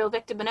 who's the real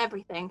victim and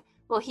everything?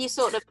 Well, he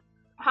sort of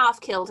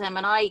half killed him,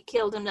 and I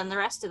killed him then the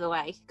rest of the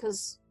way,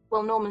 because,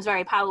 well, Norman's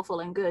very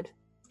powerful and good.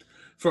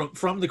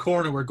 From the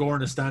corner where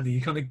Gorn is standing,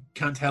 you kind of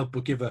can't help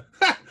but give a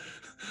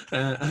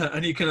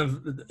and you kind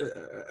of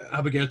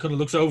Abigail kind of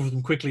looks over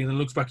them quickly and then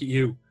looks back at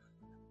you.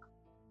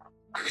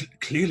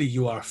 Clearly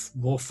you are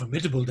more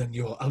formidable than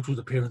your outward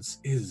appearance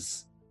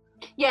is.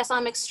 Yes,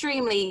 I'm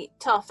extremely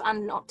tough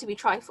and not to be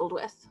trifled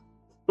with.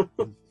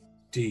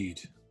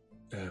 Indeed.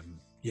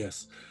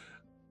 Yes.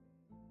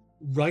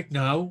 Right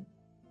now,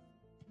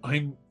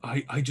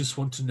 I just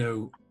want to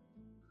know,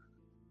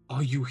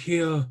 are you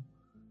here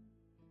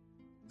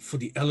for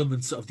the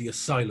elements of the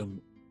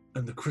asylum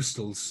and the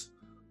crystals,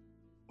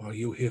 or are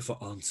you here for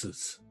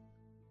answers?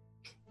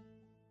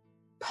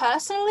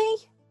 Personally,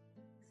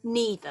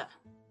 neither.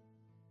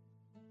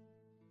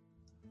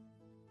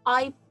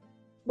 I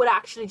would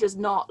actually just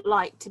not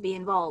like to be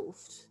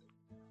involved.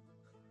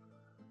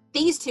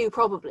 These two,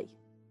 probably.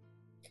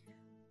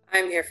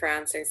 I'm here for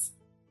answers.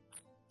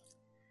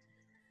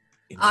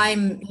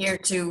 I'm here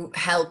to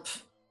help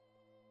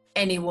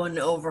anyone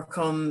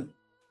overcome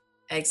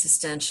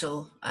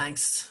existential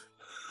angst.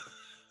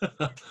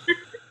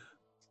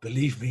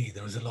 Believe me,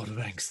 there is a lot of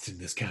angst in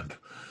this camp.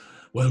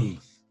 Well,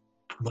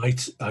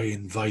 might I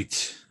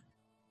invite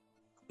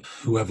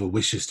whoever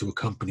wishes to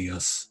accompany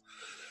us?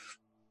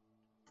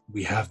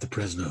 We have the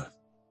prisoner,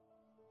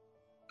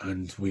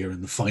 and we are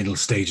in the final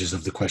stages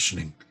of the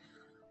questioning.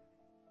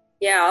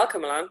 Yeah, I'll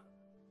come along.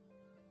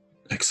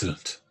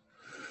 Excellent.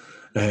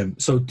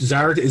 So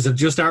is it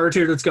just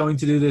Aratir that's going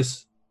to do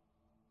this?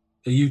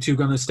 Are you two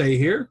going to stay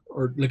here?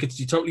 Or like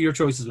it's totally your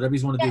choices, whatever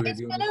you want to do.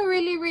 It's been a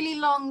really, really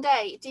long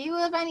day. Do you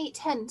have any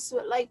tents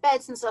with like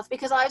beds and stuff?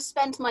 Because I've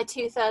spent my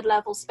 2/3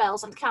 level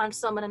spells and can't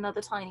summon another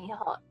tiny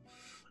hut.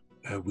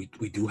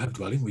 We do have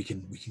dwelling. We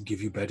can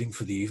give you bedding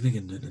for the evening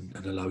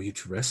and allow you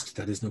to rest.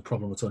 That is no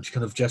problem at all. She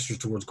kind of gestures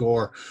towards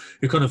Gore.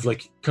 You're kind of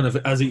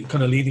as he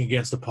kind of leaning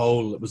against a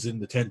pole that was in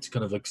the tent,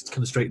 kind of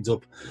straightens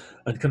up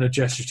and kind of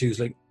gestures to you. He's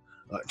like,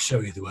 I'll show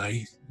you the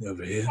way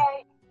over here.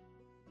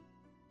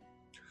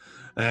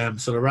 Okay.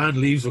 So Loran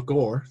leaves with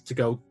Gore to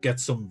go get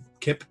some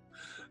kip.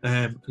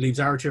 Leaves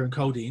Aratir and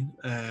Kodeen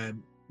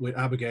with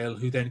Abigail,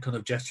 who then kind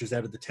of gestures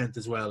out of the tent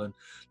as well and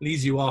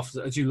leads you off.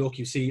 As you look,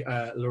 you see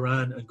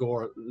Loran and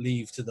Gore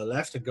leave to the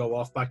left and go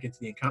off back into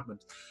the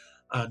encampment.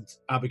 And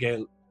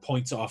Abigail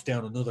points off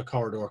down another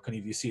corridor.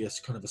 You see a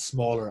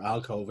smaller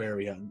alcove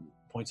area and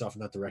points off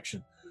in that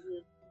direction. Mm-hmm.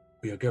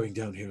 We are going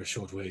down here a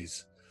short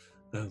ways.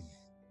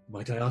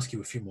 Might I ask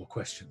you a few more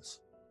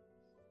questions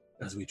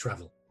as we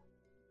travel?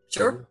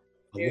 Sure.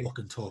 I'll walk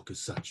and talk as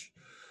such.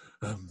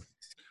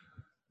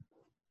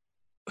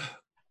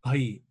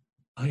 I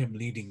am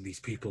leading these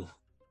people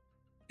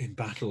in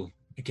battle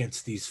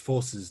against these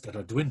forces that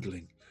are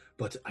dwindling,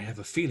 but I have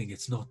a feeling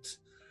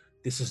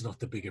this is not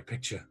the bigger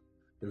picture.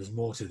 There is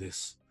more to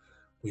this.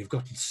 We've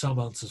gotten some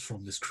answers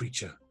from this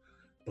creature,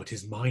 but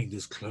his mind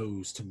is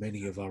closed to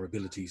many of our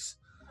abilities.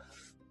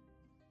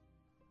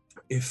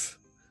 If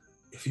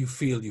you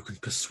feel you can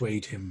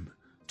persuade him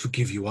to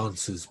give you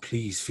answers,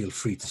 please feel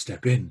free to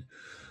step in.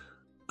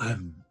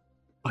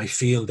 I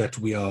feel that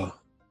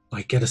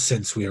I get a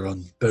sense we are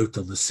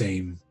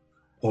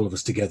all of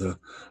us together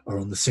are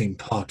on the same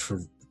part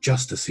for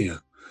justice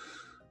here.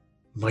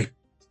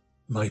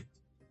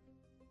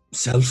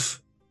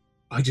 Myself,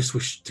 I just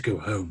wish to go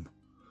home,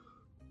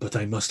 but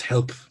I must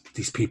help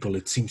these people.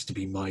 It seems to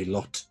be my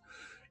lot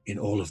in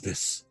all of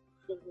this.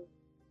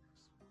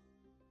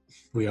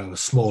 We are a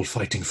small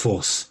fighting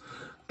force,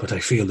 but I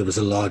feel there is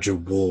a larger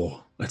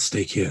war at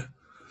stake here.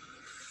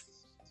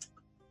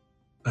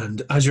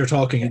 And as you're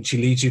talking and she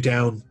leads you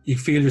down, you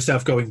feel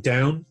yourself going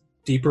down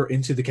deeper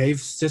into the cave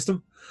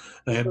system.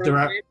 There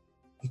are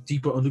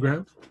deeper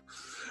underground.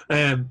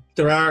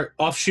 There are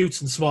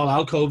offshoots and small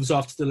alcoves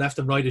off to the left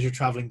and right as you're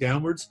traveling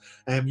downwards.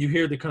 You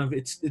hear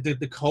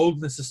the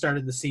coldness is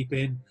starting to seep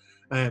in.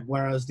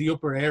 Whereas the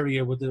upper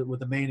area where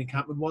the main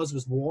encampment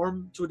was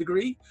warm to a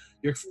degree.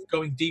 You're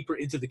going deeper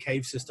into the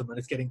cave system and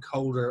it's getting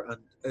colder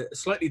and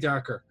slightly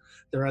darker.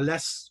 There are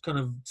less kind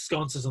of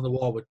sconces on the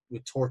wall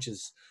with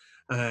torches.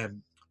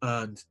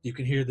 And you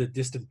can hear the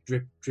distant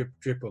drip, drip,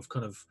 drip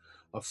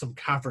of some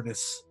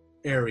cavernous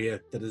area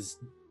that is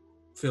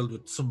filled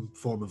with some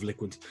form of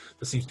liquid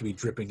that seems to be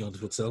dripping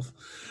onto itself.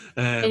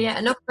 Yeah,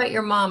 enough about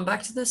your mom.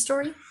 Back to the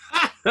story.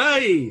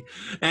 Hey!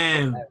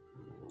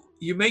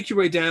 You make your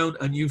way down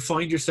and you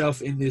find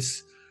yourself in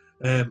this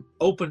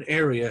open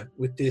area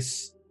with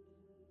this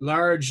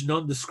large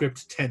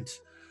nondescript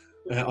tent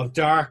of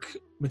dark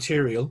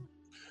material.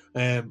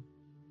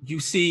 You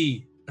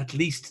see at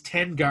least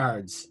 10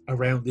 guards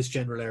around this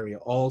general area,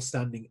 all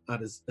standing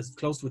at as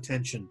close to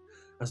attention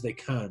as they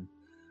can,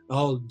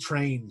 all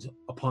trained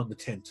upon the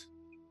tent.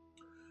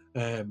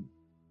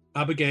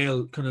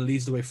 Abigail kind of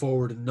leads the way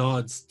forward and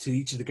nods to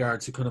each of the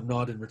guards who kind of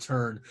nod in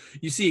return.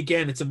 You see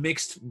again, it's a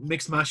mixed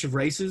mash of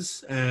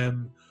races.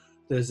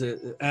 There's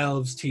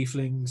elves,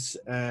 tieflings,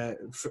 a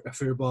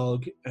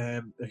firbolg,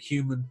 a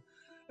human.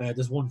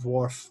 There's one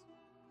dwarf,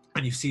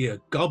 and you see a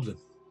goblin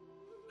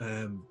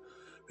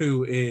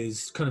who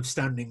is kind of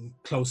standing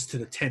close to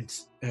the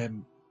tent.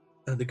 And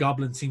the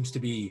goblin seems to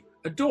be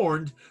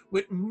adorned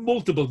with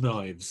multiple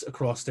knives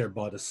across their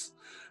bodice.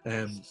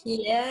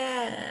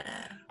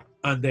 Yeah.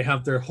 And they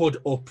have their hood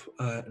up,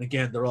 and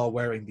again, they're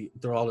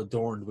all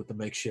adorned with the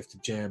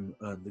makeshift gem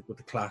and with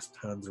the clasped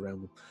hands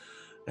around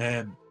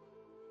them.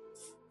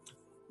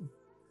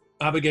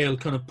 Abigail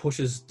kind of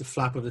pushes the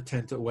flap of the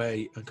tent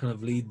away and kind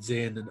of leads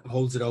in and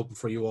holds it open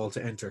for you all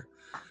to enter.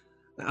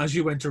 As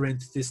you enter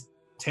into this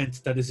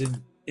tent that is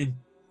in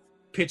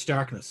pitch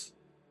darkness,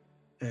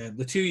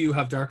 the two of you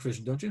have dark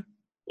vision, don't you?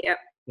 Yep.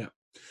 Yeah.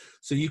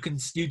 So you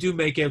do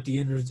make out the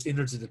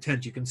innards of the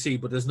tent. You can see,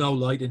 but there's no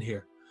light in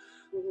here.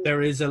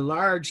 There is a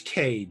large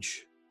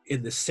cage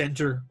in the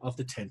center of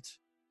the tent,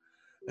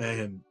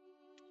 and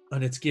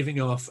it's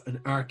giving off an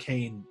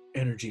arcane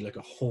energy like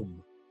a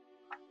hum.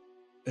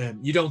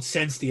 You don't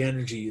sense the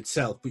energy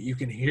itself, but you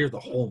can hear the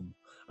hum,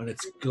 and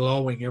it's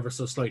glowing ever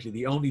so slightly.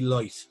 The only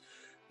light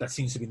that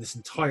seems to be in this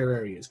entire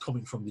area is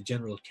coming from the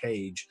general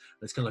cage.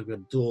 It's kind of like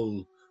a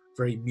dull,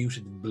 very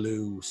muted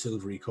blue,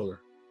 silvery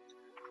color.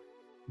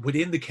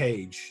 Within the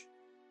cage,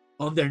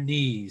 on their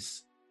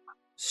knees,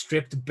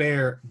 stripped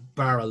bare,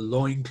 bar a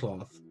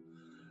loincloth.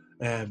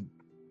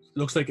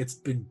 Looks like it's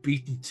been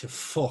beaten to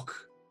fuck.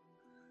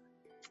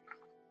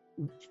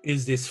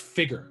 Is this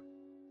figure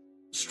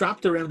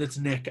strapped around its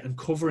neck and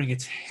covering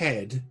its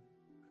head?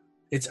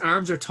 Its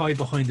arms are tied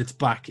behind its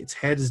back. Its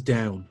head is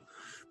down,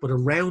 but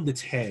around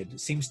its head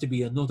seems to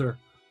be another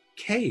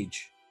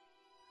cage.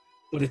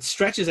 But it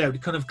stretches out.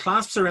 It kind of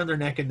clasps around their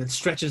neck and then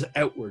stretches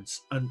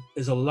outwards, and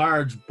is a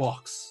large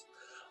box.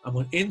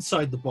 And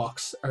inside the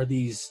box are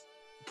these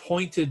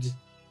pointed,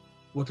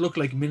 what look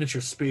like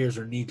miniature spears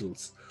or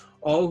needles,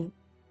 all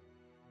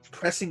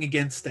pressing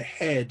against the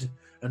head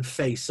and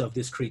face of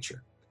this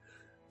creature.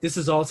 This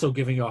is also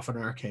giving off an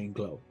arcane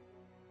glow.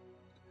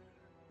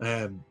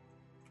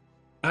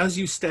 As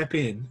you step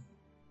in,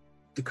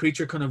 the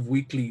creature kind of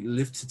weakly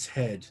lifts its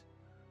head,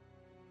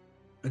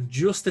 and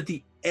just at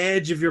the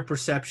edge of your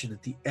perception,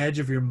 at the edge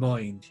of your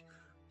mind,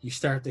 you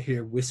start to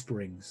hear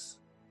whisperings,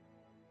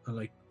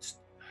 and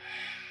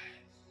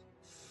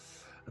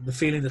and the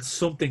feeling that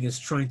something is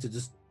trying to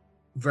just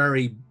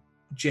very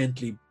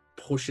gently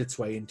push its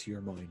way into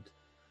your mind.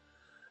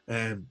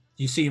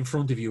 You see in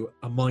front of you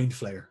a mind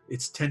flayer.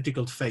 Its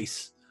tentacled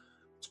face,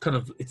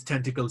 its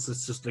tentacles,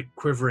 it's just like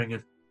quivering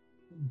it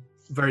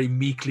very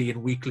meekly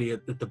and weakly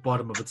at the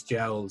bottom of its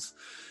jowls.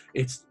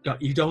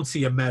 You don't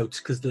see a mouth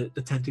because the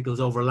tentacles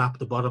overlap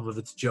the bottom of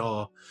its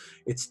jaw.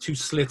 It's two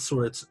slits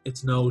where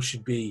its nose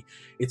should be.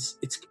 Its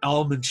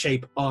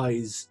almond-shaped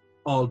eyes,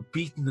 all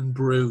beaten and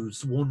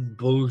bruised, one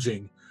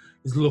bulging,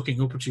 is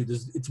looking up at you.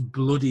 It's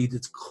bloodied,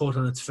 it's cut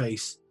on its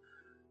face.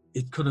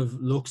 It kind of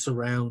looks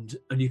around,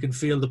 and you can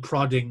feel the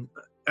prodding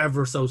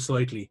ever so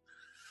slightly.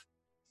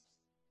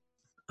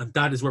 And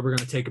that is where we're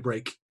going to take a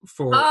break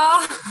for.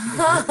 We're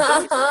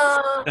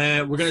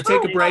going to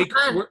take a break.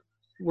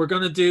 We're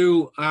going to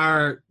do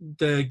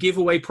the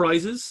giveaway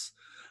prizes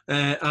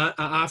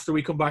after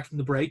we come back from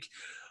the break.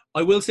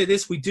 I will say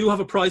this, we do have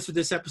a prize for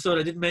this episode.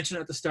 I didn't mention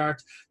it at the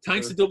start.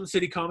 Thanks to Dublin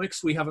City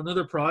Comics, we have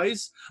another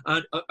prize.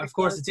 And of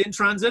course, it's in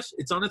transit.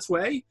 It's on its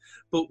way.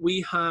 But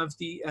we have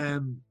the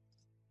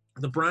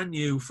brand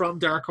new, from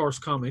Dark Horse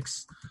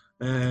Comics,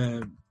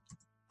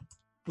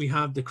 we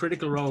have the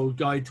Critical Role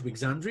Guide to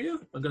Exandria.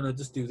 I'm going to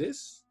just do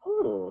this.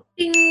 Oh.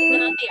 The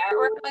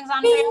artwork of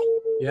Exandria?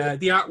 Yeah,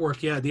 the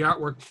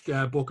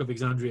artwork book of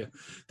Exandria.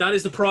 That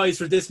is the prize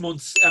for this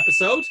month's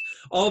episode.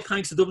 All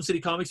thanks to Dublin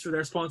City Comics for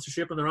their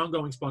sponsorship and their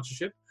ongoing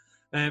sponsorship.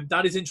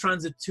 That is in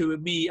transit to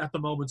me at the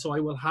moment, so I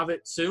will have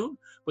it soon.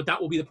 But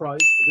that will be the prize.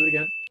 I'll do it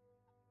again.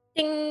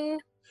 Ding.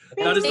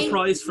 That is the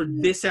prize for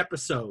this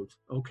episode,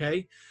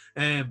 okay?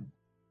 And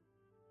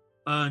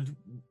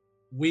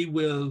we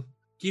will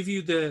give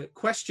you the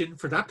question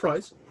for that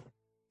prize.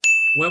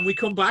 When we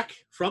come back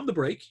from the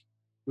break,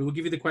 we will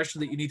give you the question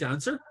that you need to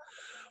answer.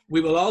 We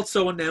will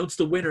also announce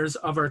the winners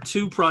of our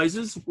two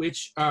prizes,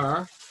 which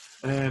has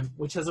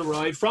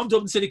arrived from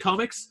Dublin City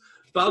Comics,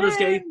 Baldur's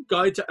Gate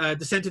Guide to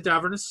Descent to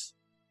Davernus.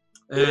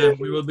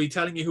 We will be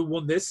telling you who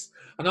won this.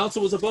 And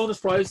also as a bonus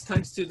prize,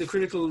 thanks to the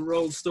Critical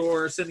Role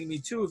store sending me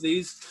two of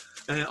these,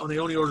 and I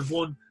only ordered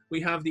one,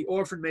 we have the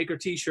Orphan Maker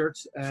T-shirt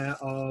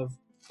of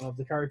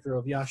the character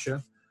of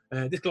Yasha.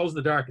 This glows in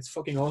the dark. It's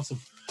fucking awesome.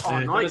 Oh,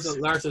 nice.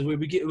 Lars says we'll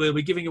be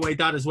giving away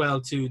that as well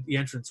to the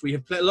entrance. We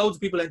have loads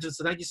of people entered,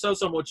 so thank you so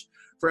much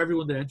for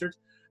everyone that entered.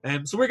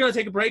 So we're going to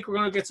take a break. We're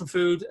going to get some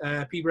food,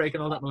 pee break,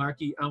 and all that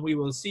malarkey, and we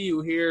will see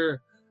you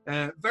here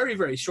very,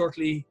 very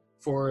shortly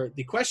for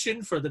the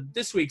question for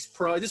this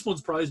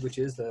month's prize, which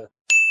is the.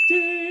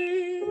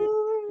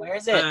 Where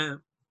is it?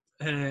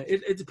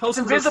 It's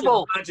posted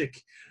invisible.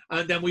 Magic,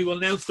 and then we will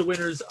announce the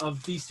winners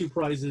of these two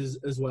prizes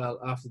as well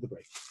after the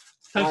break.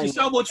 Thank you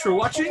so much for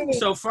watching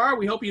so far.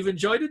 We hope you've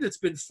enjoyed it. It's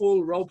been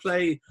full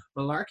roleplay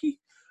malarkey.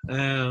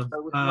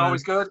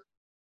 Always good.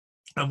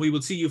 And we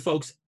will see you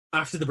folks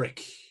after the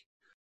break.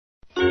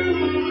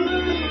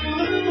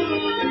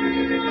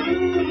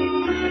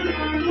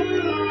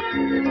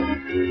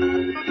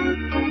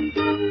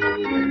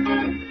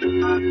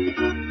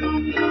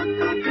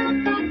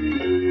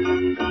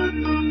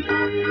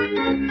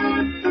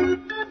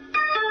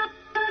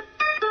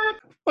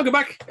 Welcome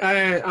back.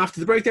 After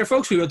the break there,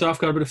 folks, we went off,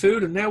 got a bit of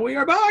food, and now we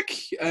are back.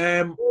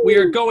 We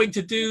are going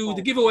to do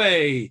the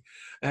giveaway.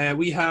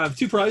 We have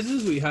two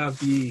prizes. We have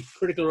the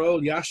Critical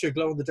Role Yasha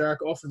Glow in the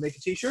Dark Orphan Maker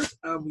T-shirt,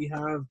 and we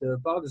have the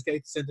Baldur's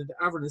Gate Descent into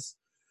Avernus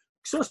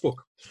sourcebook.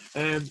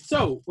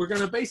 So we're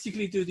going to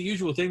basically do the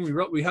usual thing.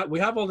 We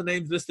have all the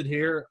names listed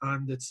here,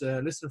 and it's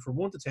listed from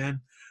 1 to 10.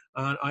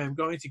 And I am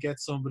going to get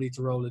somebody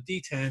to roll a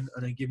D10 and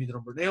then give me the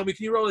number. Naomi,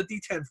 can you roll a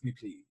D10 for me,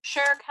 please?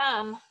 Sure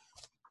can.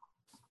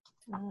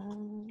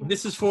 And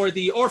this is for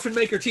the Orphan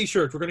Maker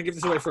T-shirt. We're going to give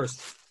this away first.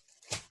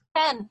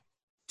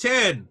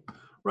 10.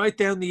 Right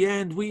down the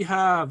end, we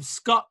have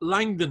Scott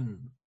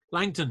Langton.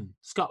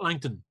 Scott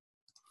Langton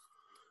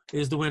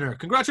is the winner.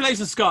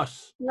 Congratulations, Scott.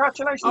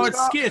 Congratulations, Oh, it's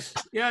Scott. Skit.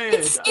 Yeah.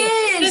 It's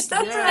Skit.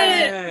 That's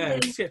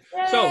right. it. Skit.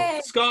 So,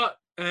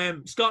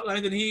 Scott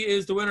Langdon, he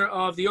is the winner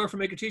of the Orphan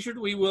Maker T-shirt.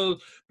 We will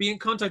be in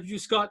contact with you,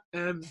 Scott,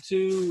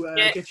 to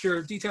get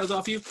your details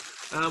off you.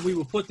 We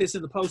will put this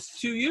in the post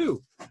to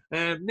you.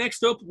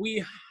 Next up,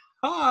 we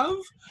have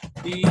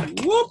the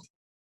whoop.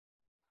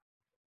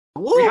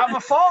 We have a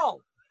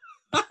fall.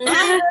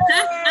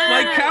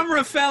 My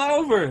camera fell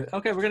over.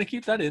 Okay, we're going to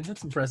keep that in.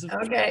 That's impressive.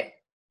 Okay.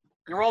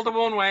 You rolled a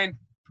 1, Wayne.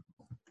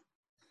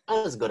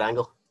 That was a good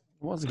angle.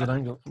 It was a good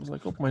angle. It was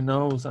like up my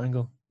nose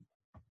angle.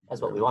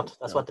 That's what we want.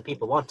 That's what the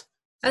people want.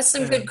 That's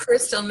some good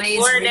crystal maze.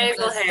 More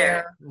navel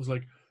hair. It was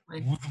like.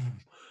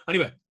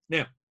 Anyway,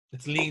 now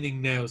it's leaning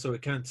now, so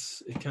it can't.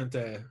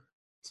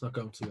 It's not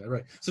going to.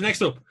 Right. So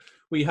next up,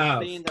 we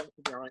have the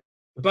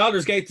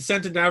Baldur's Gate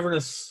Descent into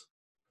Avernus.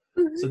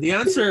 So the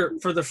answer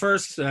for the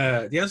first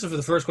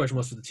question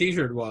was for the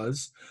T-shirt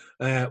was,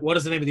 what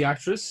is the name of the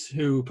actress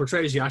who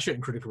portrays Yasha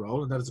in Critical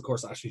Role? And that is, of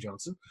course, Ashley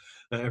Johnson.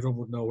 Everyone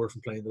would know her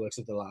from playing the likes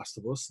of The Last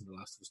of Us and The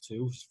Last of Us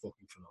 2, which is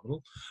fucking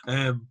phenomenal.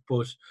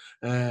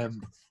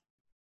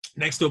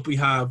 Next up, we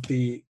have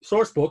the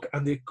source book,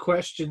 and the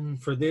question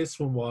for this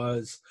one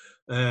was,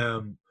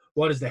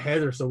 what is the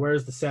header? So where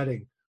is the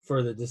setting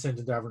for the Descent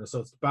into Avernus?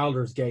 So it's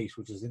Baldur's Gate,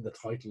 which is in the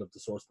title of the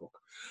source book.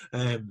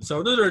 So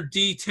another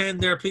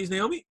D10 there, please,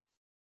 Naomi.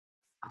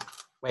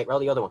 Wait, roll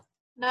the other one.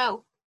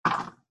 No.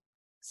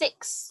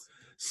 6.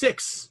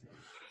 6.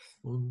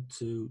 1,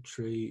 2,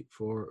 3,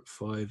 4,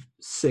 5,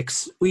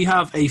 6. We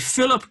have a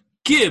Philip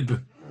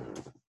Gibb.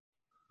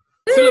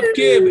 Philip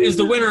Gibb is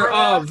the winner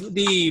of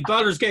the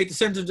Baldur's Gate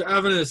Descent into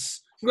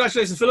Avernus.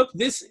 Congratulations, Philip.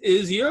 This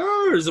is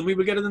yours, and we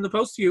will get it in the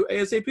post to you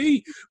ASAP.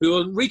 We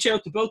will reach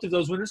out to both of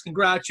those winners.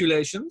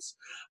 Congratulations.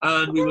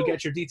 And we will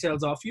get your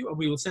details off you, and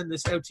we will send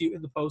this out to you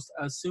in the post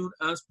as soon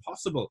as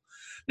possible.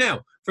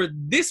 Now, for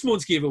this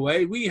month's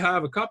giveaway, we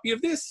have a copy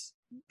of this.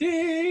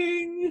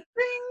 Ding! Ding!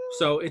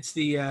 So it's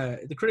the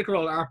Critical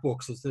Role art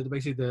book. So it's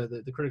basically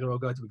the Critical Role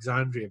Guide to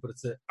Exandria, but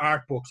it's the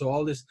art book. So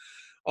all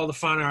the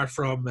fan art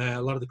from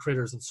a lot of the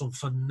critters and some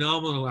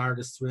phenomenal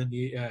artists within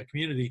the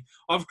community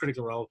of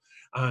Critical Role,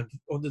 and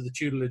under the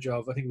tutelage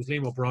of, I think it was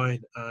Liam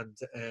O'Brien and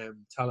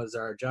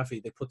Talazar Jaffe,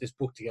 they put this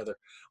book together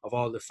of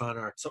all the fan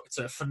art. So it's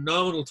a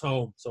phenomenal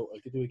tome. So I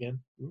could do it again.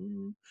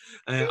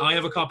 I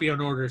have a copy on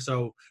order,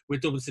 so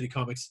with Dublin City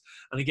Comics.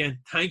 And again,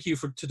 thank you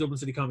to Dublin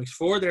City Comics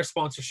for their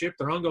sponsorship,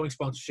 their ongoing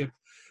sponsorship,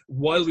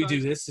 while we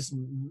do this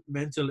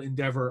mental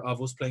endeavor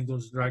of us playing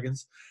Dungeons &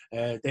 Dragons.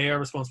 They are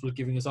responsible for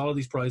giving us all of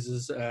these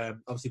prizes,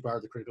 obviously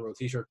bar the Critical Role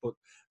t-shirt, but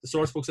the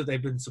source books that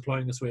they've been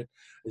supplying us with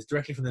is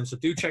directly from them. So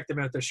do check them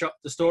out. The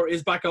store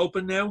is back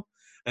open now.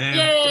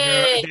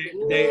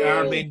 They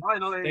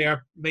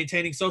are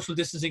maintaining social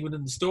distancing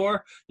within the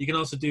store. You can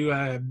also do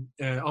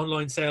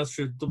online sales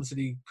through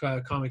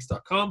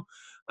DublinCityComics.com,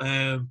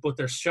 but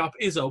their shop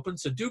is open,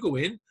 so do go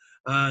in.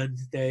 And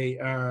they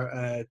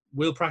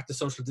will practice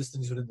social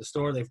distancing within the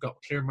store. They've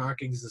got clear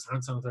markings, there's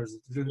hand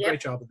sanitizers. They're doing a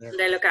great job in there.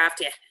 They look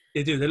after you.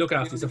 They do. They look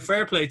after you. So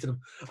fair play to them.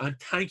 And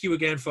thank you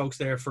again, folks,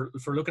 there for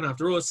looking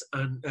after us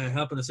and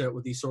helping us out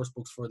with these source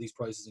books for these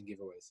prizes and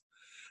giveaways.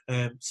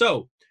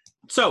 So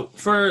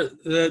for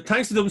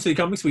thanks to Dublin City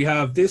Comics, we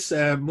have this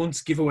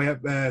month's giveaway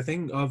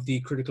thing of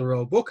the Critical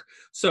Role book.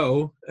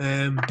 So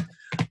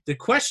the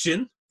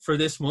question for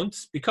this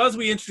month, because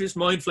we introduced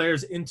Mind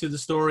Flayers into the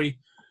story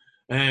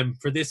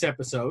for this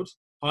episode,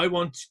 I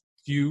want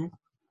you,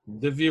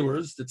 the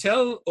viewers, to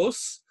tell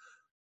us,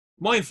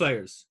 Mind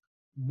Flayers,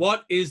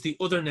 what is the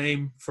other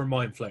name for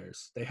Mind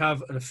Flayers? They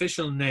have an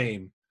official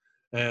name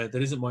that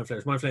isn't Mind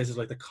Flayers. Mind Flayers is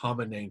like the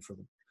common name for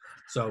them.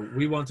 So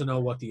we want to know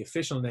what the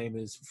official name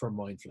is for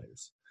Mind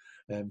Flayers.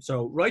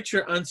 So write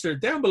your answer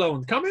down below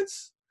in the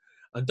comments.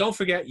 And don't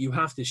forget, you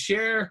have to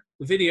share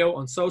the video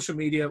on social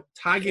media,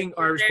 tagging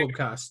Irish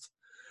Pubcast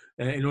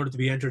in order to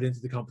be entered into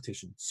the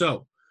competition.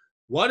 So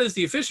what is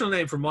the official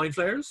name for Mind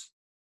Flayers?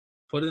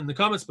 Put it in the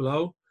comments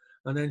below.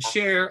 And then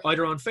share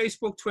either on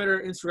Facebook,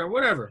 Twitter, Instagram,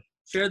 whatever.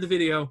 Share the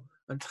video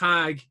and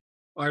tag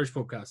Irish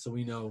Pubcast so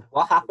we know.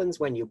 What happens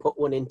when you put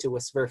one into a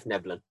Smurf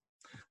Neblin?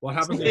 What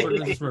happens when you put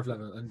it into Smurf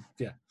level? And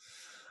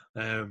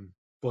yeah.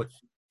 But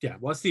yeah,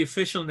 what's the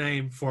official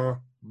name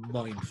for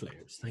Mind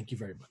Flayers? Thank you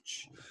very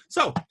much.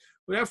 So,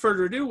 without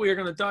further ado, we are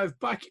going to dive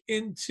back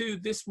into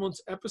this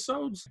month's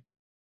episodes.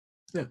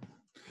 Yeah.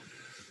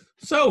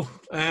 So,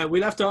 we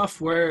left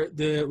off where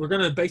we're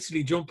going to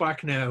basically jump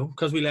back now,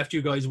 because we left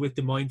you guys with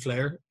the Mind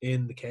Flayer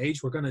in the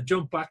cage. We're going to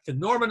jump back to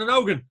Norman and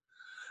Ogan,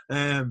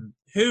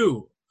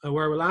 who,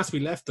 where last we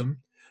left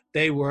them,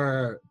 they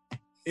were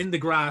in the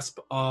grasp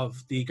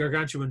of the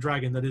Gargantuan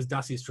dragon that is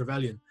Dacius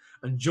Trevelyan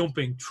and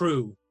jumping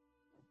through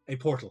a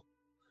portal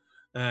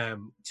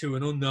to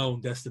an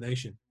unknown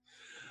destination.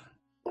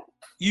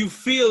 You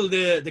feel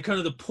the kind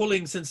of the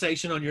pulling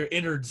sensation on your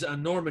innards,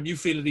 and Norman, you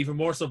feel it even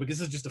more so because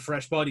this is just a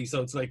fresh body,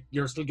 so it's like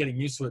you're still getting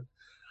used to it.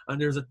 And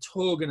there's a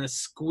tug and a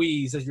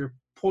squeeze as you're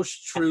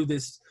pushed through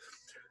this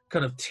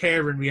kind of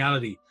tear in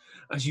reality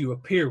as you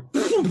appear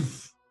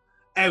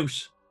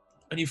out,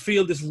 and you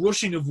feel this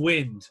rushing of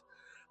wind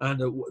and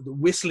the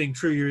whistling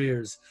through your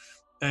ears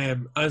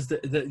as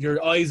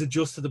your eyes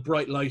adjust to the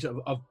bright light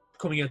of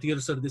coming out the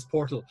other side of this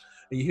portal,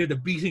 and you hear the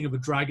beating of a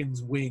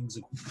dragon's wings.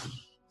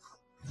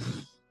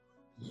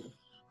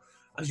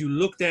 As you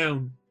look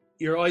down,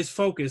 your eyes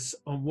focus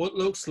on what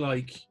looks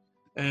like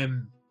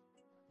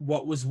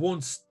what was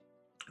once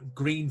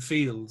green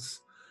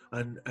fields,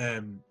 and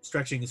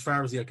stretching as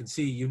far as the eye can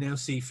see, you now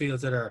see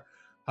fields that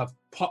have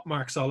pot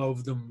marks all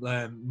over them,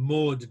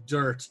 mud,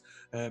 dirt,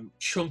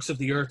 chunks of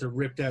the earth are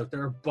ripped out.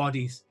 There are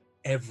bodies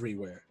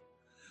everywhere.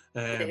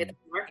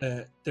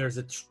 There's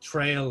a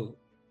trail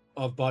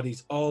of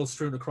bodies all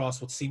strewn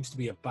across what seems to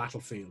be a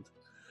battlefield.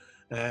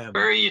 Where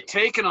are you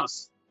taking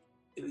us?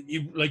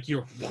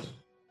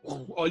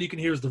 All you can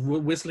hear is the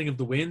whistling of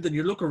the wind, and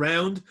you look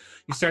around,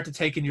 you start to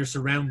take in your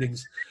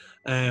surroundings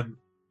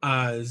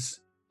as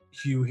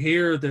you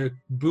hear the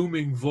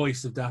booming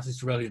voice of Dacius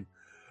Trevelyan.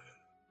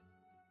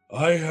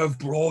 I have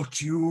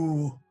brought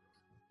you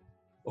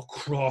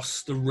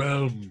across the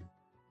realm,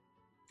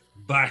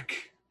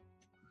 back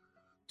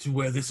to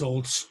where this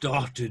all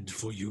started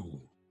for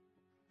you.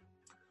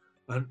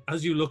 And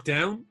as you look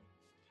down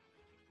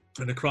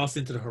and across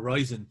into the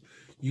horizon,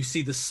 you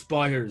see the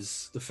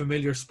spires, the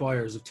familiar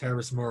spires of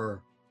Terrace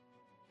Mur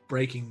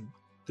breaking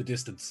the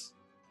distance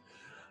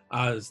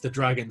as the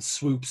dragon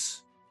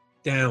swoops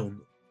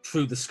down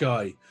through the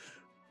sky.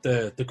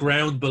 The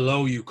ground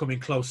below you coming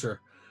closer.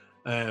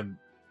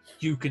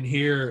 You can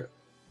hear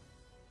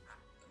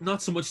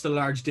not so much the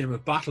large din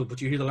of battle,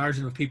 but you hear the large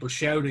din of people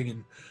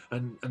shouting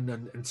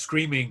and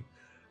screaming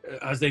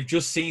as they've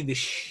just seen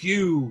this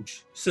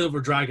huge silver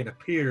dragon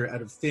appear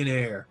out of thin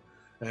air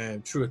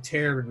through a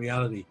tear in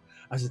reality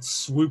as it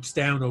swoops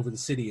down over the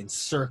city and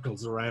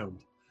circles around.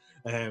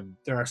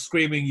 There are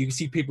screaming. You can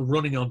see people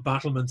running on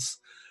battlements.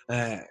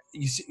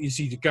 You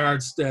see the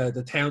guards,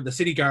 the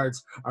city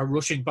guards are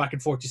rushing back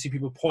and forth. You see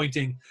people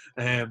pointing.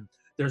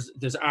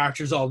 There's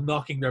archers all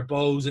knocking their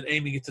bows and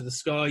aiming it to the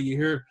sky. You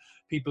hear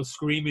people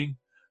screaming.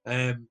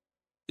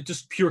 It's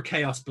just pure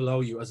chaos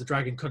below you as the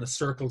dragon kind of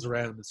circles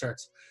around and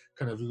starts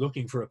kind of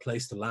looking for a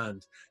place to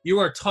land. You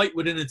are tight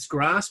within its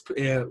grasp,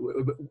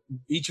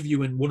 each of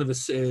you in one of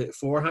its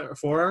four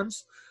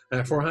hands.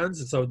 And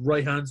so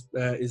right hand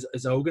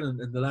is Ogan,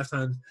 and the left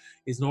hand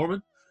is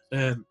Norman.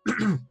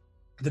 The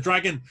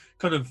dragon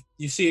kind of,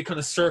 you see it kind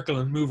of circle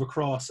and move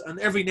across, and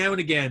every now and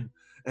again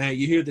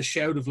you hear the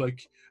shout of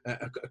like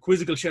a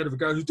quizzical shout of a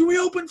guard. Do we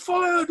open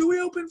fire? Do we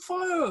open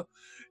fire?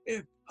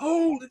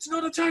 Hold! It's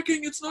not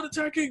attacking! It's not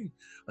attacking!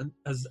 And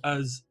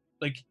as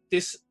like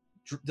this,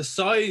 the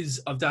size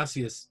of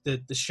Dacius,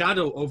 the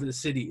shadow over the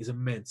city is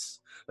immense.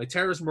 Like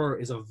Terrace Mur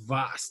is a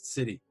vast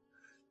city,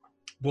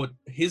 but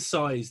his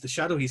size, the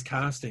shadow he's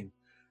casting,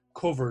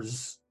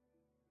 covers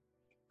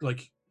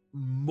like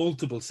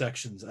multiple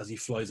sections as he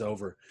flies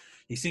over.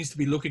 He seems to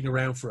be looking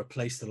around for a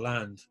place to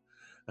land,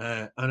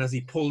 and as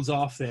he pulls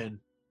off then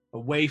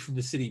away from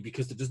the city,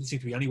 because there doesn't seem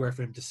to be anywhere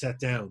for him to set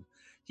down,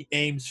 he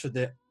aims for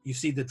you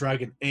see the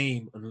dragon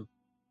aim and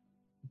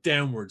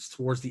downwards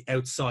towards the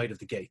outside of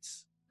the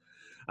gates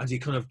as he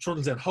kind of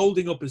trundles down,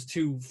 holding up his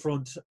two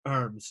front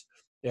arms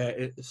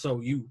so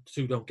you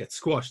two don't get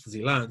squashed as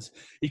he lands.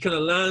 He kind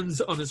of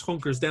lands on his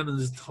hunkers down on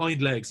his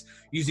hind legs,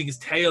 using his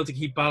tail to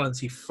keep balance.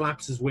 He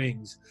flaps his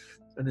wings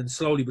and then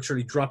slowly but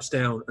surely drops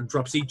down and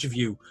drops each of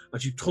you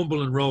as you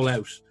tumble and roll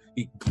out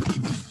He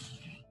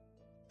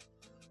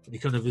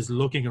kind of is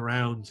looking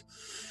around.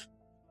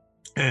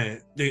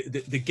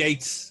 The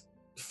gates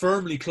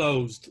firmly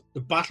closed.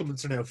 The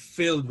battlements are now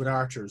filled with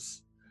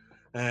archers.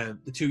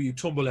 The two of you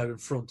tumble out in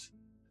front.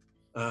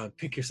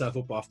 Pick yourself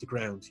up off the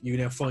ground. You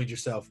now find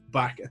yourself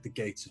back at the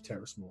gates of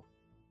Terrace-Moor.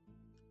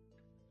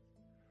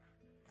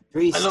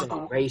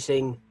 Three-step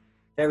racing,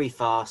 very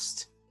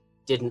fast.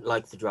 Didn't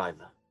like the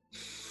driver.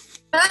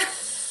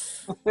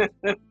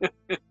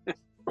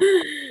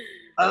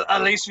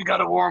 At least we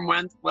got a warm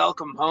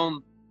welcome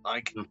home.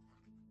 Like,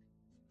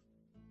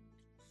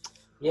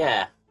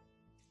 yeah.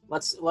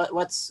 What's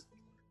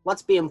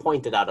being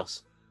pointed at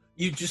us?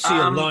 You just see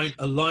a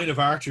line of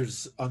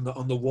archers on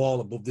the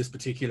wall above this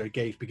particular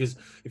gate, because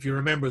if you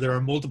remember, there are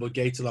multiple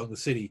gates along the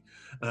city,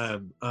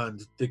 and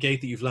the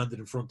gate that you've landed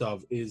in front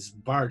of is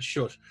barred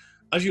shut.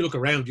 As you look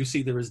around, you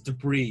see there is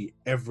debris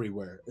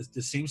everywhere.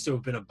 There seems to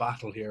have been a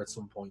battle here at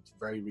some point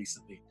very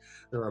recently.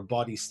 There are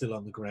bodies still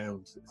on the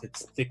ground.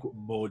 It's thick with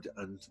mud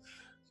and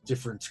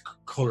different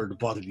coloured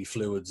bodily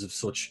fluids of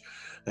such.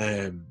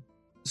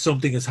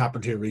 Something has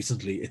happened here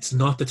recently. It's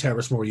not the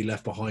Terrace-Moor you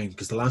left behind,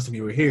 because the last time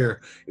you were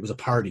here, it was a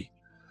party.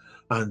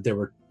 And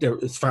there,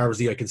 as far as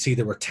the eye can see,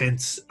 there were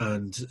tents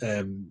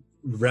and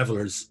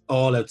revelers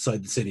all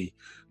outside the city.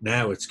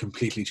 Now it's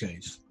completely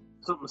changed.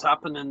 Something's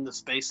happened in the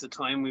space of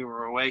time we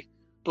were away.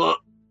 But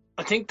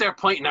I think they're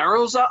pointing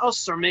arrows at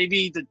us, or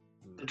maybe the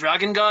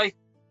dragon guy.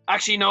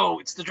 Actually, no,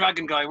 it's the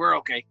dragon guy. We're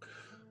okay.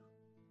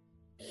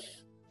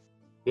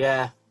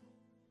 Yeah.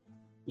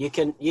 You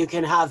can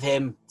have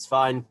him. It's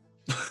fine.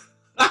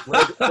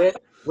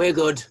 We're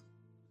good.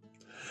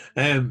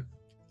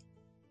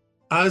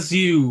 As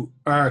you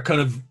are kind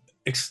of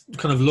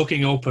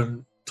looking up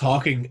and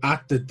talking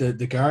at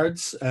the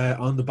guards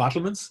on the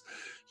battlements,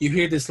 you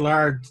hear this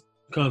large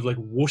kind of like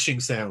whooshing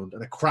sound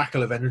and a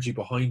crackle of energy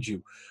behind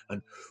you, and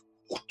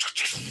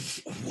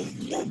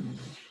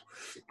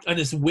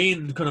this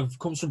wind kind of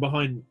comes from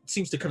behind,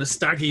 seems to kind of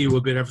stagger you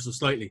a bit ever so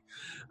slightly,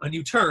 and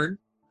you turn,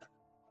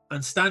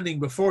 and standing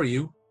before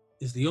you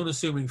is the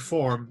unassuming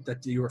form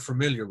that you are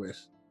familiar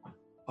with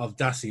of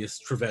Dacius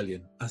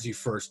Trevelyan as you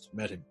first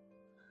met him.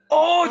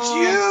 Oh, it's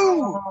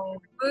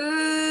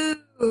you!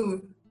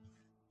 Boo!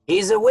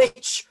 He's a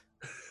witch!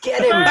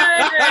 Get him!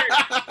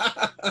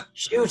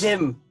 Shoot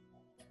him!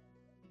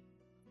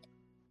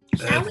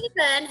 Shall we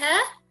burn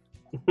her?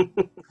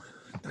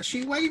 Does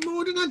she weigh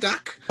more than a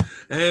duck?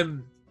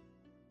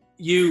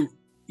 You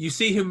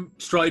see him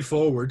stride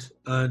forward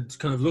and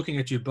kind of looking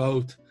at you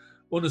both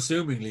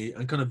unassumingly,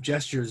 and kind of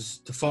gestures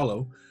to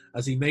follow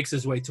as he makes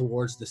his way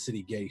towards the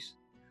city gate.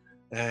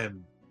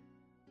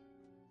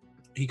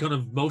 He kind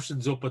of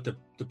motions up at the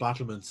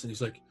battlements, and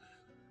he's like,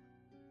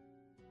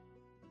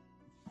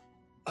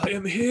 I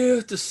am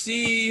here to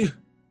see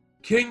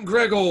King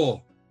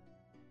Gregor.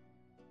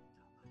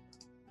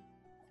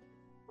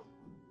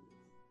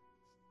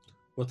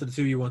 What do the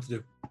two of you want to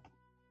do?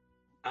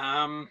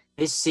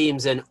 This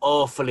seems an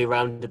awfully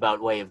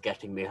roundabout way of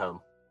getting me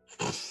home.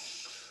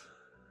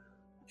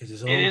 It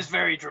is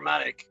very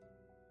dramatic.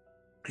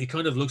 He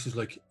kind of looks, he's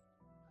like,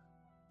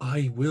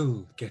 I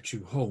will get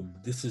you home.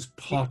 This is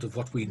part of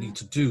what we need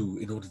to do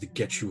in order to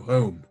get you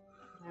home.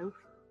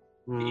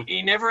 No.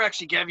 He never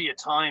actually gave you a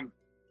time.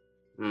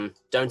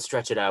 Don't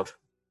stretch it out.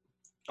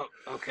 Oh,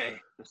 okay,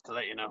 just to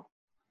let you know.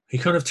 He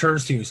kind of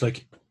turns to you. He's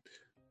like,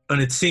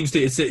 and it seems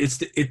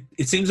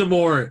it seems a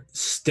more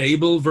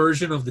stable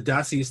version of the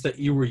Dacius that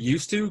you were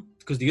used to,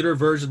 because the other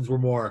versions were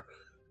more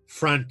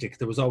frantic.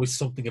 There was always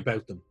something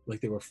about them,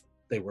 like they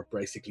were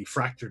basically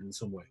fractured in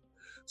some way.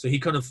 So he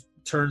kind of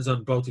turns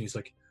on both, and he's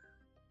like,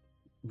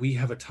 we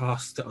have a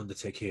task to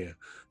undertake here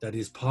that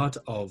is part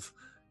of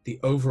the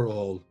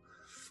overall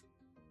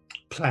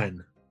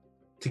plan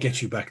to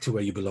get you back to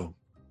where you belong.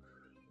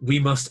 We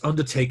must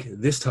undertake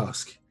this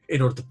task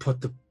in order to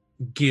put the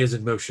gears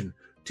in motion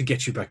to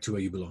get you back to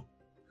where you belong.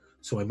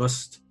 So I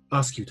must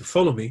ask you to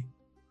follow me,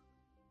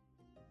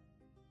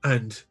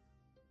 and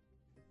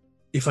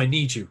if I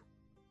need you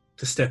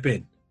to step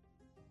in,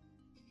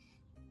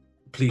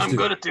 please do. I'm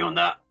good at doing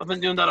that. I've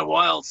been doing that a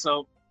while,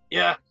 so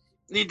yeah,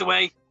 lead the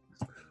way.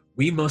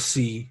 We must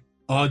see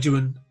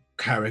Arduin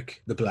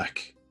Carrick the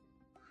Black.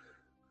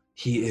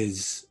 He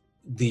is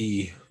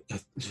the...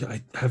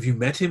 have you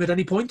met him at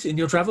any point in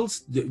your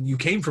travels? You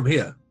came from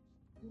here.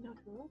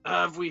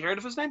 Have we heard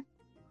of his name?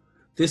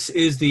 This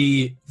is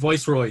the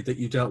Viceroy that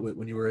you dealt with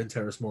when you were in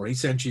Terrace-Moor. He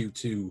sent you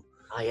to...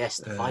 Ah, yes,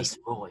 the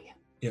Viceroy.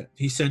 Yeah,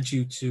 he sent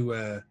you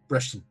to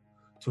Breston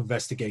to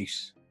investigate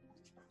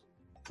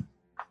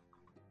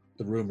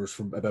the rumours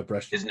about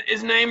Breston.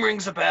 His name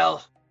rings a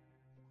bell.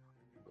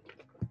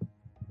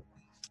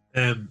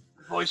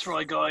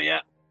 Viceroy guy, yeah.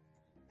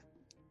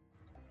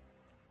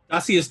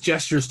 Dacius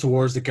gestures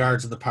towards the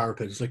guards in the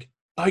parapet. He's like,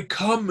 I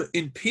come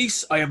in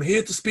peace. I am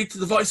here to speak to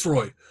the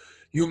Viceroy.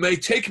 You may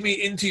take me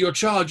into your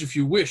charge if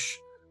you wish,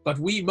 but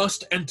we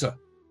must enter.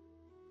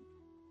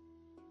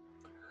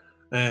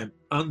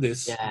 On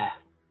this, yeah.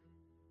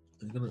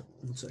 one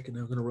second,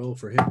 I'm going to roll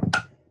for him.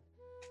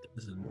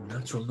 There's a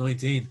natural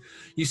 19.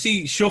 You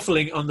see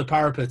shuffling on the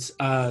parapets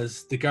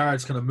as the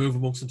guards kind of move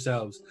amongst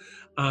themselves.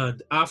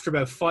 And after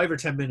about 5 or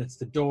 10 minutes,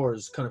 the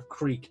doors kind of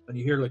creak, and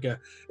you hear like a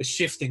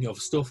shifting of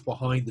stuff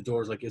behind the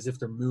doors, like as if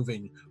they're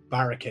moving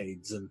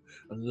barricades and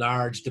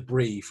large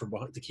debris from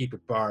behind to keep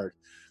it barred.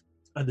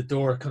 And the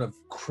door kind of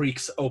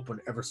creaks open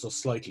ever so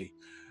slightly.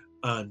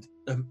 And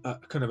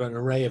kind of an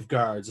array of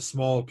guards, a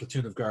small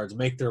platoon of guards,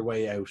 make their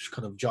way out,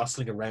 kind of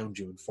jostling around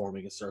you and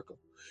forming a circle.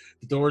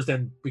 The doors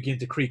then begin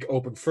to creak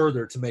open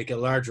further to make a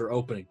larger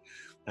opening.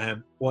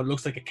 What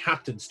looks like a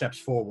captain steps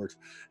forward.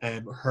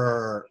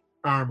 Her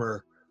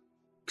armor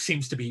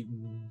seems to be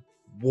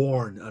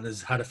worn and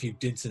has had a few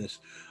dints in it.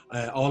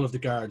 All of the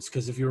guards,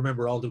 because if you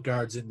remember, all the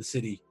guards in the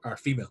city are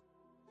female.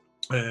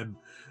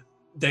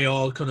 They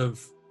all kind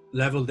of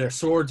level their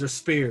swords or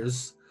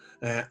spears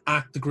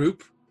at the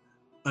group,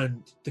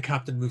 and the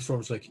captain moves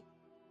forward like,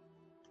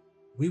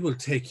 "We will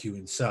take you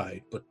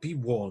inside, but be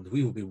warned,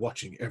 we will be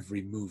watching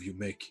every move you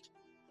make.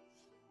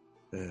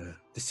 The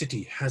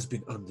city has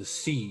been under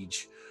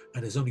siege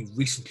and has only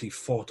recently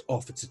fought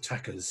off its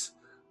attackers.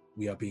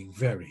 We are being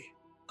very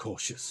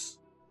cautious."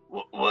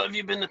 What have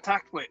you been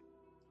attacked with?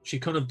 She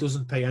kind of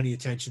doesn't pay any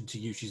attention to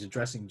you. She's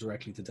addressing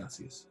directly to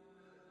Dacius.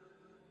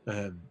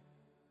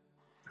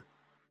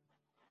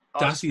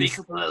 I'll speak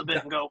up a little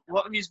bit and go,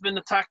 "What have you been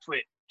attacked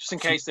with?" Just in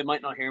case they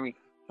might not hear me.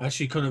 As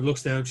she kind of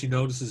looks down, she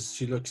notices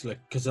she looks like,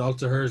 because all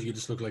to her, you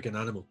just look like an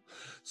animal.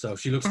 So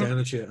she looks down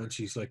at you and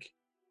she's like,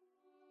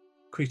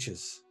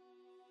 "Creatures.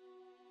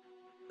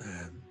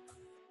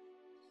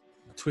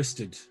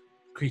 Twisted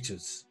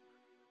creatures.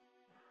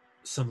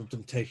 Some of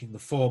them taking the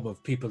form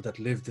of people that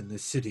lived in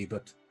this city,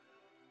 but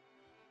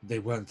they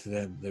weren't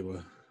them. They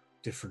were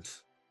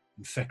different,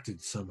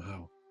 infected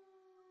somehow.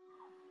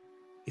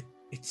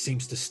 It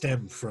seems to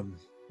stem from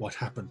what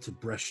happened to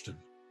Breshton."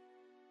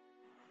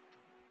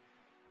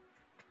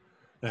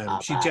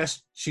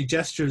 She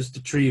gestures the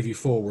three of you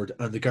forward,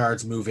 and the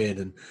guards move in,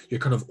 and you're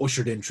kind of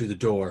ushered in through the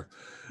door.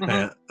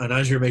 And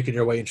as you're making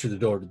your way in through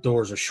the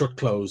doors are shut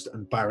closed,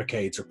 and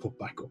barricades are put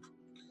back up.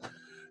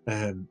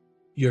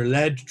 You're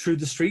led through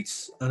the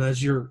streets, and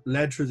as you're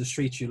led through the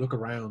streets, you look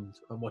around,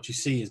 and what you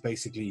see is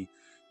basically,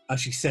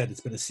 as she said,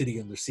 it's been a city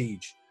under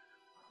siege.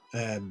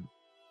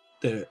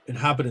 The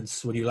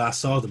inhabitants, when you last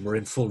saw them, were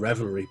in full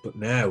revelry, but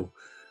now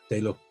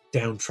they look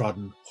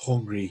downtrodden,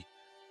 hungry.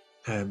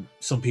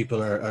 Some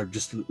people are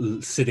just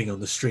sitting on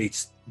the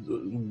streets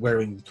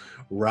wearing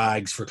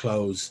rags for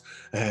clothes.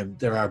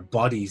 There are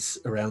bodies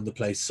around the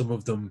place, some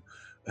of them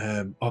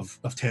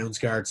of town's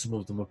guards, some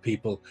of them of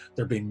people.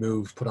 They're being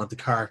moved, put onto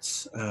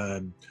carts,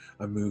 and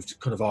moved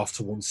kind of off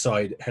to one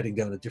side, heading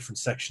down a different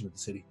section of the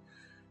city.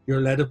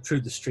 You're led up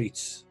through the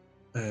streets,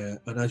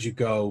 and as you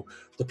go,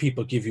 the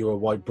people give you a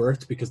wide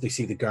berth because they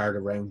see the guard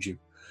around you.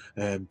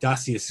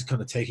 Dacius is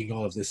kind of taking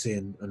all of this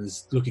in and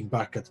is looking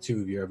back at the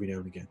two of you every now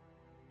and again.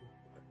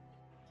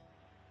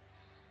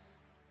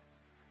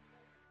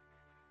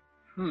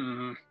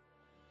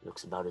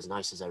 Looks about as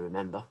nice as I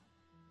remember.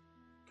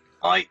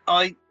 I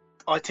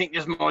think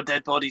there's more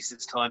dead bodies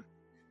this time.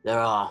 There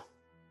are.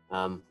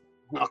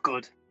 Not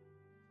good.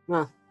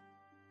 Well,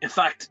 in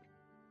fact,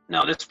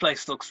 no, this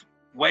place looks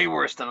way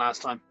worse than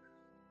last time.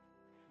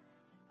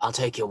 I'll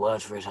take your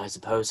word for it, I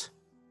suppose.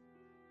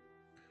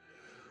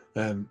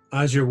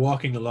 As you're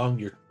walking along,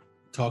 you're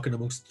talking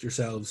amongst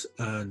yourselves,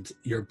 and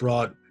you're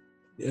brought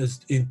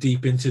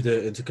deep into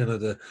kind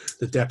of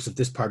the depths of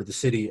this part of the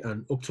city,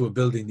 and up to a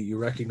building that you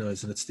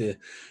recognize, and it's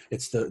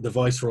the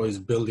Viceroy's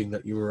building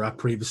that you were at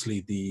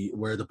previously,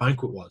 where the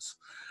banquet was.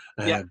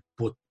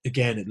 But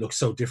again, it looks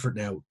so different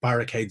now.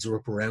 Barricades are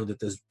up around it.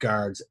 There's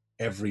guards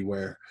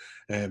everywhere.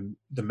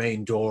 The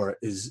main door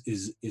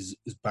is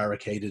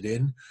barricaded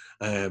in.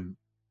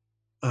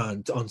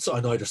 And on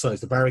either side,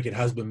 the barricade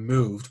has been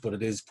moved, but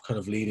it is kind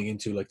of leading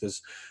into like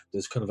there's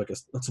kind of like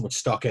not so much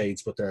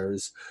stockades, but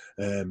there's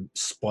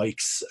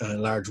spikes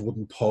and large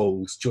wooden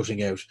poles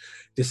jutting out.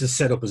 This is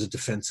set up as a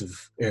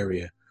defensive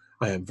area,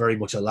 very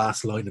much a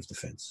last line of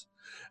defense.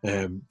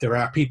 There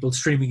are people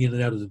streaming in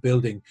and out of the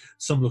building,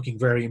 some looking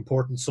very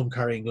important, some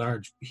carrying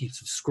large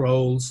heaps of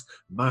scrolls,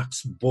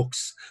 maps,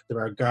 books. There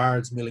are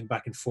guards milling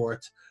back and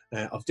forth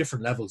of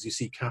different levels. You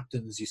see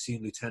captains, you see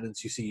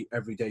lieutenants, you see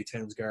everyday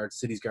town's guard,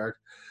 city's guard.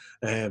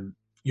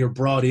 You're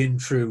brought in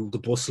through the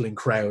bustling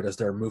crowd as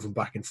they're moving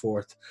back and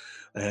forth,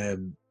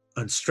 and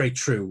straight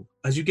through.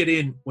 As you get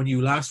in, when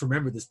you last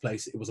remember this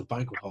place, it was a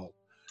banquet hall.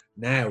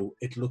 Now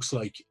it looks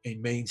like a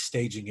main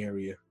staging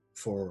area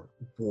for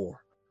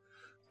war.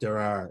 There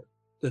are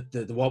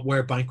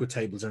where banquet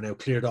tables are now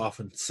cleared off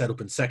and set up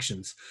in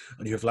sections,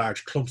 and you have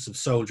large clumps of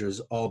soldiers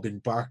all been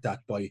barked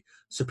at by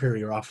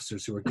superior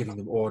officers who are giving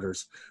them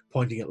orders,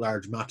 pointing at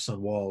large maps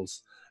on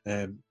walls,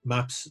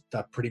 maps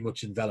that pretty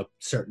much envelop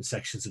certain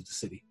sections of the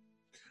city.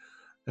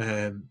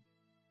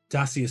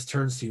 Dacius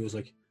turns to you and is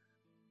like,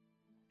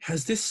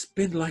 "Has this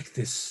been like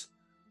this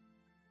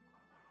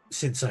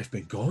since I've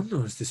been gone,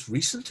 or is this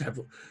recent?"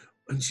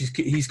 And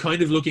he's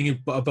kind of looking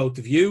at both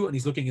of you, and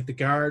he's looking at the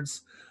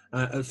guards,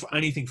 for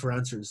anything for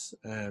answers.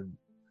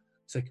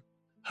 It's like,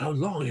 How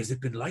long has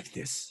it been like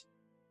this?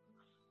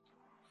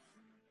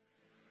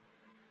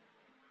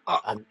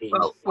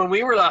 Well, when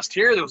we were last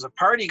here, there was a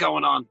party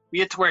going on. We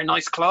had to wear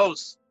nice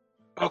clothes.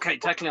 Okay,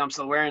 technically I'm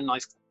still wearing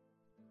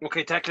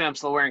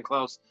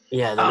clothes.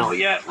 Yeah, but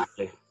yeah,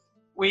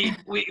 we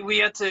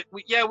had to.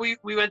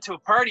 We went to a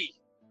party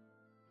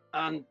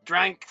and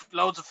drank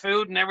loads of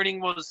food, and everything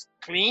was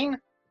clean.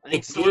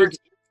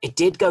 It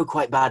did go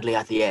quite badly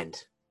at the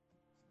end.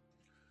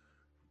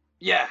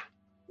 Yeah.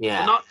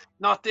 Yeah. But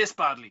not this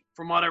badly,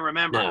 from what I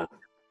remember. No.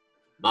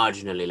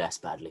 Marginally less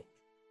badly.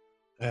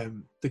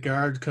 The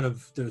guard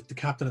the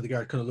captain of the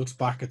guard kind of looks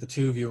back at the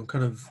two of you and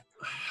kind of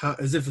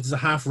as if it's a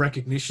half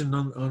recognition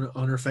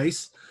on her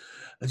face,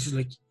 and she's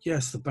like,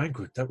 "Yes, the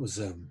banquet that was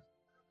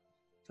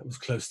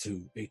close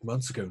to 8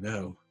 months ago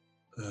now.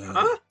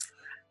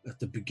 At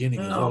the beginning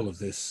of all of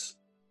this."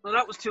 Well,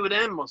 that was 2 of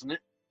them, wasn't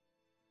it?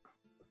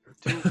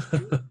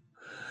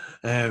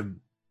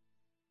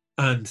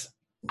 And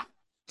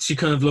she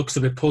kind of looks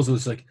a bit puzzled.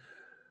 It's like,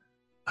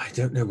 "I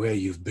don't know where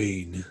you've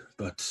been,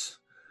 but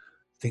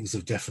things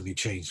have definitely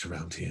changed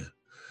around here."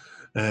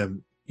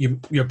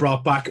 You're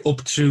brought back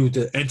up through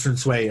the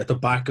entranceway at the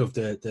back of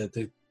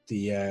the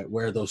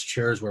where those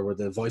chairs were, where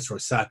the viceroy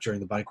sat during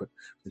the banquet.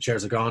 The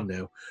chairs are gone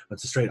now.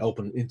 It's a straight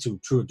open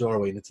through a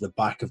doorway and into the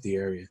back of the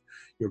area.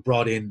 You're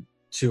brought in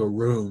to a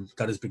room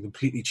that has been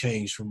completely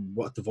changed from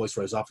what the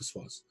viceroy's office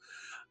was.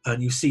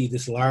 And you see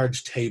this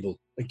large table,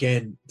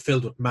 again,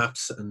 filled with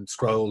maps and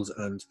scrolls,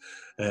 and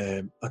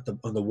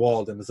on the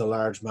wall then there's a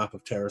large map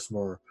of Terrace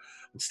Moor.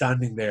 And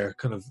standing there,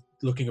 kind of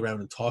looking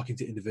around and talking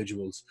to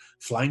individuals,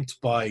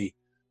 flanked by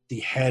the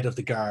head of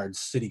the guards,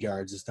 city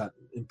guards, is that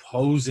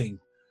imposing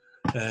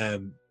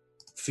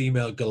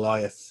female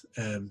Goliath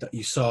that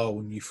you saw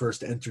when you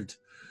first entered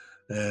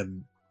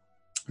the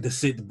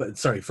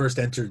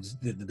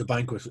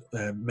banquet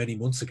many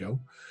months ago.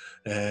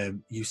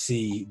 You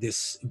see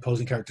this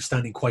imposing character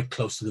standing quite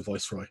close to the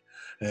viceroy,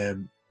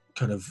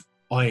 kind of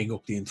eyeing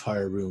up the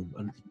entire room.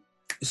 And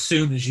as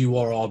soon as you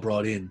are all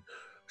brought in,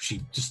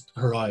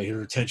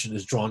 her attention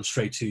is drawn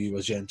straight to you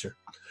as you enter.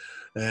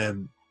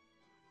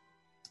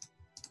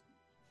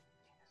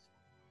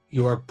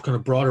 You are kind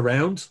of brought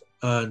around,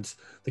 and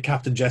the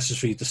captain gestures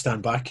for you to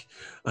stand back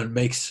and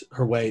makes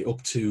her way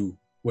up to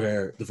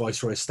where the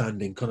viceroy is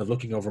standing, kind of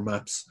looking over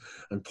maps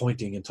and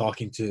pointing and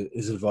talking to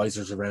his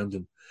advisors around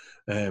him.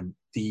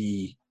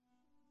 The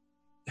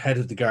head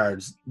of the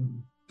guards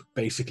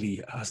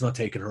basically has not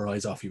taken her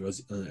eyes off you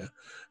as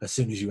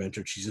soon as you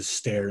entered. She's just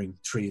staring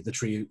three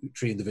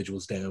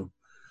individuals down.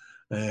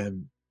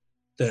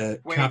 The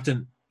wave.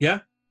 Captain, yeah.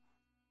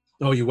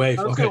 Oh, you wave.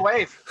 Okay.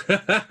 Wave.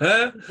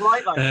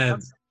 Right, like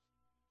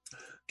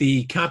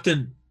the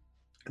captain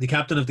of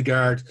the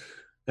guard.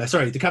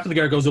 The captain of the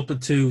guard goes up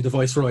to the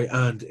viceroy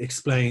and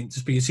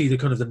explains. But you see the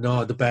kind of the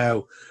nod, the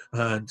bow,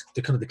 and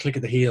the kind of the click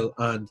of the heel,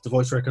 and the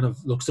viceroy kind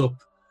of looks up,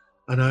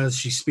 and as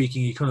she's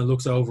speaking, he kind of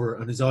looks over,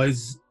 and his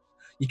eyes,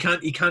 he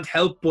can't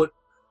help but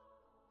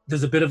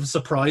there's a bit of a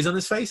surprise on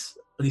his face,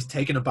 and he's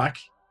taken aback,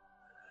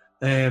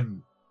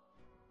 and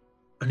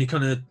he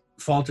kind of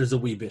falters a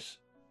wee bit,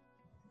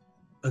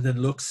 and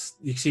then looks.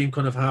 You see him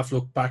kind of half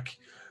look back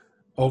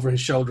over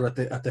his shoulder at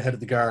the head of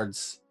the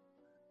guards,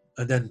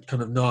 and then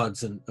kind of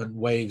nods and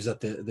waves at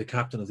the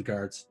captain of the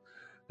guards.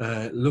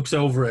 Looks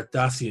over at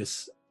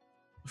Dacius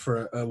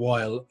for a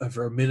while,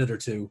 for a minute or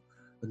two,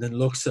 and then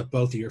looks at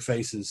both of your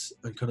faces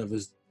and kind of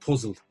is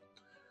puzzled.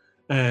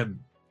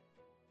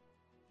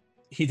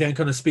 He then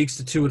kind of speaks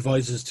to two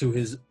advisors to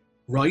his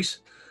right,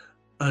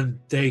 and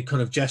they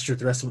kind of gesture at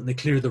the rest of them, and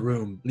they clear the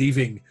room,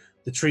 leaving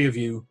the three of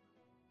you,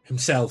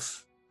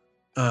 himself,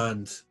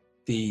 and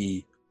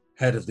the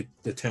head of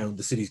the town,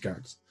 the city's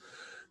guards.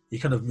 He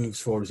kind of moves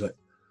forward. He's like,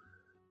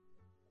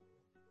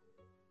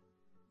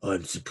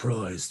 "I'm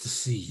surprised to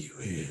see you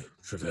here,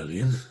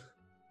 Trevelyan.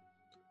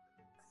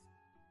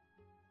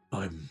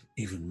 I'm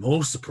even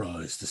more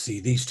surprised to see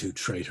these two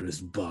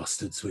traitorous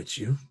bastards with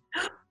you."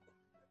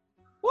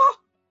 What?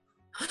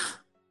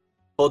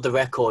 For the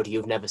record,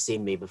 you've never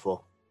seen me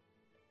before.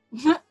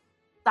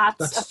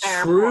 That's a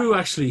fair true, point.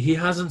 actually. He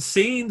hasn't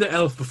seen the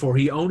elf before.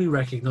 He only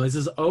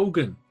recognizes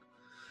Ogan.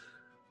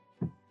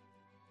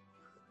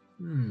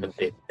 A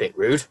bit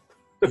rude.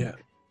 Yeah.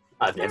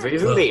 I've never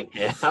even been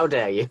here. How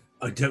dare you?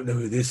 I don't know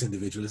who this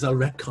individual is. I'll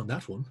retcon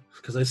that one,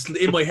 because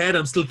in my head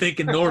I'm still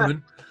thinking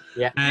Norman.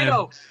 Yeah.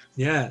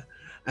 Yeah.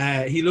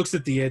 He looks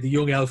at the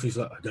young elf. He's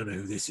like, "I don't know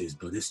who this is,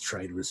 but this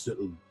traitorous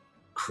little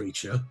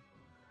creature."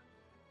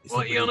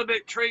 What you on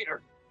about,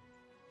 traitor?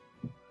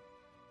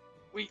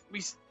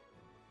 We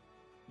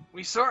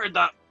sorted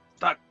that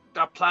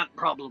plant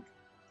problem.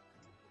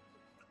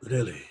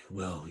 Really?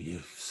 Well,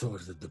 you've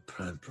sorted the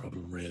plant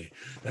problem, really.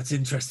 That's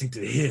interesting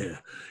to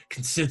hear,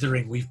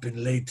 considering we've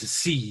been laid to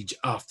siege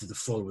after the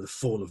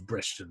fall of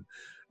Breshton.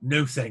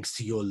 No thanks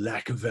to your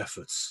lack of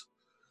efforts.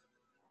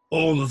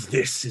 All of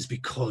this is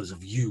because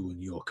of you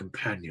and your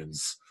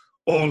companions.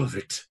 All of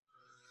it.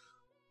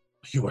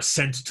 You were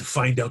sent to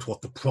find out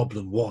what the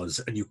problem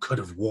was, and you could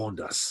have warned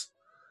us.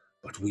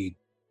 But we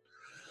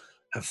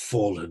have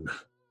fallen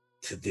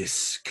to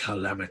this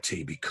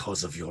calamity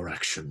because of your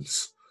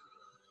actions.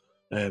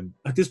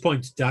 At this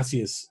point,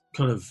 Dacius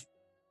kind of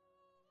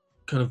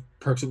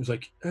perks up and was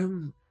like,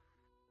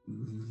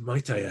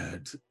 might I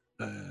add,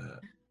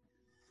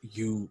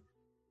 you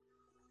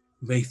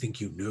may think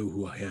you know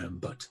who I am,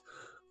 but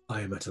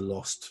I am at a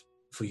loss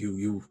for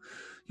you.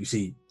 You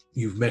see,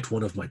 you've met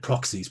one of my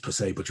proxies per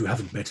se, but you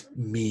haven't met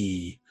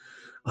me.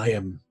 I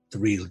am the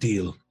real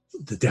deal,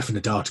 the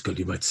definite article,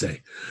 you might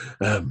say,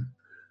 of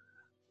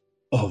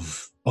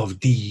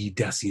the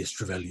Dacius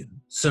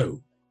Trevelyan.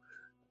 So,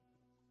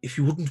 if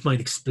you wouldn't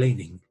mind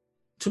explaining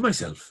to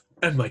myself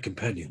and my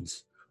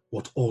companions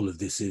what all of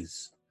this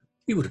is,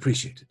 we would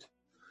appreciate it.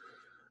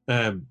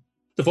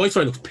 The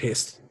Viceroy looks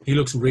pissed. He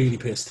looks really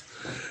pissed.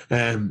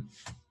 I'm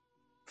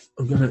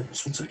gonna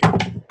just 1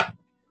 second.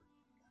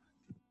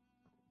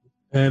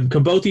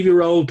 Can both of you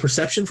roll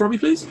perception for me,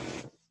 please?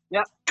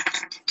 Yeah.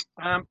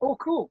 Oh,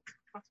 cool.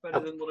 That's better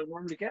than what I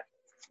normally get.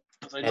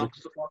 As I knock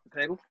stuff off the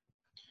table.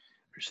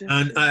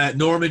 And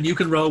Norman, you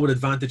can roll with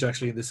advantage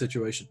actually in this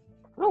situation.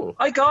 Oh,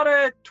 I got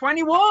a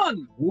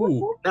 21.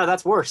 Ooh. No,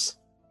 that's worse.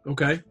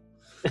 Okay.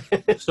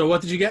 So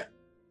what did you get?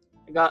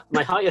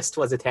 My highest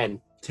was a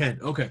 10. 10.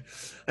 Okay.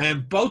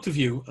 Both of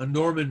you, and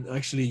Norman,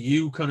 actually,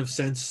 you kind of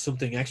sense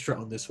something extra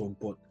on this one,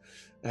 but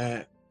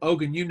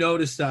Ogan, you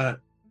noticed that,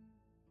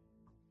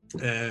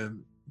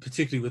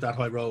 particularly with that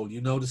high roll, you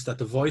noticed that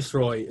the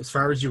Viceroy, as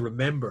far as you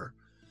remember,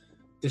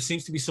 there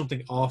seems to be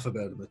something off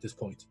about him at this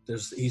point.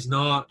 He's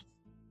not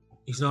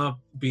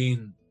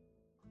being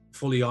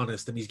fully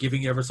honest, and he's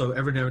giving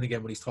every now and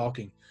again when he's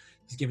talking,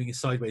 he's giving a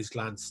sideways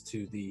glance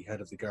to the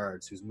head of the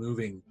guards, who's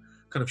moving,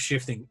 kind of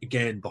shifting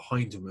again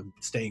behind him and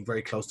staying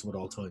very close to him at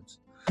all times.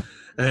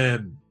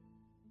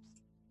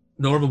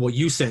 Norman, what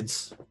you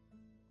sense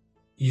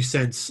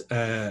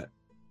there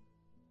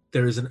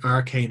is an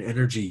arcane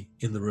energy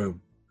in the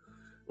room,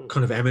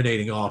 kind of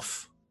emanating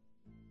off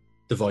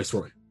the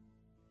Viceroy.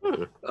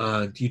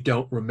 And you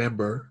don't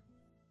remember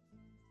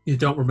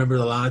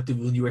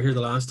when you were here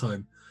the last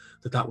time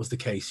that was the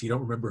case. You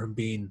don't remember him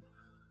being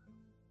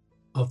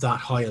of that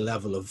high a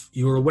level of,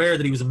 you were aware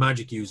that he was a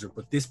magic user,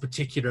 but this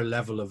particular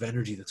level of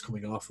energy that's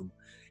coming off him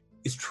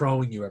is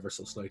throwing you ever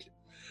so slightly.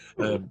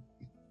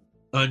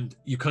 And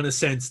you kind of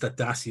sense that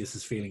Dacius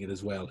is feeling it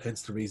as well,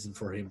 hence the reason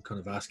for him kind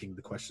of asking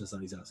the questions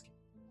that he's asking.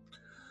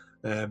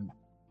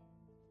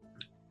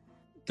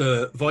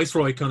 The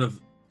Viceroy kind of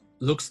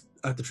looks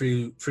at the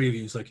three of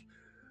you. He's like,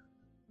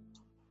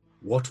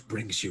 what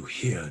brings you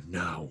here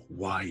now?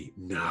 Why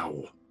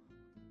now?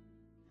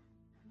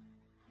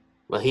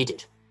 Well, he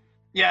did.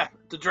 Yeah,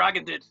 the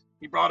dragon did.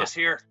 He brought us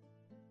here.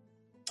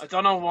 I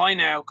don't know why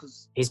now,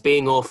 because he's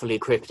being awfully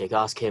cryptic.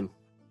 Ask him.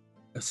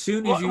 As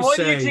soon as you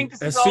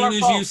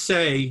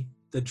say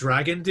the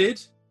dragon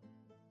did,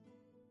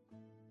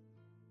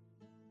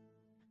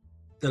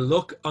 the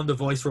look on the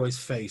Viceroy's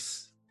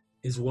face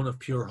is one of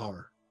pure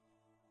horror.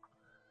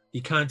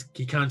 He can't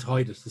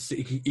hide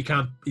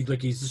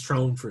it. He's just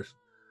thrown for it.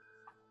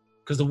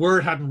 Because the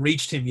word hadn't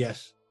reached him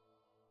yet.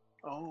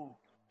 Oh.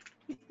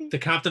 The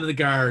captain of the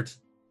guard,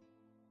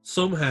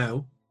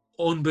 somehow,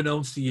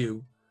 unbeknownst to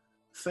you,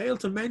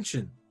 failed to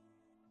mention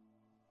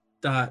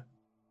that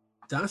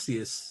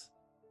Dacius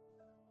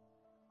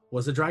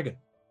was a dragon.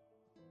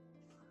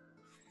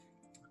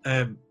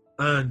 And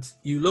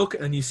you look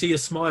and you see a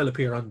smile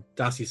appear on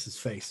Dacius's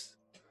face.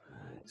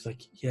 It's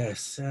like,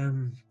 yes,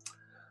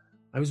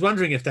 I was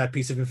wondering if that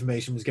piece of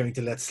information was going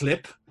to let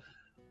slip.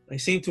 I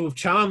seem to have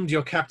charmed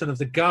your captain of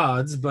the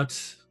guards,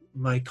 but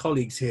my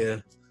colleagues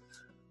here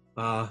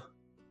are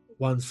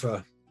ones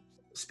for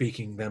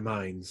speaking their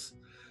minds.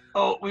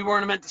 Oh, we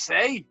weren't meant to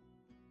say?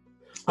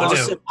 I'm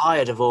just so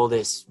tired of all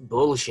this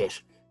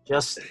bullshit.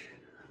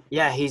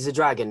 He's a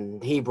dragon.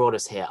 He brought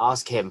us here.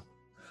 Ask him.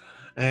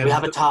 We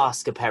have a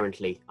task,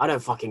 apparently. I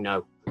don't fucking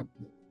know.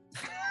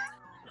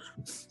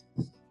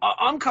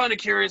 I'm kind of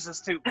curious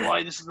as to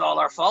why this is all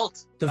our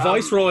fault. The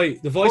Viceroy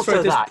at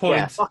this point...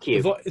 Yeah, fuck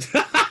you.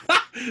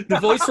 The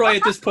Viceroy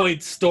at this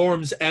point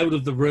storms out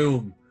of the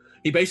room.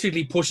 He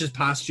basically pushes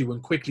past you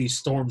and quickly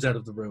storms out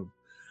of the room,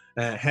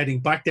 heading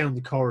back down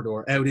the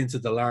corridor, out into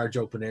the large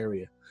open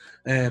area.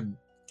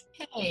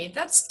 Hey,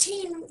 that's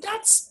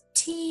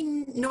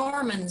Teen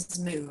Norman's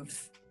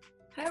move.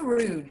 How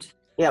rude.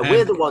 Yeah,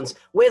 we're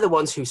the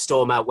ones who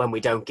storm out when we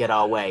don't get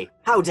our way.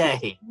 How dare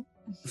he?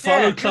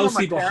 Followed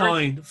closely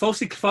behind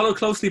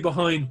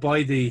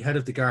by the head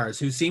of the guards,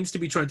 who seems to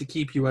be trying to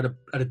keep you at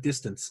a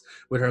distance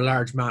with her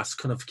large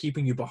mask, kind of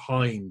keeping you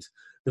behind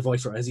the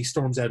Viceroy as he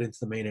storms out into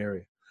the main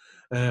area.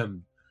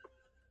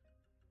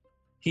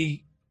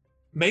 He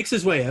makes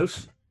his way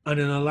out and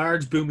in a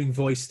large booming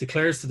voice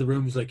declares to the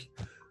rooms, like,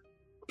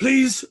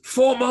 please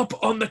form up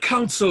on the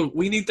council.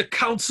 We need the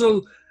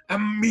council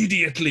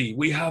immediately.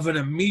 We have an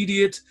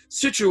immediate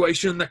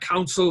situation the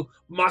council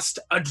must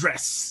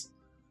address.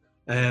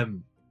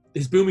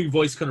 His booming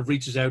voice kind of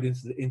reaches out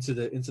into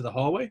the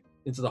hallway,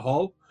 into the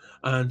hall,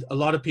 and a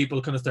lot of people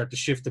kind of start to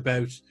shift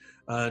about,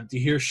 and you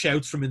hear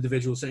shouts from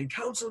individuals saying,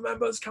 council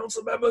members.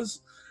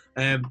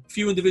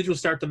 Few individuals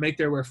start to make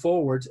their way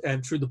forward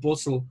through the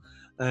bustle,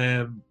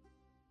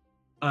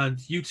 And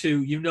you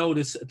two, you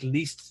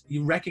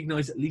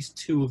recognize at least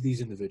two of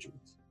these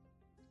individuals.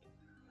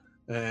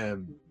 The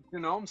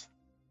gnomes?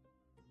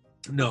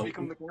 No.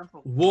 Become the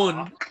council.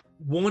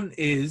 One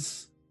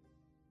is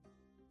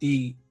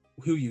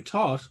who you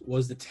thought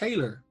was the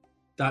tailor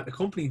that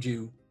accompanied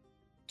you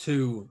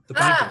to the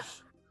banquet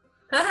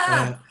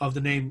of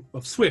the name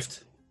of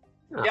Swift.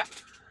 Yeah.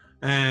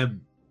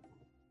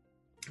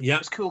 Yeah.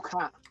 It's cool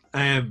cat.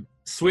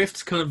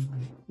 Swift kind of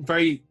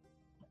very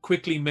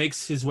quickly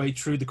makes his way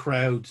through the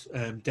crowd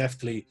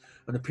deftly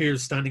and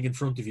appears standing in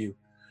front of you,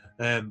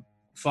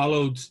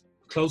 followed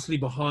closely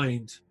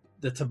behind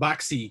the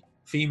tabaxi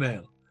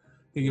female,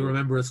 who you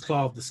remember as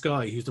Claw of the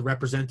Sky, who's the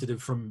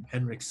representative from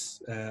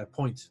Henrik's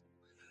point.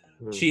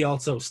 She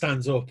also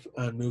stands up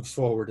and moves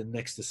forward and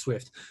next to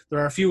Swift. There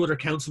are a few other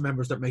council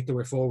members that make their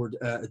way forward.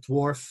 A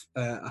dwarf,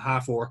 a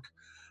half-orc.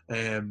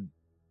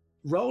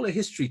 Roll a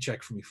history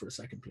check for me for a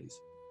second, please.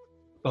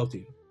 Both of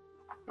you.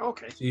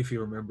 Okay. See if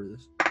you remember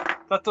this.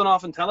 That's done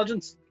off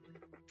intelligence.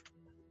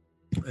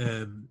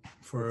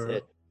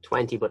 For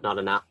 20, but not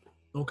a nat.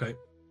 Okay.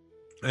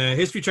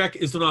 History check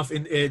is done off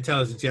in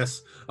intelligence,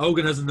 yes.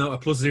 Ogan has a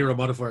 +0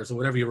 modifier, so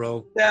whatever you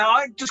roll. Yeah,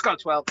 I just got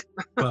 12.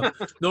 Well,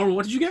 Norman,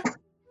 what did you get?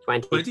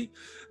 20.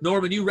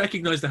 Norman, you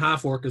recognize the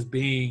half-orc as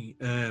being...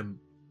 I'm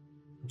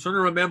trying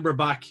to remember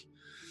back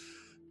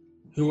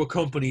who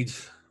accompanied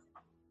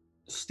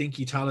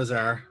Stinky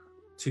Talazar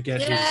to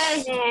get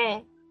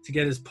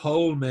his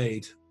pole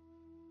made.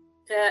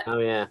 Yeah. Oh,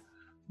 yeah.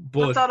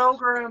 What's that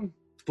ogre?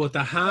 But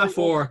the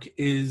half-orc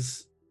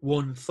is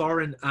one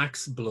Thorin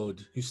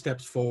Axeblood, who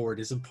steps forward,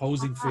 his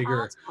imposing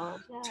figure,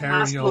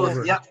 tearing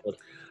over. Yeah.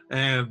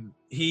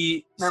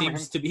 He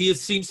seems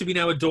to be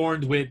now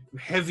adorned with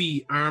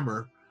heavy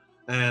armor,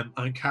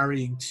 and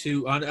carrying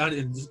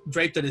and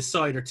draped at his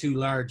side are two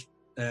large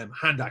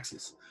hand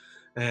axes.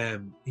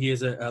 He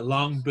has a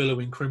long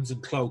billowing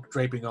crimson cloak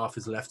draping off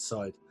his left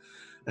side.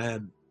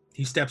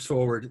 He steps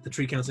forward. The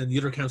three council and the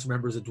other council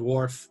members, a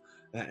dwarf,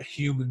 a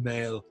human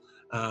male,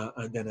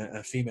 and then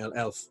a female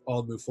elf,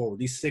 all move forward.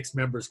 These 6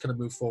 members kind of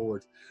move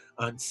forward,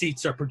 and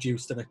seats are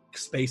produced and a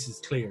space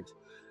is cleared.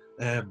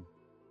 The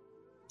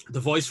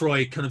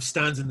Viceroy kind of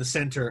stands in the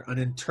center and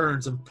then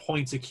turns and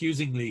points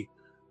accusingly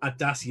at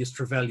Dacius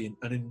Trevelyan,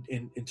 and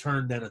in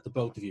turn then at the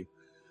both of you.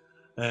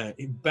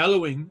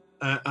 Bellowing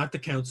at the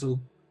council,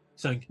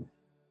 saying,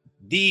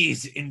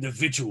 "These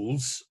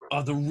individuals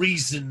are the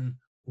reason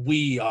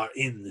we are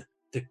in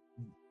the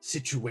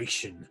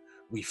situation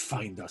we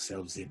find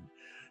ourselves in.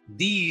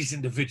 These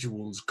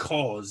individuals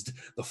caused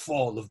the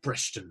fall of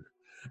Breshton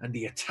and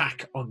the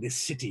attack on this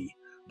city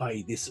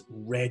by this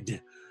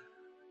red,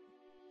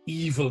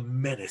 evil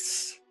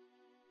menace.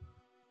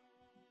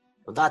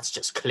 Well, that's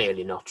just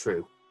clearly not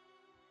true.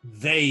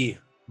 They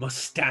must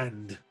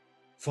stand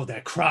for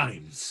their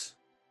crimes.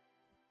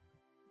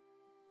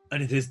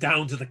 And it is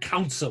down to the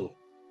council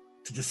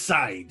to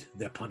decide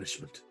their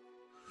punishment."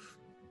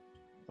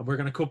 And we're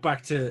going to cut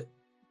back to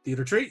the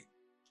other tree.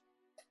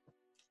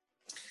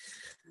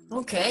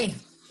 Okay.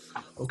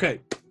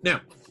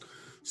 Now,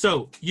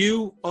 so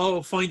you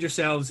all find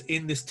yourselves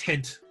in this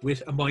tent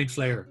with a mind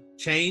flayer,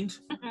 chained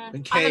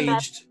and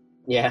caged.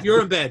 Yeah.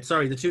 You're in bed.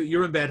 Sorry, the two.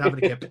 You're in bed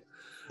having a kip.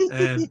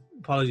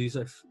 Apologies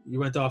if you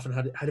went off and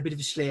had a bit of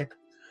a sleep.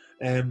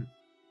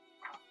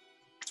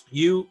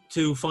 You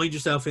two find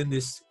yourself in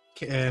this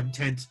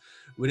tent.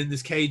 Within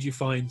this cage, you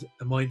find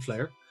a mind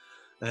flayer,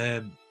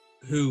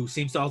 who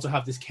seems to also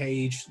have this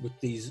cage with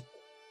these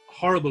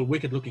horrible,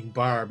 wicked-looking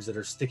barbs that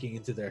are sticking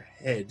into their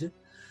head.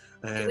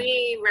 Do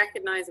we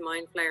recognize a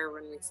mind flayer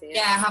when we see it?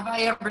 Yeah, have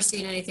I ever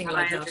seen anything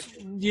like that?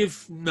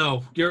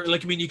 You're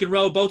like, I mean, you can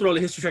roll a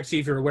history check to see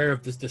if you're aware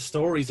of the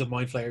stories of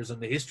mind flayers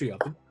and the history of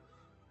them,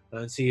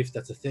 and see if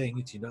that's a thing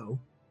that you know.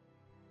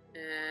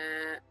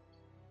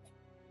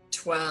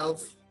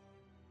 12.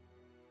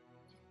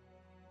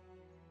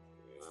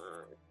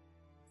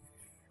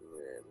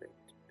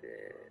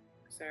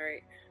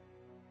 Sorry.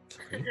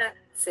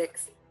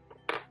 6.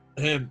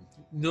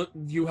 No,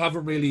 you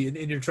haven't really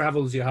in your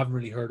travels. You haven't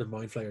really heard of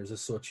mind flayers as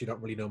such. You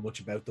don't really know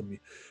much about them.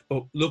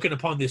 But looking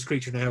upon this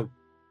creature now,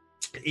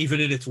 even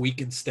in its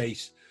weakened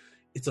state,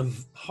 it's a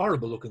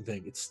horrible looking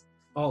thing. It's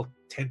all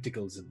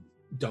tentacles and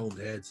domed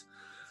heads,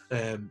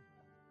 and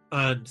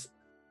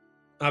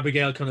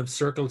Abigail kind of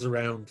circles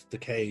around the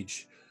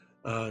cage,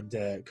 and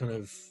kind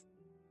of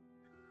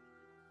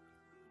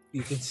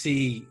you can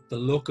see the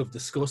look of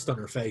disgust on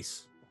her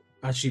face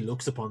as she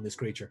looks upon this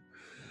creature.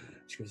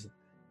 She goes,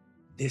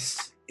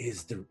 "This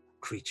is the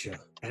creature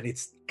and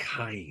its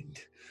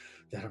kind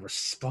that are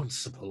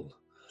responsible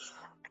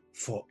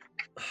for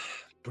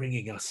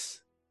bringing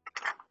us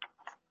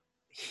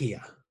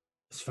here,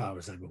 as far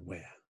as I'm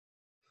aware.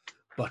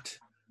 But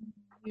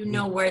you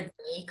know where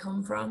they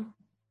come from?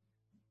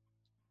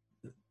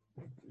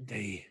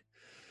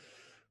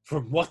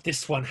 From what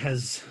this one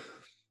has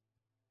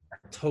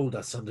told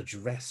us under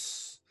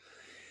duress,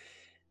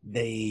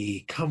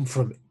 they come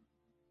from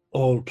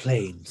all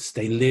planes.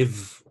 They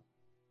live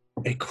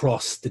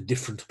across the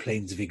different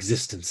planes of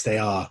existence. They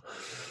are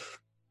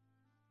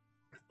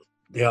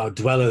They are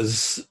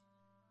dwellers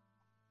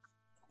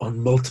on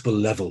multiple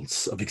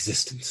levels of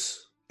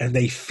existence, and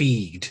they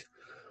feed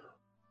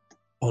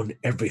on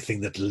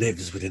everything that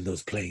lives within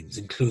those planes,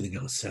 including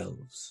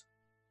ourselves.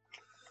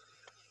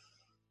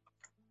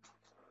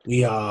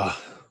 We are,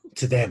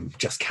 to them,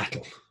 just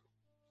cattle.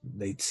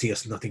 They see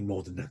us nothing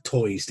more than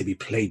toys to be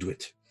played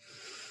with.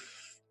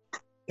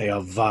 They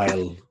are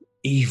vile,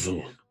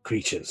 evil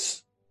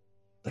creatures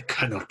that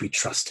cannot be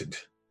trusted.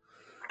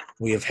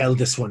 We have held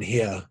this one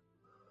here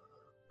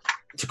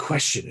to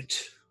question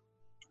it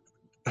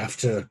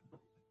after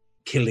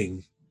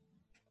killing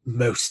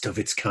most of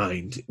its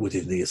kind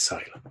within the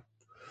asylum.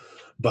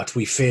 But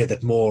we fear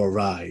that more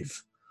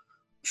arrive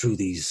through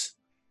these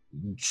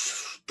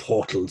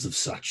portals of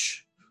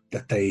such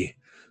that they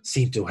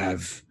seem to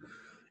have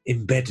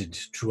embedded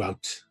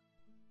throughout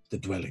the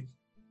dwelling.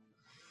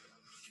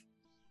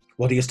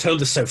 What he has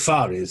told us so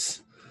far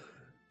is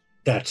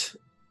that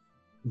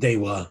they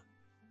were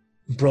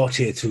brought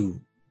here to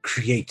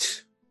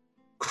create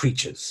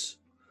creatures,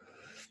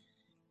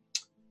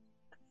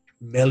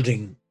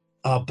 melding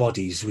our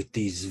bodies with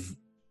these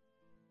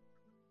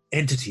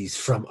entities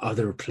from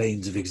other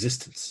planes of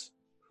existence,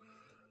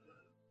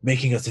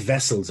 making us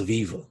vessels of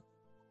evil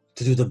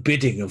to do the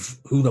bidding of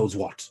who knows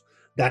what.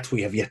 That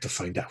we have yet to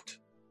find out.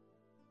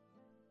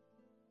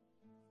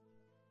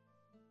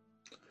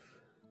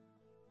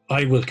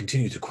 I will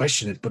continue to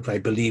question it, but I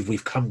believe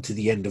we've come to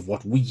the end of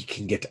what we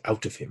can get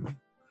out of him.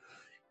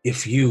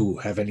 If you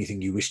have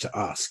anything you wish to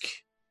ask,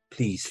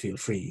 please feel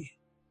free.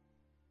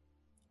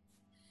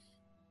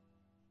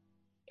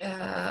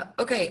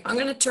 Okay, I'm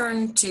going to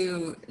turn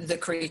to the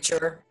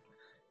creature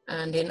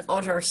and in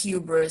utter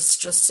hubris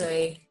just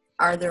say,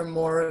 are there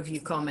more of you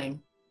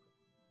coming?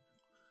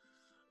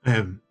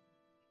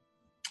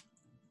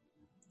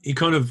 He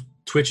kind of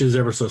twitches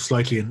ever so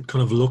slightly and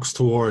kind of looks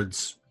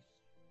towards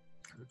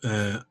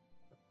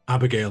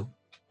Abigail,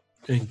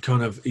 and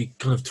he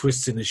kind of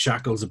twists in his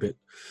shackles a bit.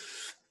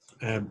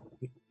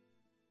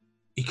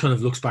 He kind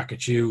of looks back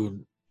at you,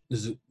 and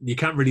you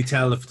can't really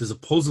tell if there's a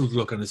puzzled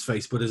look on his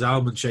face, but his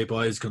almond-shaped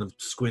eyes kind of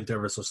squint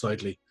ever so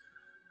slightly.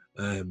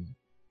 And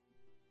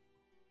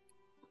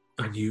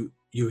you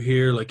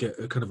hear like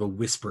a kind of a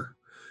whisper.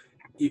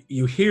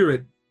 You hear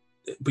it,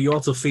 but you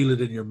also feel it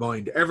in your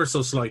mind ever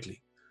so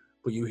slightly.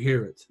 But you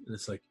hear it, and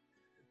it's like,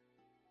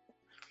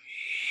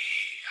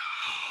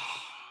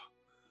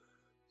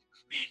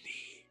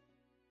 many,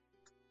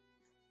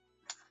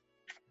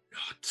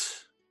 not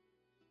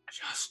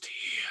just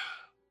here,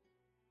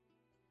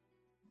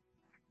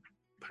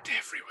 but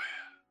everywhere.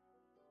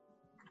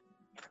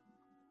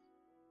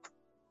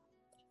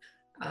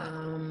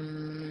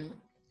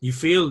 You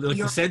feel like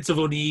the sense of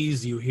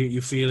unease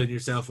you feel in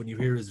yourself when you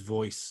hear his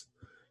voice.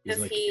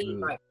 Does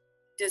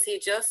he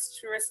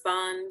just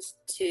respond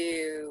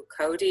to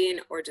Kodeen,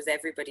 or does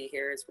everybody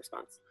hear his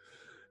response?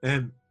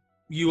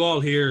 You all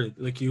hear,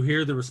 like, you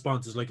hear the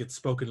responses, like it's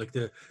spoken, like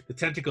the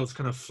tentacles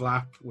kind of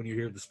flap when you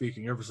hear the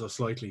speaking ever so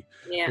slightly.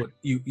 Yeah. But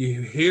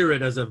you hear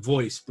it as a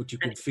voice, but you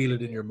can feel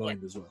it in your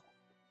mind as well.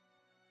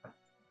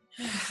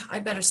 I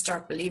better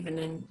start believing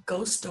in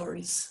ghost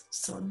stories,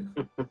 son.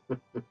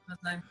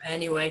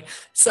 Anyway,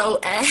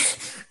 so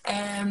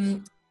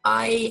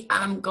I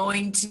am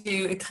going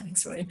to.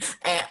 Thanks, Ryan.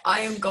 I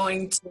am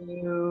going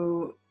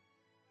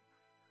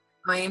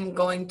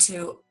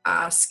to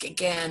ask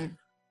again.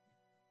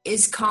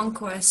 Is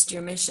conquest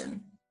your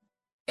mission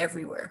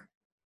everywhere?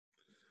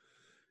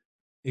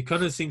 It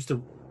kind of seems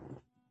to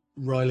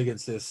rile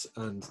against this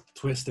and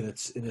twist in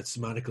its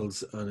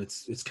manacles and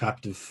its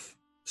captive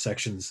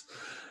sections,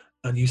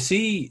 and you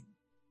see,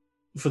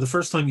 for the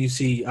first time, you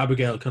see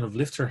Abigail kind of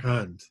lift her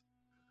hand.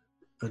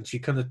 And she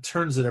kind of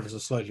turns it ever so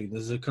slightly.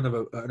 There's a kind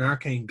of an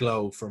arcane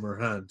glow from her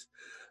hand.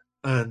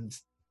 And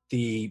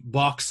the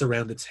box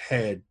around its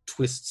head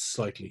twists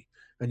slightly.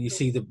 And you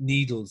see the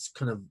needles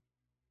kind of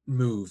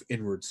move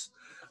inwards.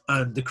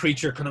 And the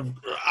creature kind of...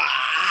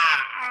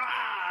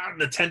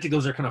 the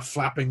tentacles are kind of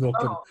flapping up.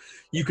 And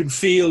you can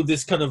feel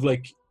this kind of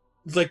like...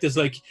 It's like there's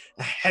like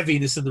a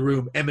heaviness in the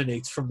room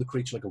emanates from the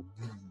creature, like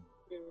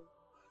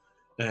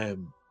a...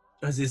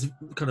 as this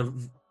kind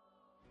of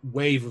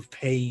wave of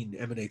pain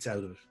emanates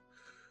out of it.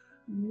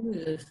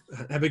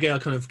 Abigail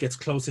kind of gets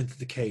close into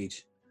the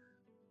cage.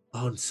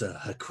 Answer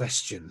her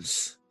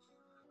questions.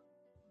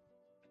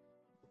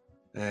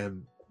 It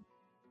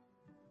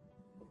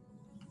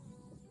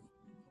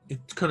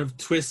kind of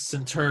twists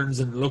and turns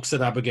and looks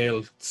at Abigail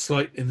in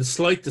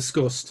slight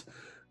disgust,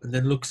 and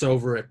then looks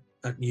over at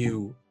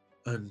you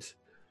and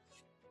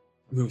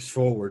moves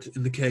forward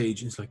in the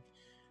cage. And it's like,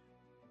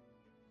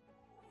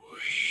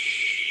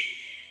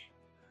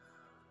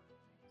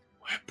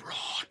 we're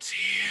brought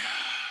here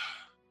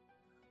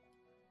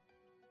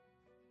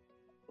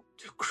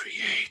to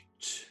create.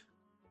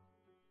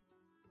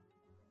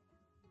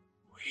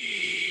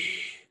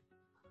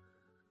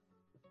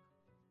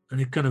 And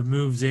it kind of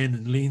moves in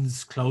and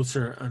leans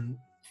closer, and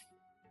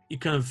you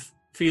kind of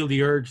feel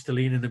the urge to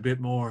lean in a bit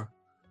more.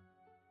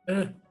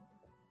 And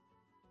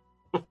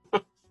we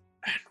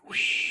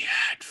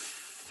had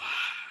fun.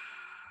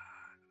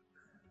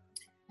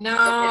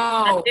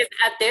 No.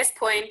 At this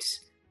point,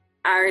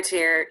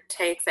 Aratir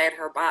takes out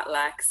her battle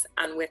axe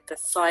and with the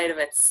side of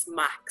it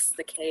smacks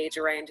the cage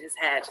around his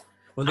head.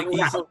 Well,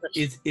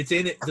 it's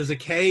in it. There's a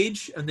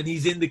cage, and then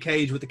he's in the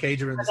cage with the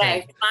cage around his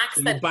head. Smacks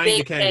So the you bang big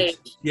the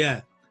cage. cage.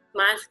 Yeah.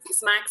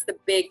 Smacks the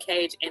big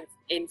cage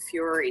in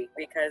fury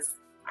because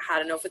I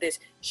had enough of this.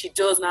 She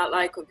does not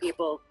like when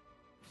people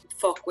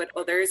fuck with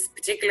others,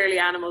 particularly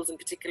animals and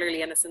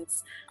particularly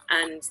innocents.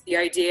 And the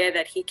idea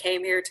that he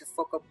came here to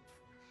fuck up,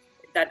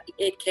 that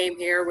it came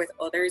here with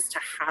others to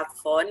have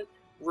fun,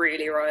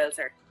 really roils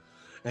her.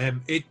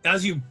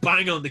 As you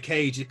bang on the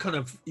cage,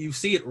 you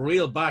see it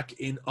reel back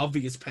in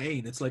obvious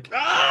pain. It's like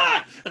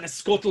and it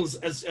scuttles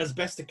as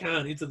best it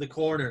can into the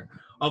corner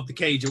of the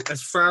cage,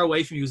 as far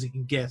away from you as it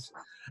can get.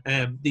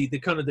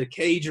 The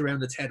cage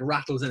around its head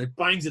rattles and it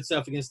bangs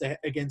itself against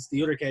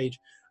the other cage,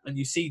 and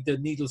you see the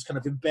needles kind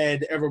of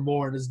embed ever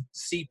more, and there's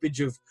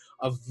seepage of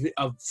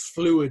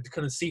fluid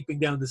kind of seeping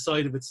down the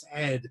side of its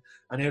head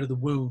and out of the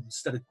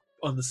wounds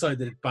on the side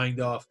that it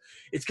banged off.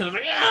 It's kind of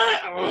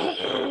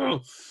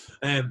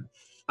like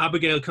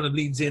Abigail kind of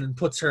leans in and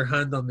puts her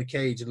hand on the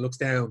cage and looks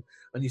down,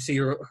 and you see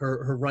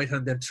her right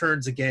hand then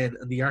turns again,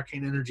 and the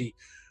arcane energy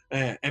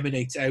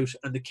emanates out,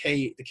 and the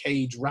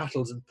cage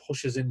rattles and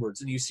pushes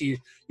inwards, and you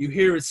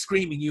hear it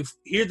screaming. You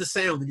hear the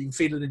sound, and you can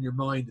feel it in your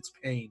mind. It's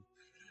pain,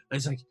 and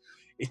it's like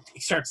it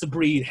starts to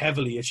breathe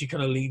heavily as she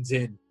kind of leans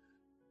in.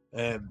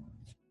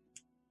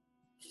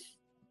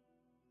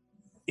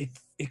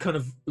 It kind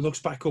of looks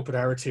back up at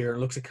Aratir and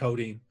looks at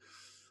Kodeen.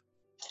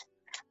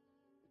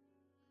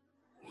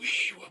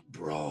 We were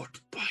brought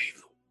by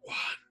the one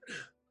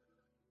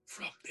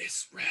from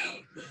this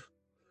realm.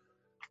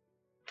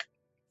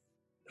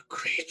 A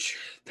creature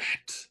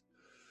that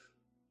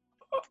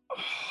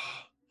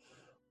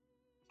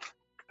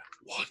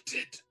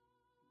wanted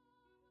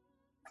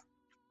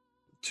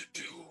to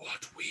do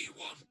what we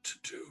want to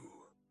do.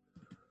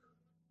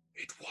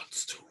 It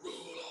wants to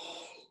rule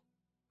all.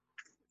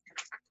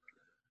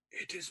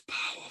 It is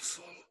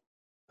powerful.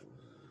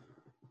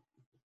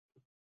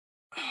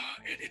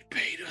 And it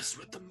paid us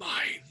with the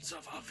minds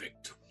of our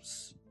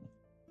victims.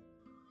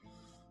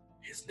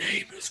 His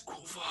name is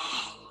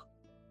Kuval.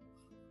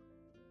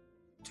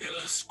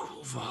 Dillis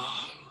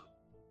Kuval.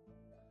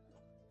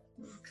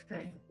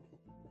 Okay.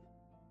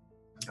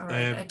 All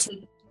right.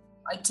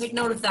 I take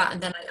note of that,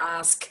 and then I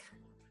ask,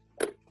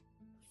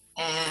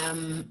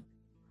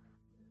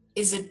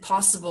 is it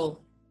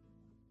possible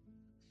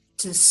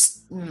to...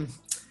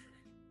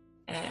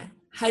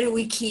 how do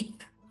we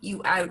keep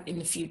you out in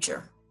the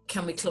future?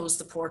 Can we close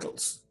the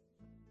portals?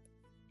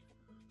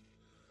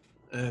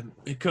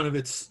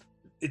 It's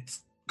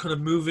kind of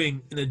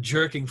moving in a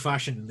jerking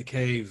fashion in the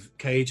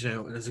cage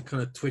now, and as it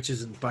kind of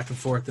twitches and back and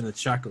forth in its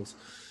shackles,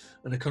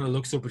 and it kind of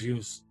looks up at you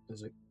as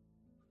like,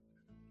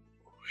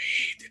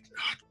 we did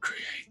not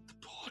create the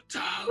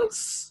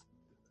portals,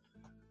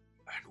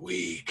 and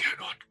we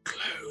cannot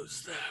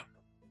close them.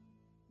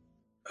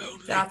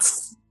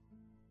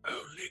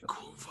 Only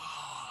Kuval.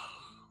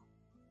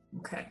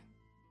 Okay.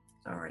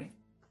 All right.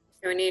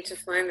 So we need to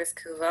find this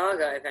Kuval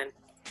guy then.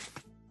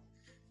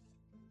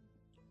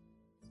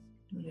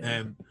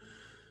 Yeah.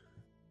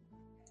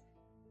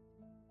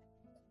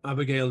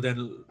 Abigail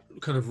then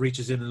kind of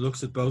reaches in and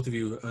looks at both of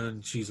you,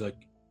 and she's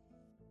like,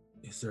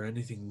 is there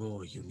anything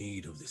more you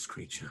need of this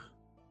creature?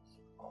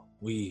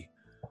 We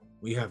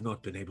have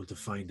not been able to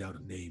find out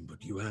a name,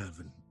 but you have,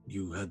 and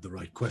you had the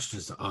right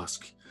questions to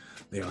ask.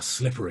 They are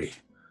slippery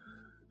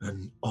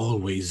and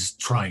always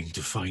trying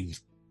to find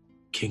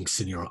kinks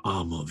in your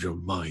armor of your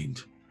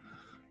mind.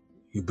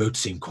 You both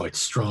seem quite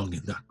strong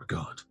in that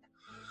regard.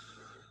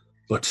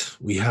 But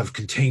we have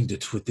contained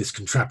it with this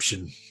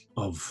contraption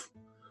of...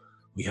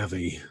 We have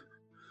a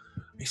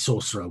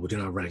sorcerer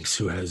within our ranks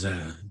who has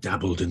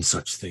dabbled in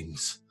such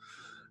things.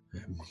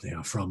 They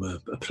are from a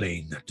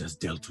plane that has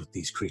dealt with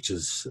these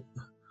creatures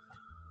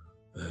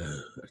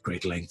at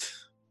great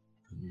length.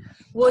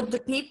 Would the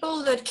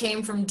people that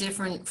came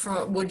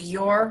would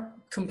your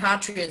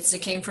compatriots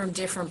that came from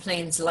different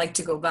planes like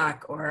to go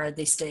back, or are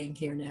they staying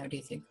here now, do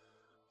you think?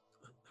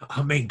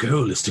 Our main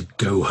goal is to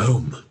go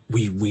home.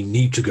 We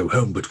need to go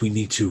home, but we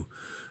need to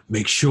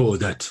make sure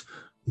that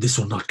this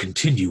will not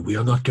continue. We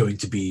are not going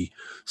to be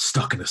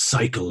stuck in a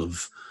cycle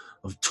of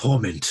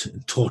torment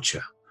and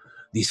torture.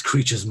 These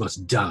creatures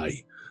must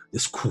die.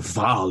 This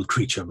Kuval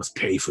creature must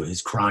pay for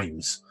his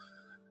crimes.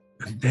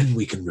 And then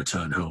we can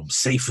return home,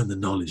 safe in the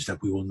knowledge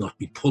that we will not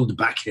be pulled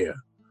back here.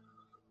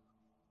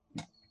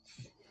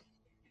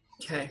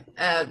 Okay.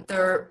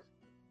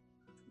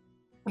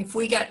 We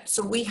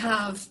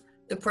have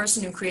the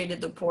person who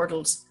created the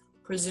portals.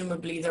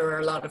 Presumably there are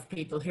a lot of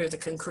people here that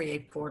can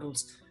create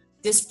portals.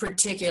 This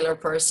particular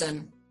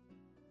person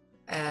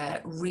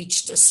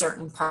reached a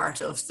certain part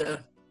of the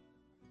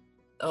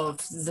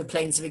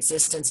planes of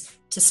existence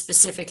to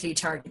specifically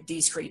target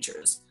these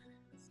creatures.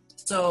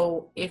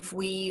 So if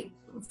we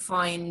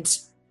find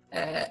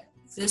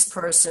this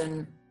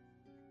person,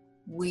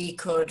 we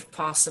could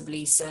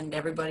possibly send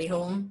everybody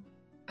home.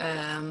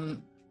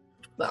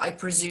 But I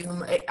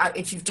presume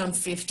if you've done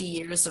 50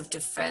 years of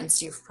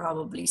defense, you've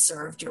probably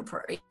served your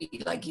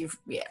you've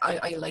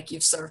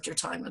served your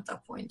time at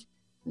that point.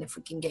 And if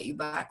we can get you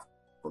back,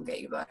 we'll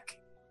get you back.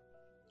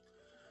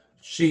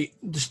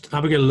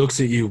 Abigail looks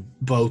at you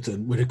both,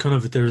 and with a kind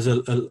of there's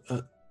a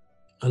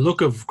look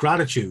of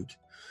gratitude,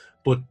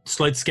 but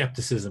slight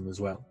skepticism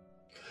as well.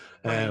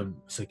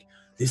 It's like,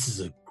 this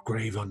is a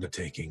grave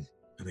undertaking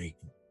and a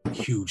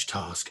huge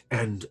task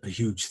and a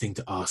huge thing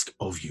to ask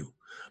of you,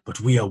 but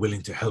we are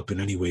willing to help in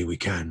any way we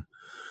can.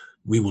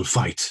 We will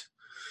fight.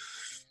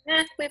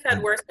 We've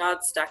had worse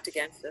odds stacked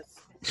against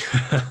us.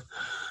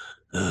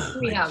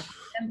 We have.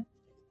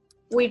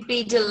 We'd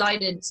be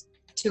delighted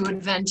to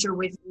adventure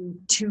with you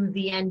to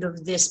the end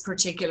of this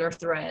particular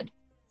thread.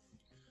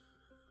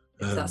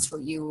 If that's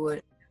what you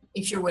would,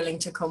 if you're willing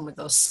to come with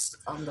us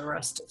on the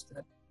rest of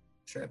the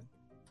trip.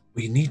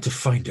 We need to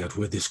find out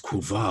where this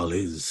Quval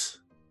is.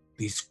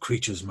 These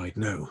creatures might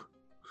know.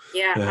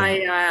 Yeah,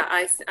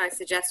 I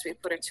suggest we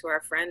put it to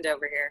our friend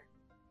over here.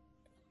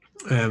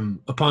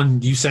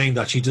 Upon you saying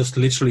that, she just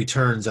literally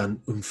turns and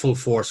in full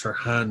force her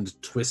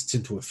hand twists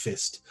into a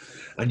fist,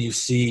 and you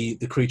see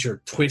the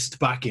creature twist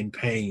back in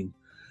pain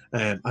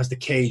as the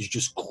cage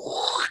just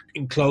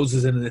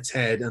encloses in its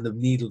head and the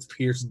needles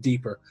pierce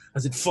deeper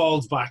as it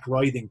falls back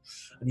writhing,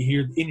 and you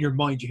hear in your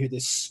mind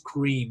this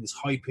scream, this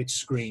high-pitched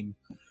scream,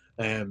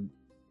 and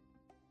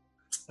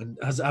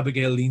as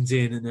Abigail leans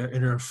in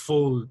her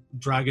full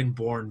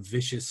dragonborn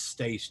vicious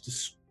state,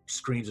 just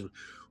screams,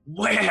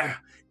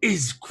 "Where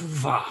is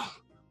Quval?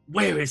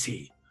 Where is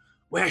he?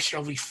 Where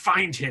shall we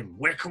find him?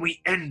 Where can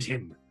we end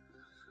him?"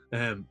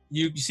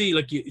 You see,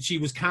 she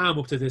was calm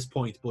up to this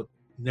point, but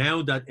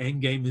now that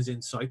endgame is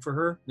in sight for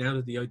her, now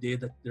that the idea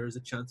that there is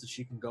a chance that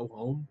she can go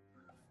home,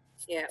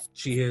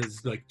 she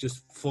is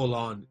just full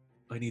on,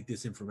 I need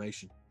this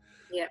information.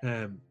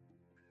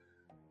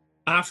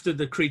 After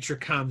the creature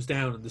calms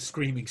down and the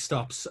screaming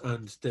stops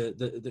and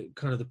the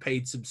kind of the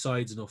pain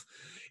subsides enough,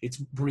 its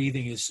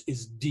breathing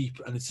is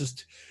deep and it's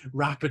just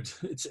rapid.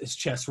 Its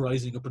chest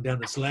rising up and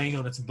down. It's laying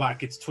on its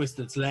back. It's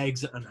twisted, its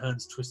legs and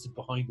hands twisted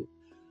behind it.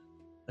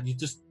 And you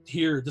just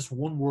hear this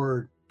one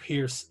word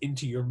pierce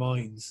into your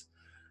minds.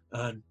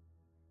 And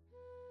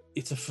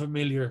it's a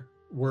familiar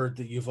word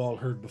that you've all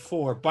heard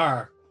before,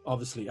 bar,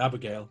 obviously,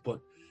 Abigail. But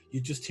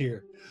you just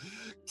hear,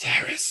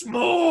 "Terrace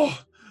more!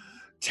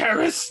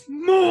 Terrace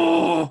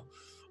more!"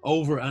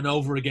 over and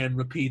over again,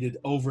 repeated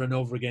over and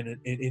over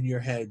again in your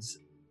heads.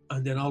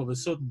 And then all of a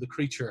sudden the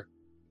creature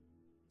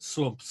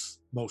slumps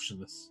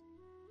motionless.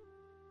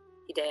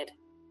 He did.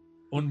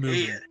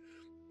 Unmoving. Yeah.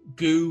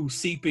 Goo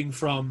seeping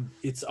from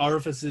its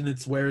orifice in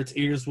where its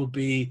ears will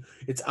be,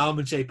 its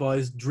almond-shaped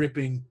eyes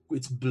dripping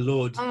its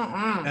blood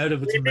out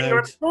of its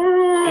mouth.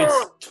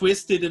 Its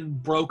twisted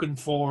and broken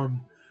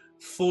form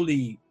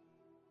fully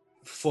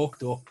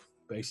fucked up,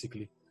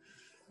 basically.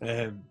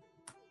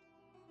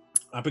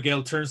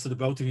 Abigail turns to the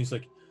both of you and is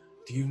like,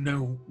 "Do you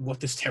know what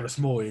this Terrace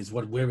Moor is?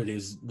 Where it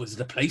is? Was it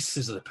a place?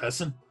 Is it a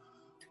person?"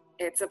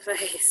 It's a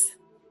place.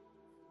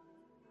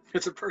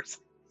 It's a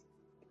person.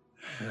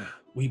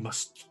 We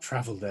must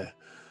travel there.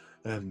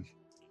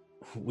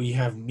 We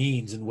have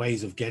means and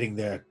ways of getting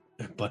there,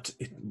 but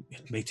it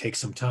may take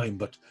some time.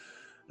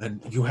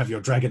 And you have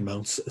your dragon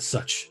mounts as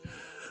such.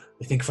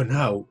 I think for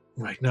now,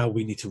 right now,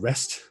 we need to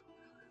rest.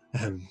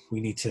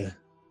 We need to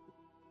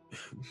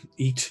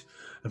eat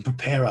and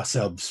prepare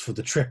ourselves for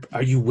the trip.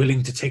 Are you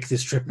willing to take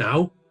this trip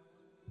now?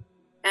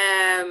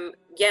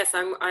 Yes,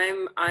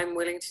 I'm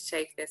willing to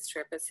take this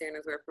trip as soon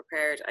as we're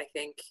prepared. I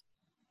think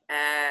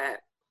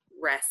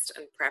rest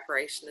and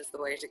preparation is the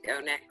way to go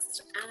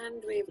next.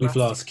 And we've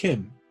lost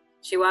Kim.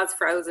 She was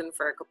frozen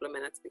for a couple of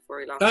minutes before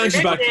we lost her. And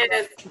she's back.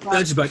 And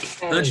she's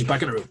back. And she's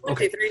back in the room.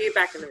 Okay, 3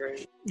 back in the room.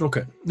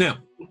 Okay.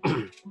 Now,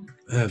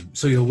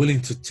 so you're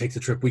willing to take the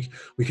trip. We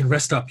can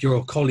rest up.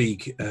 Your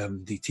colleague,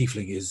 the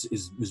tiefling,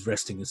 is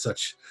resting as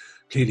such.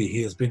 Clearly,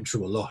 he has been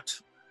through a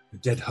lot. A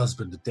dead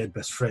husband, a dead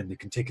best friend. It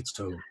can take its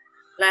toll.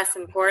 Bless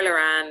him, poor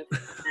Loran.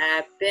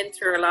 Been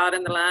through a lot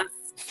in the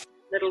last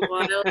little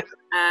while.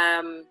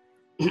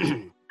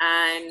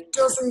 And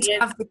doesn't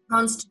have the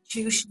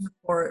constitution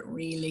for it,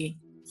 really.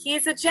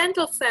 He's a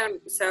gentle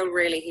soul,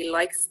 really. He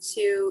likes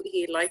to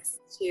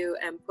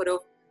put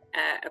up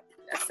a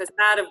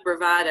facade of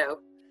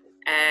bravado,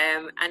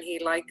 and he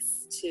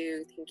likes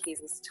to think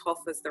he's as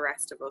tough as the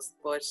rest of us.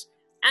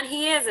 And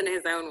he is in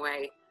his own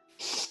way.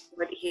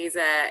 But he's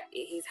had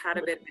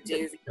a bit of a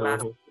doozy the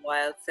last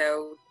while.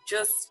 So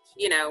just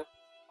be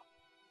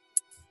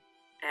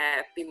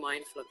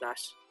mindful of that.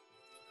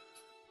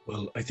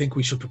 Well, I think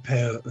we should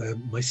prepare.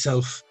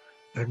 Myself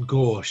and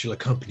Gore shall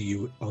accompany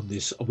you on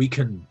this. We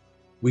can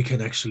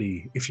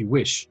actually, if you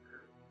wish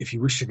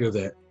to go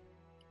there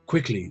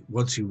quickly,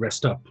 once you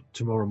rest up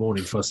tomorrow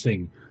morning, first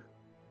thing,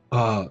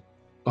 our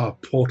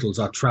portals,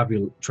 our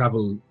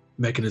travel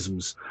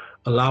mechanisms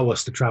allow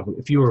us to travel.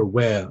 If you are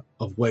aware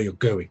of where you're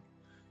going,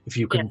 if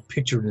you can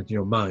picture it in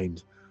your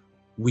mind,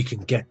 we can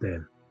get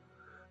there.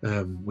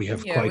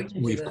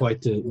 We've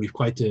quite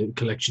a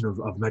collection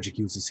of magic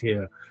users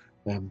here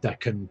that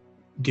can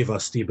give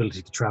us the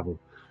ability to travel.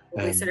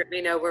 We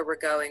certainly know where we're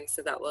going,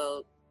 so that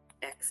will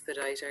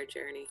expedite our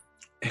journey.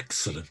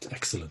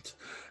 Excellent.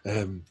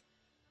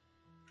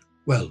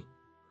 Well,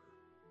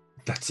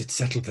 that's it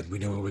settled then. We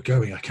know where we're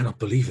going. I cannot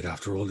believe it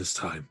after all this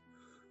time.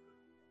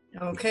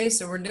 Okay,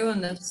 so we're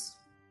doing this.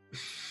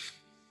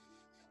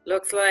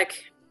 Looks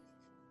like.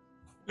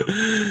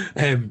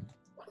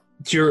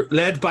 You're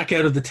led back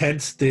out of the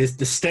tent. The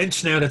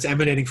stench now that's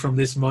emanating from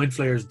this mind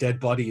flayer's dead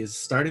body is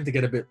starting to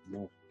get a bit.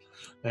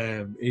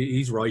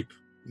 He's ripe.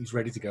 He's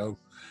ready to go.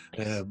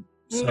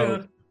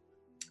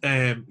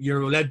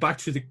 You're led back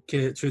through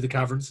the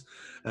caverns,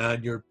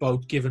 and you're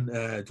both given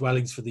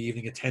dwellings for the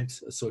evening, a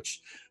tent as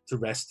such, to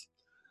rest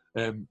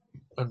and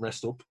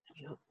rest up.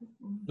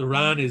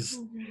 Loran is,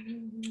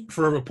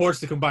 for reports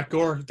to come back,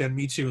 Gore then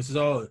meets you and says,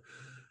 "Oh,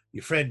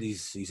 your friend,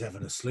 he's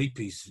having a sleep.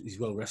 He's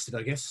well rested,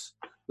 I guess."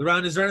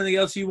 Loran, is there anything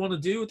else you want to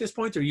do at this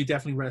point, or are you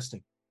definitely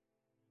resting?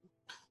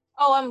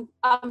 Oh,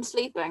 I'm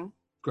sleeping.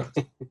 Great.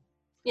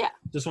 Yeah.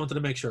 Just wanted to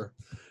make sure.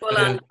 Well,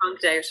 I'm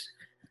pumped out.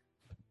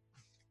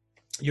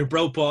 You're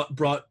brought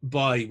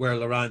by where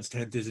Loran's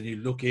tent is, and you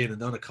look in,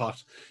 and on a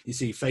cot, you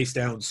see face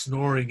down,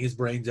 snoring his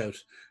brains out,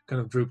 kind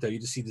of drooped out. You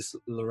just see this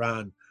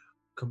Loran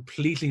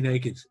completely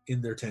naked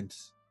in their tent,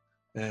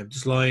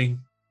 just lying,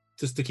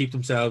 just to keep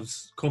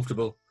themselves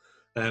comfortable.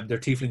 Their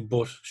tiefling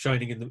butt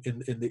shining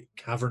in the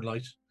cavern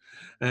light.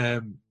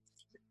 And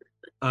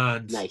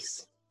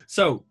Nice.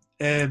 So,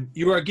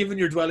 you are given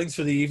your dwellings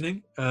for the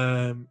evening,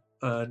 and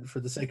for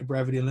the sake of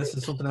brevity, unless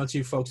there's something else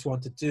you folks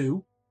want to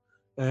do,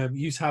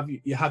 you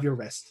have your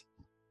rest.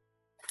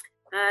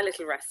 A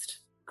little rest.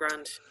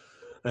 Grand.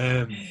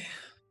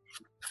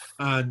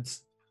 And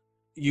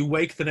you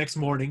wake the next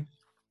morning,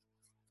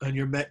 and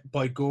you're met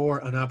by Gore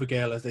and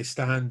Abigail as they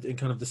stand in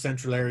kind of the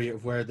central area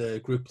of where the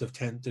group of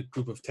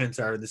tents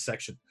are in this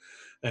section.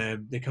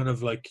 They kind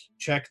of like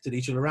checked at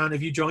each other around.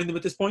 Have you joined them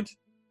at this point?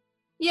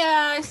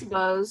 Yeah, I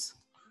suppose.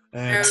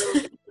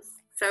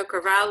 So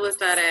Corval was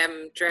that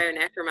drow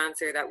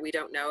necromancer that we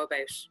don't know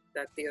about,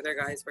 that the other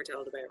guys were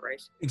told about,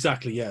 right?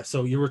 Exactly, yeah.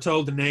 So you were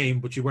told the name,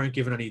 but you weren't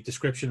given any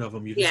description of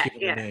him. You just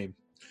given the name.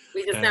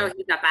 We just know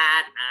he's a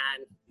bad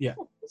man. Yeah.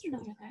 Oh, there's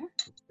another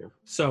there.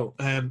 So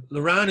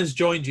Loran has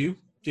joined you,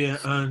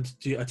 and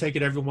I take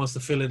it everyone wants to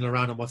fill in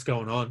Loran on what's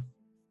going on.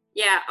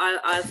 Yeah,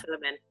 I'll fill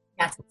him in.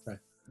 Yes. Okay.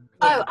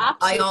 Oh,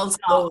 absolutely. I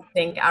also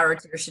think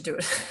Aratir should do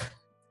it.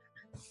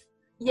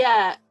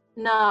 Yeah,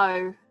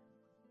 no,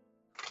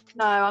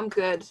 I'm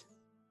good.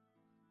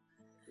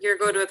 You're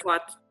good with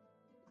what?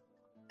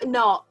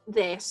 Not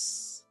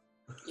this.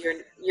 You're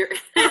you're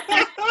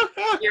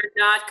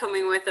not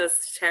coming with us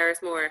to Terrace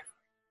Moor.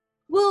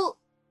 Well,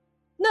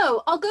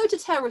 no, I'll go to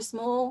Terrace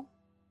Moor.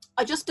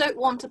 I just don't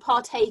want to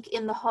partake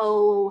in the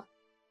whole,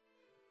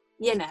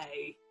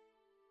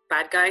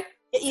 bad guy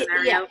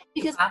scenario. Yeah,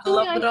 because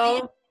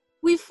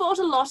we've fought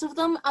a lot of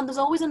them, and there's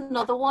always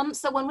another one.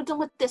 So when we're done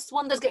with this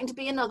one, there's going to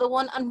be another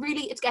one, and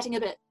really, it's getting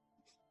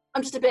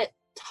I'm just a bit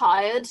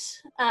tired.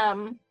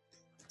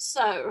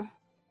 So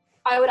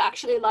I would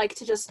actually like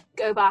to just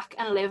go back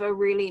and live a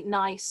really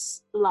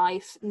nice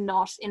life,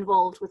 not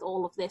involved with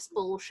all of this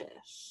bullshit.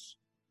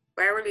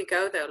 Where will you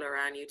go, though,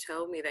 Loran? You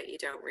told me that you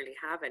don't really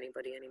have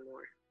anybody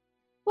anymore.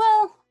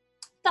 Well,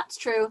 that's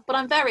true, but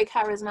I'm very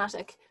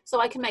charismatic,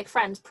 so I can make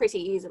friends pretty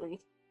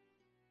easily.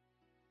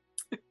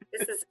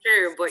 This is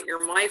true, but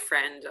you're my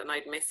friend, and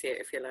I'd miss you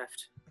if you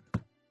left.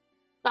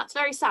 That's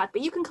very sad,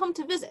 but you can come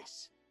to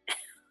visit.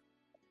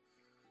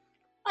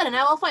 I don't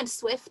know, I'll find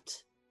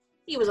Swift.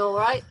 He was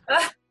alright.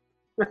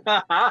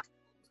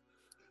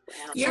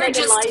 You're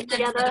just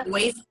together.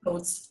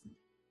 Waistcoats.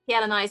 He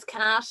had a nice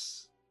cat.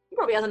 He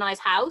probably has a nice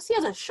house. He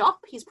has a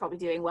shop. He's probably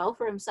doing well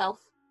for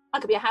himself. I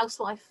could be a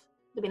housewife.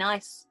 It'd be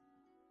nice.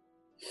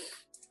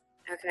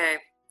 Okay,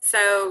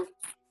 so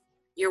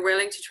you're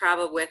willing to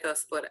travel with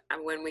us, but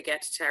when we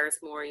get to Terrace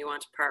Moor, you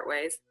want to part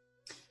ways?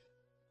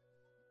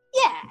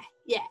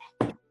 Yeah.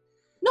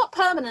 Not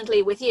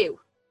permanently with you.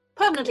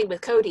 Permanently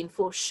with Kodeen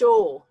for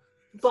sure.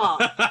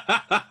 But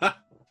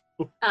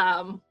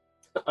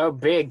Oh,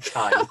 big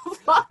time. I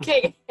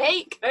fucking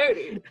hate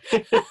Kodeen.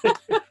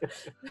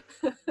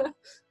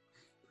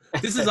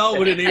 This is all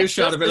within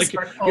earshot of it. Like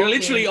you're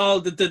literally all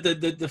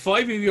the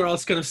five of you are all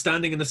kind of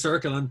standing in a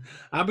circle, and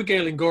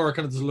Abigail and Gore are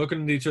kind of just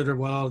looking at each other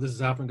while this is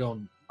happening.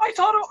 Going, I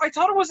thought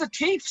it was a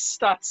thief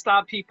that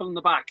stabbed people in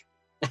the back.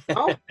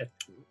 Oh,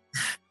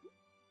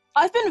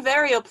 I've been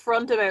very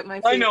upfront about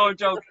my. I know, I'm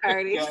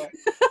joking.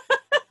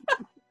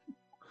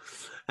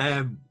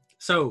 Yeah.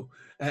 So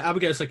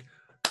Abigail's like,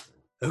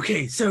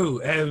 okay,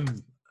 so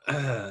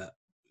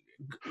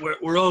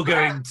we're all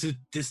going to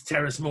this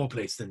Terrace Moor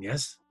place then,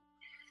 yes?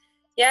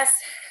 Yes,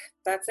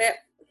 that's it.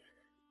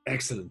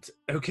 Excellent.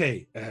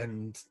 Okay,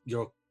 and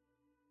your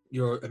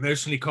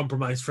emotionally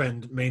compromised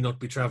friend may not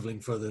be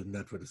traveling further than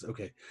that with us.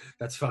 Okay,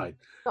 that's fine.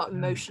 Not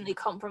emotionally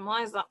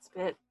compromised. That's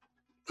a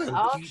bit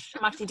harsh.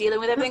 I'm actually dealing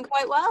with everything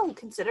quite well,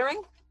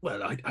 considering.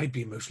 Well, I'd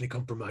be emotionally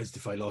compromised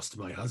if I lost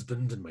my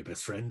husband and my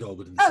best friend all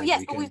within the same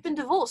yes, weekend. but we've been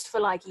divorced for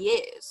like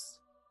years.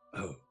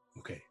 Oh,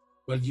 okay.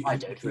 Well, I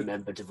don't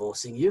remember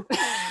divorcing you.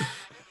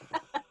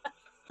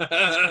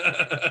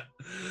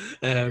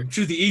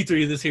 Through the ether,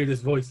 you just hear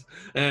this voice.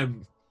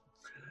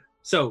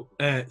 So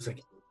it's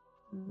like,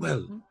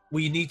 well,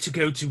 we need to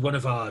go to one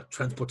of our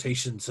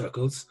transportation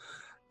circles.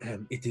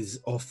 It is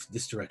off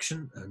this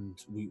direction,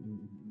 and we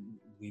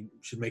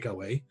should make our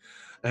way.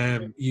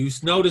 You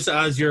notice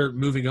as you're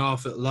moving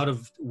off, a lot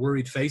of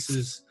worried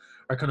faces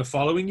are kind of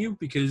following you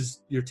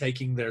because you're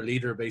taking their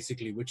leader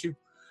basically with you,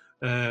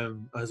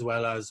 as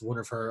well as one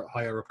of her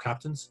higher up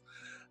captains.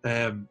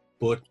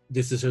 But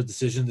this is her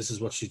decision. This is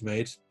what she's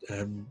made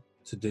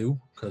to do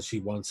because she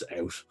wants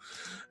out.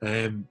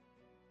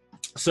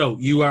 So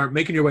you are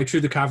making your way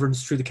through the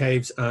caverns, through the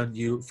caves, and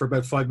you, for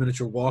about 5 minutes,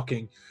 you're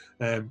walking,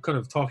 kind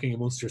of talking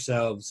amongst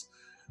yourselves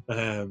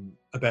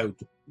about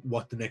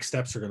what the next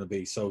steps are going to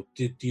be. So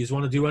do you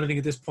want to do anything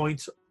at this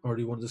point, or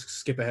do you want to just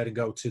skip ahead and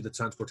go to the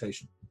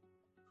transportation?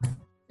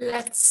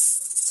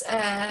 Let's...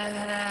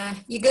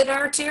 you good,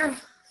 Aratir?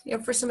 You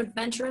up for some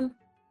adventuring?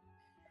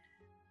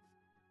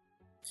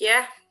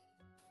 Yeah.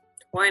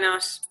 Why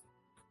not?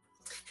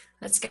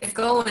 Let's get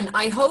going.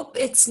 I hope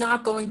it's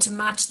not going to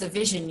match the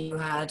vision you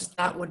had.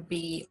 That would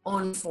be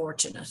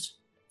unfortunate.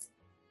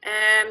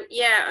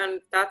 Yeah,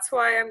 and that's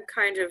why I'm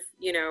kind of,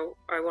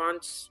 I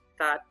want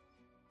that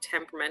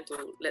temperamental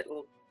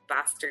little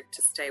bastard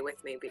to stay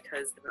with me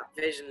because that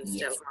vision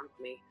still haunts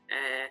me.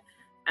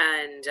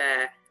 And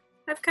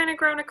I've kind of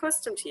grown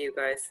accustomed to you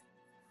guys.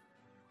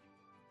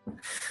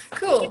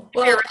 Cool.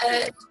 Well,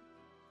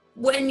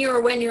 when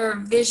you're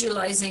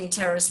visualizing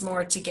Terrace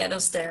Moor to get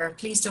us there,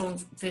 please don't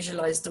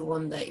visualize the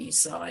one that you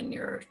saw in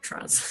your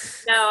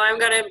trance. No, I'm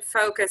going to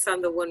focus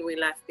on the one we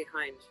left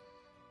behind.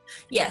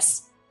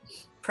 Yes,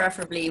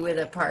 preferably with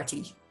a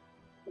party.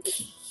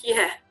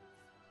 Yeah,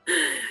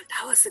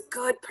 that was a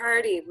good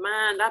party,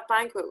 man. That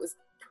banquet was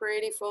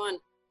pretty fun.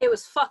 It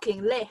was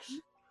fucking lit.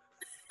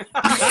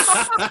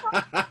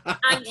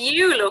 And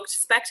you looked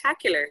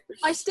spectacular.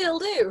 I still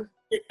do.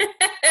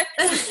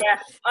 Yeah,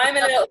 I'm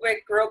a little bit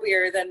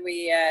grubbier than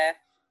we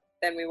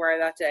were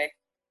that day.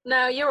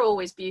 No, you're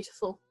always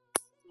beautiful.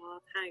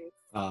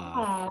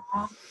 Oh,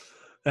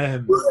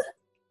 Aww.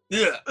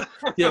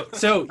 Yeah.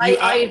 So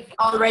I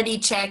already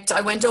checked.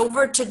 I went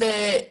over to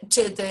the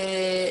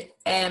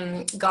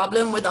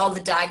goblin with all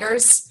the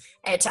daggers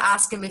to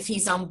ask him if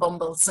he's on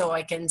Bumble, so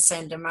I can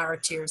send him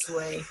Aratir's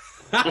way.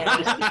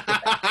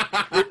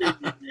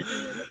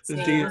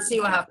 We'll see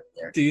what happens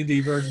there.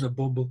 D&D version of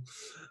Bumble.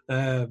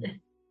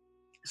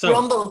 So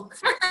Rumble.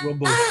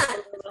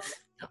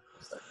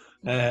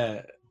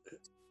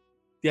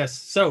 Yes.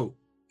 So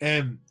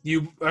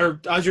you are,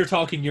 as you're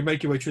talking, you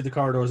make your way through the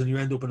corridors, and you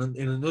end up in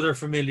another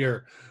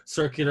familiar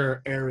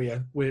circular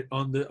area. With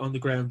on the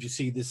ground, you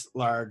see this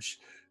large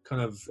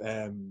kind of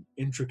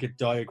intricate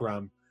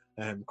diagram,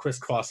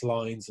 crisscross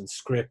lines and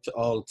script,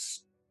 all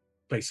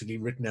basically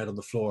written out on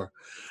the floor.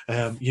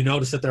 You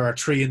notice that there are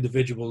 3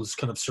 individuals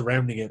kind of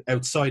surrounding it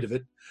outside of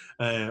it,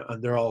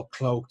 and they're all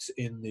cloaked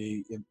in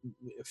the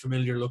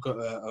familiar look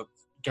of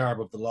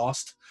garb of the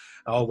lost,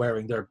 all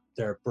wearing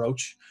their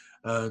brooch.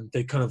 And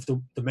they kind of,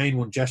 the main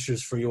one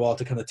gestures for you all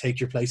to kind of take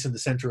your place in the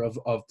center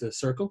of the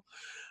circle.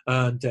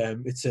 And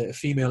it's a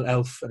female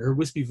elf, and her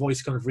wispy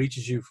voice kind of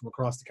reaches you from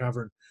across the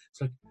cavern.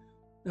 It's like,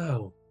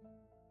 now,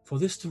 for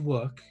this to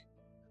work,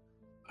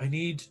 I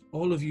need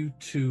all of you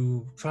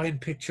to try and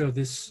picture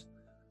this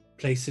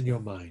place in your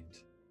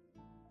mind.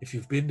 If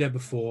you've been there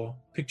before,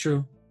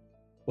 picture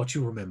what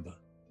you remember.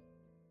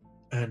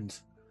 And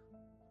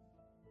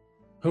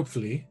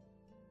hopefully,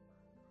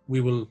 we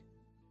will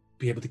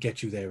be able to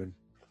get you there in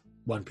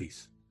one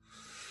piece.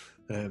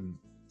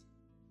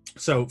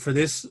 So for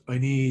this, I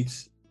need...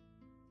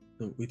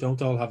 No, we don't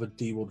all have a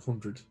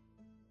D100.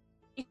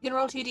 You can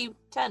roll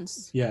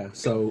 2d10s. Yeah,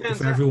 so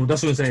if everyone...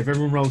 That's what I'm saying. If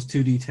everyone rolls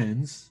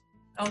 2d10s...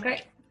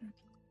 Okay.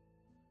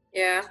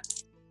 Yeah.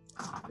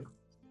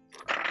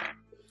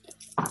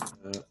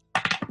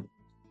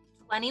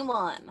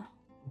 21.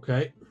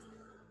 Okay.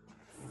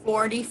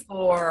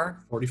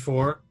 44.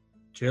 44.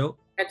 Jill.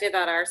 I did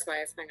that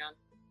arseways. Hang on.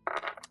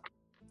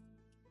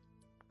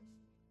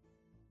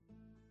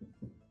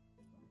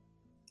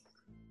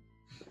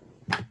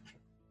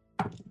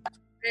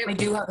 I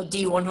do have a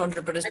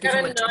D100, but it's I got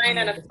a 9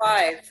 and a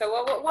 5. So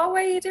what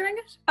way are you doing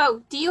it?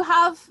 Oh,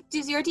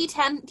 does your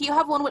D10, do you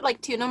have one with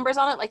like 2 numbers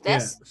on it like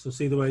this? Yeah, so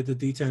see the way the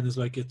D10 is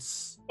like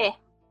it's...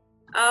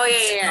 Oh,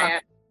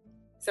 yeah.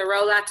 So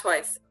roll that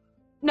twice.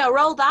 No,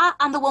 roll that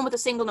and the one with the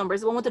single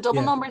numbers. The one with the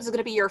double numbers is going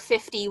to be your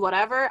 50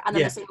 whatever, and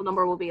then the single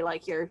number will be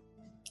like your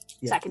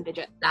second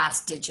digit.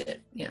 Last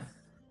digit, yeah.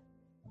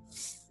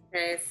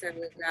 Okay, so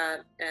we've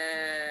got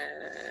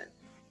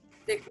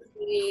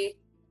 60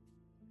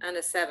 and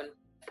a 7.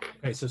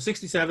 Okay, so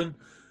 67.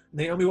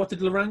 Naomi, what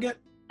did Loran get?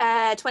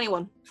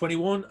 21.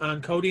 21.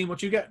 And Kodeen,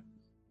 what you get?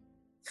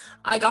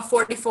 I got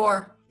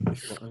 44. I'm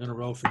going to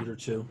roll for the other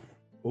 2.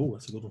 Oh,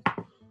 that's a good one.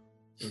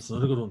 That's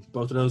another good one.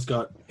 Both of those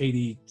got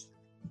 80.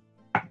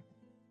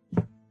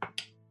 Oh,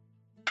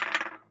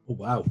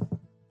 wow.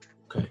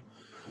 Okay.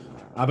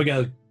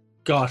 Abigail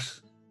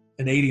got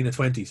an 80 and a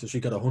 20, so she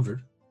got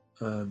 100.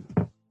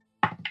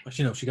 I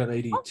Actually, no, she got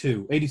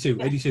 82. 82.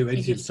 Yeah.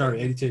 82. Sorry,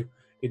 82.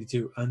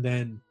 82. And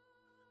then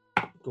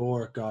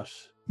Gore got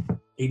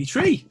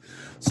 83.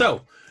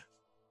 So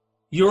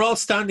you're all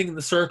standing in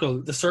the circle.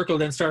 The circle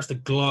then starts to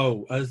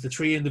glow as the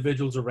three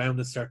individuals around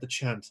it start to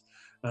chant.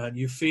 And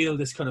you feel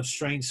this kind of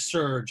strange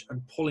surge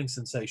and pulling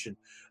sensation.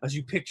 As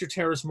you picture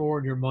Terrace Moore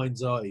in your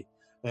mind's eye,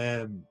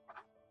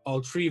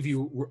 all three of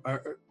you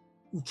are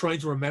trying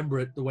to remember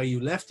it the way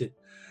you left it.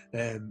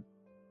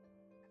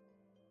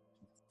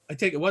 I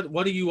take it,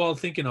 what are you all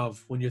thinking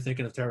of when you're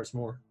thinking of Terrace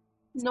Moore?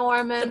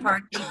 Norman. The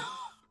party.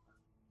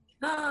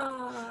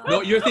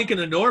 No, you're thinking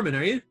of Norman,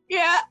 are you?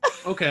 Yeah.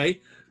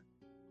 Okay.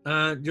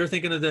 You're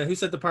thinking of who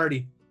said the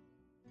party?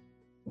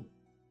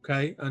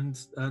 Okay, and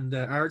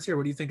Aratir,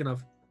 what are you thinking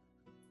of?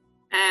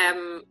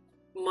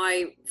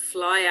 My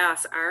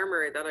fly-ass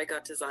armor that I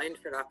got designed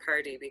for that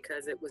party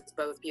because it was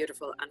both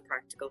beautiful and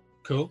practical.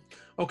 Cool.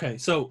 Okay,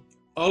 so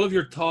all of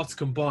your thoughts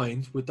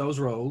combined with those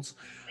rolls,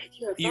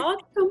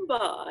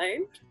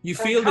 you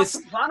feel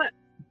this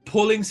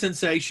pulling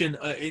sensation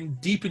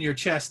deep in your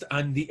chest,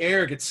 and the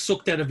air gets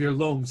sucked out of your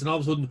lungs, and all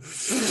of a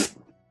sudden,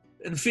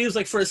 and it feels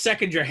like for a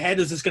second your head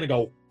is just going to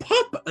go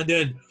pop, and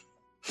then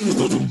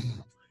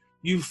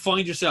you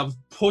find yourself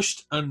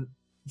pushed and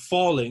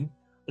falling,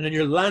 and then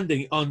you're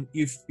landing on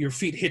your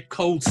feet hit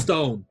cold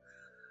stone,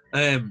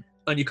 and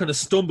you kind of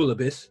stumble a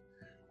bit,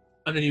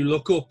 and then you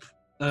look up,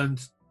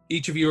 and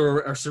each of you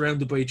are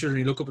surrounded by each other, and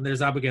you look up, and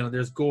there's Abigail and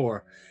there's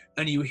Gore,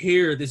 and you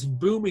hear this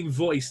booming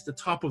voice at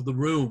the top of the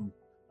room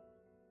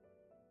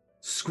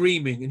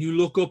screaming, and you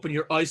look up and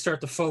your eyes start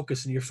to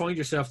focus, and you find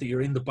yourself that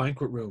you're in the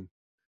banquet room,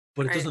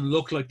 but it doesn't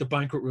look like the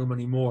banquet room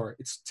anymore.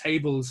 It's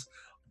tables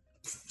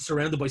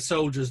surrounded by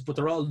soldiers, but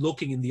they're all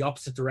looking in the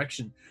opposite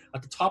direction.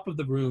 At the top of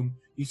the room,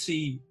 you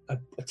see a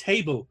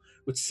table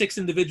with 6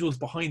 individuals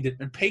behind it,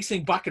 and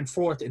pacing back and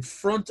forth in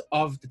front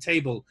of the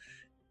table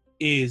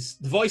is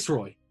the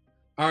Viceroy,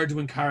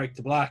 Arduin Carrick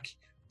the Black,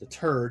 the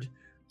third.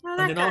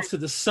 And then off to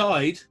the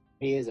side,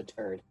 he is a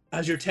turd.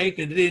 As you're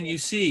taking it in, you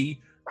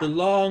see the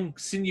long,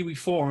 sinewy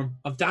form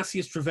of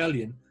Dacius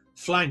Trevelyan,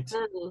 flanked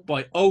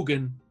by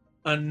Ogan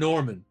and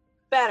Norman.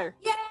 Better.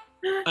 Yeah.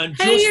 And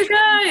hey, you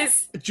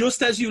guys!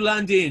 Just as you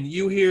land in,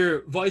 you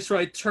hear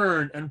Viceroy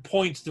turn and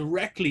point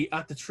directly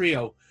at the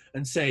trio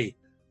and say,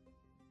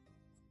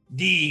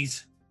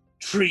 "These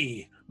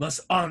 3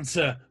 must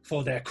answer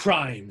for their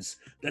crimes.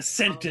 The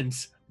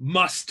sentence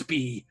must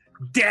be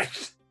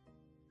death."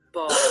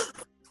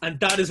 And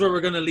that is where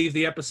we're going to leave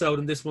the episode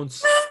in this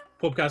month's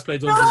Pubcast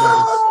Plays Dungeons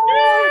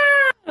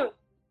Dragons.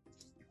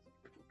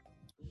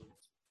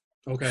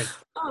 Okay.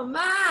 Oh,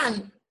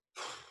 man.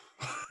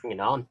 Bring it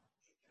on.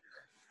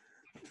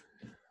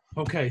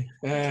 Okay.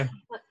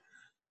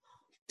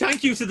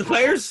 Thank you to the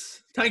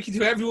players. Thank you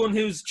to everyone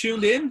who's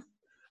tuned in.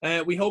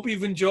 We hope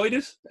you've enjoyed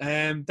it.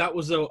 That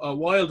was a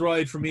wild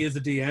ride for me as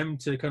a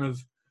DM to kind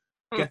of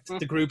get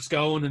the groups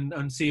going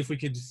and see if we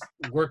could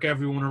work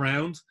everyone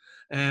around.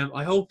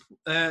 I hope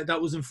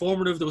that was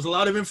informative. There was a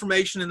lot of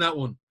information in that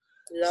one.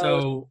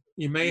 So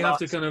you may have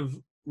to kind of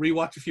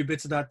rewatch a few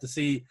bits of that to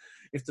see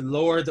if the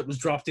lore that was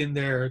dropped in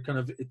there kind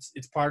of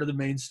it's part of the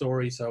main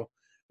story. So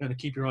kind of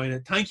keep your eye on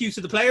it. Thank you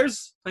to the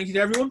players. Thank you to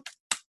everyone.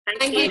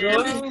 Thank you.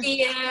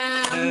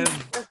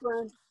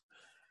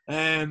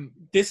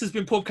 This has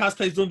been Pubcast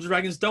Plays Dungeons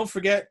Dragons. Don't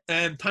forget,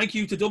 thank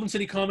you to Dublin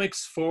City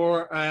Comics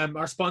for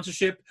our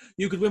sponsorship.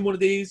 You could win one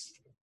of these.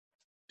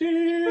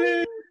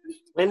 Win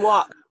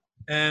what?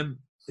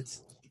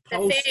 It's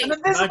an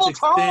invisible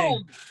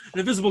tome. An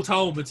invisible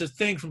tome. It's a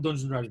thing from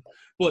Dungeons and Dragons.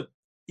 But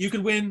you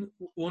can win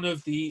one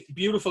of the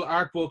beautiful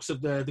art books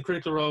of the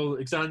Critical Role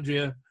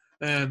Exandria.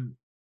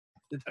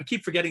 I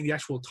keep forgetting the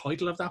actual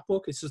title of that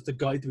book. It's just a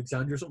guide to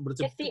Exandria or something. But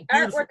it's the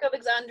artwork of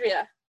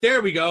Exandria.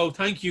 There we go.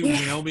 Thank you,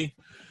 Naomi.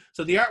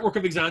 So the artwork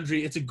of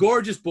Exandria. It's a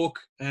gorgeous book,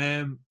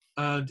 and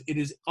it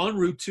is en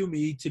route to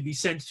me to be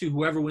sent to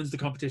whoever wins the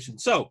competition.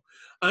 So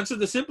answer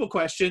the simple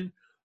question: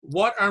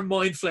 what are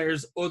mind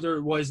flayers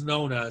otherwise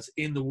known as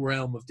in the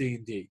realm of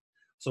D&D?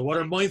 So what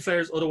are mind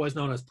flayers otherwise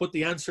known as? Put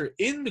the answer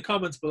in the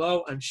comments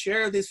below and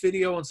share this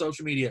video on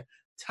social media,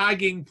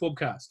 tagging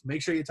Pubcast.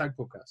 Make sure you tag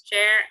Pubcast.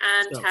 Share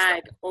and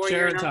tag. Or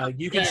share and tag.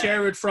 You can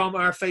share it from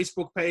our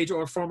Facebook page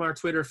or from our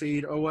Twitter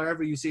feed or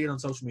wherever you see it on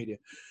social media.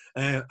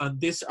 And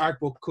this art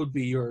book could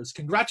be yours.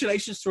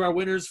 Congratulations to our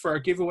winners for our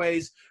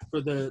giveaways for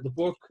the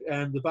book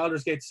and the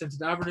Baldur's Gate Descent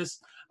into Avernus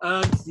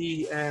and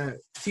the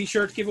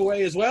t-shirt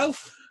giveaway as well.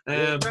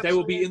 They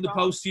will be in the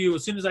post to you.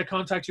 As soon as I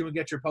contact you and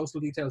get your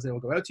postal details, they will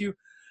go out to you.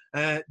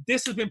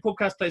 This has been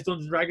Pubcast Plays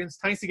Dungeons Dragons.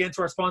 Thanks again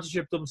to our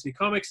sponsorship, Dublin City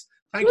Comics.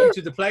 Thank you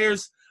to the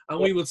players. And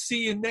we will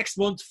see you next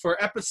month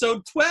for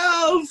episode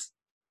 12.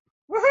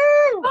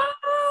 Woohoo!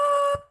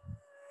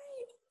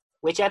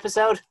 Which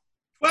episode?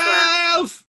 12!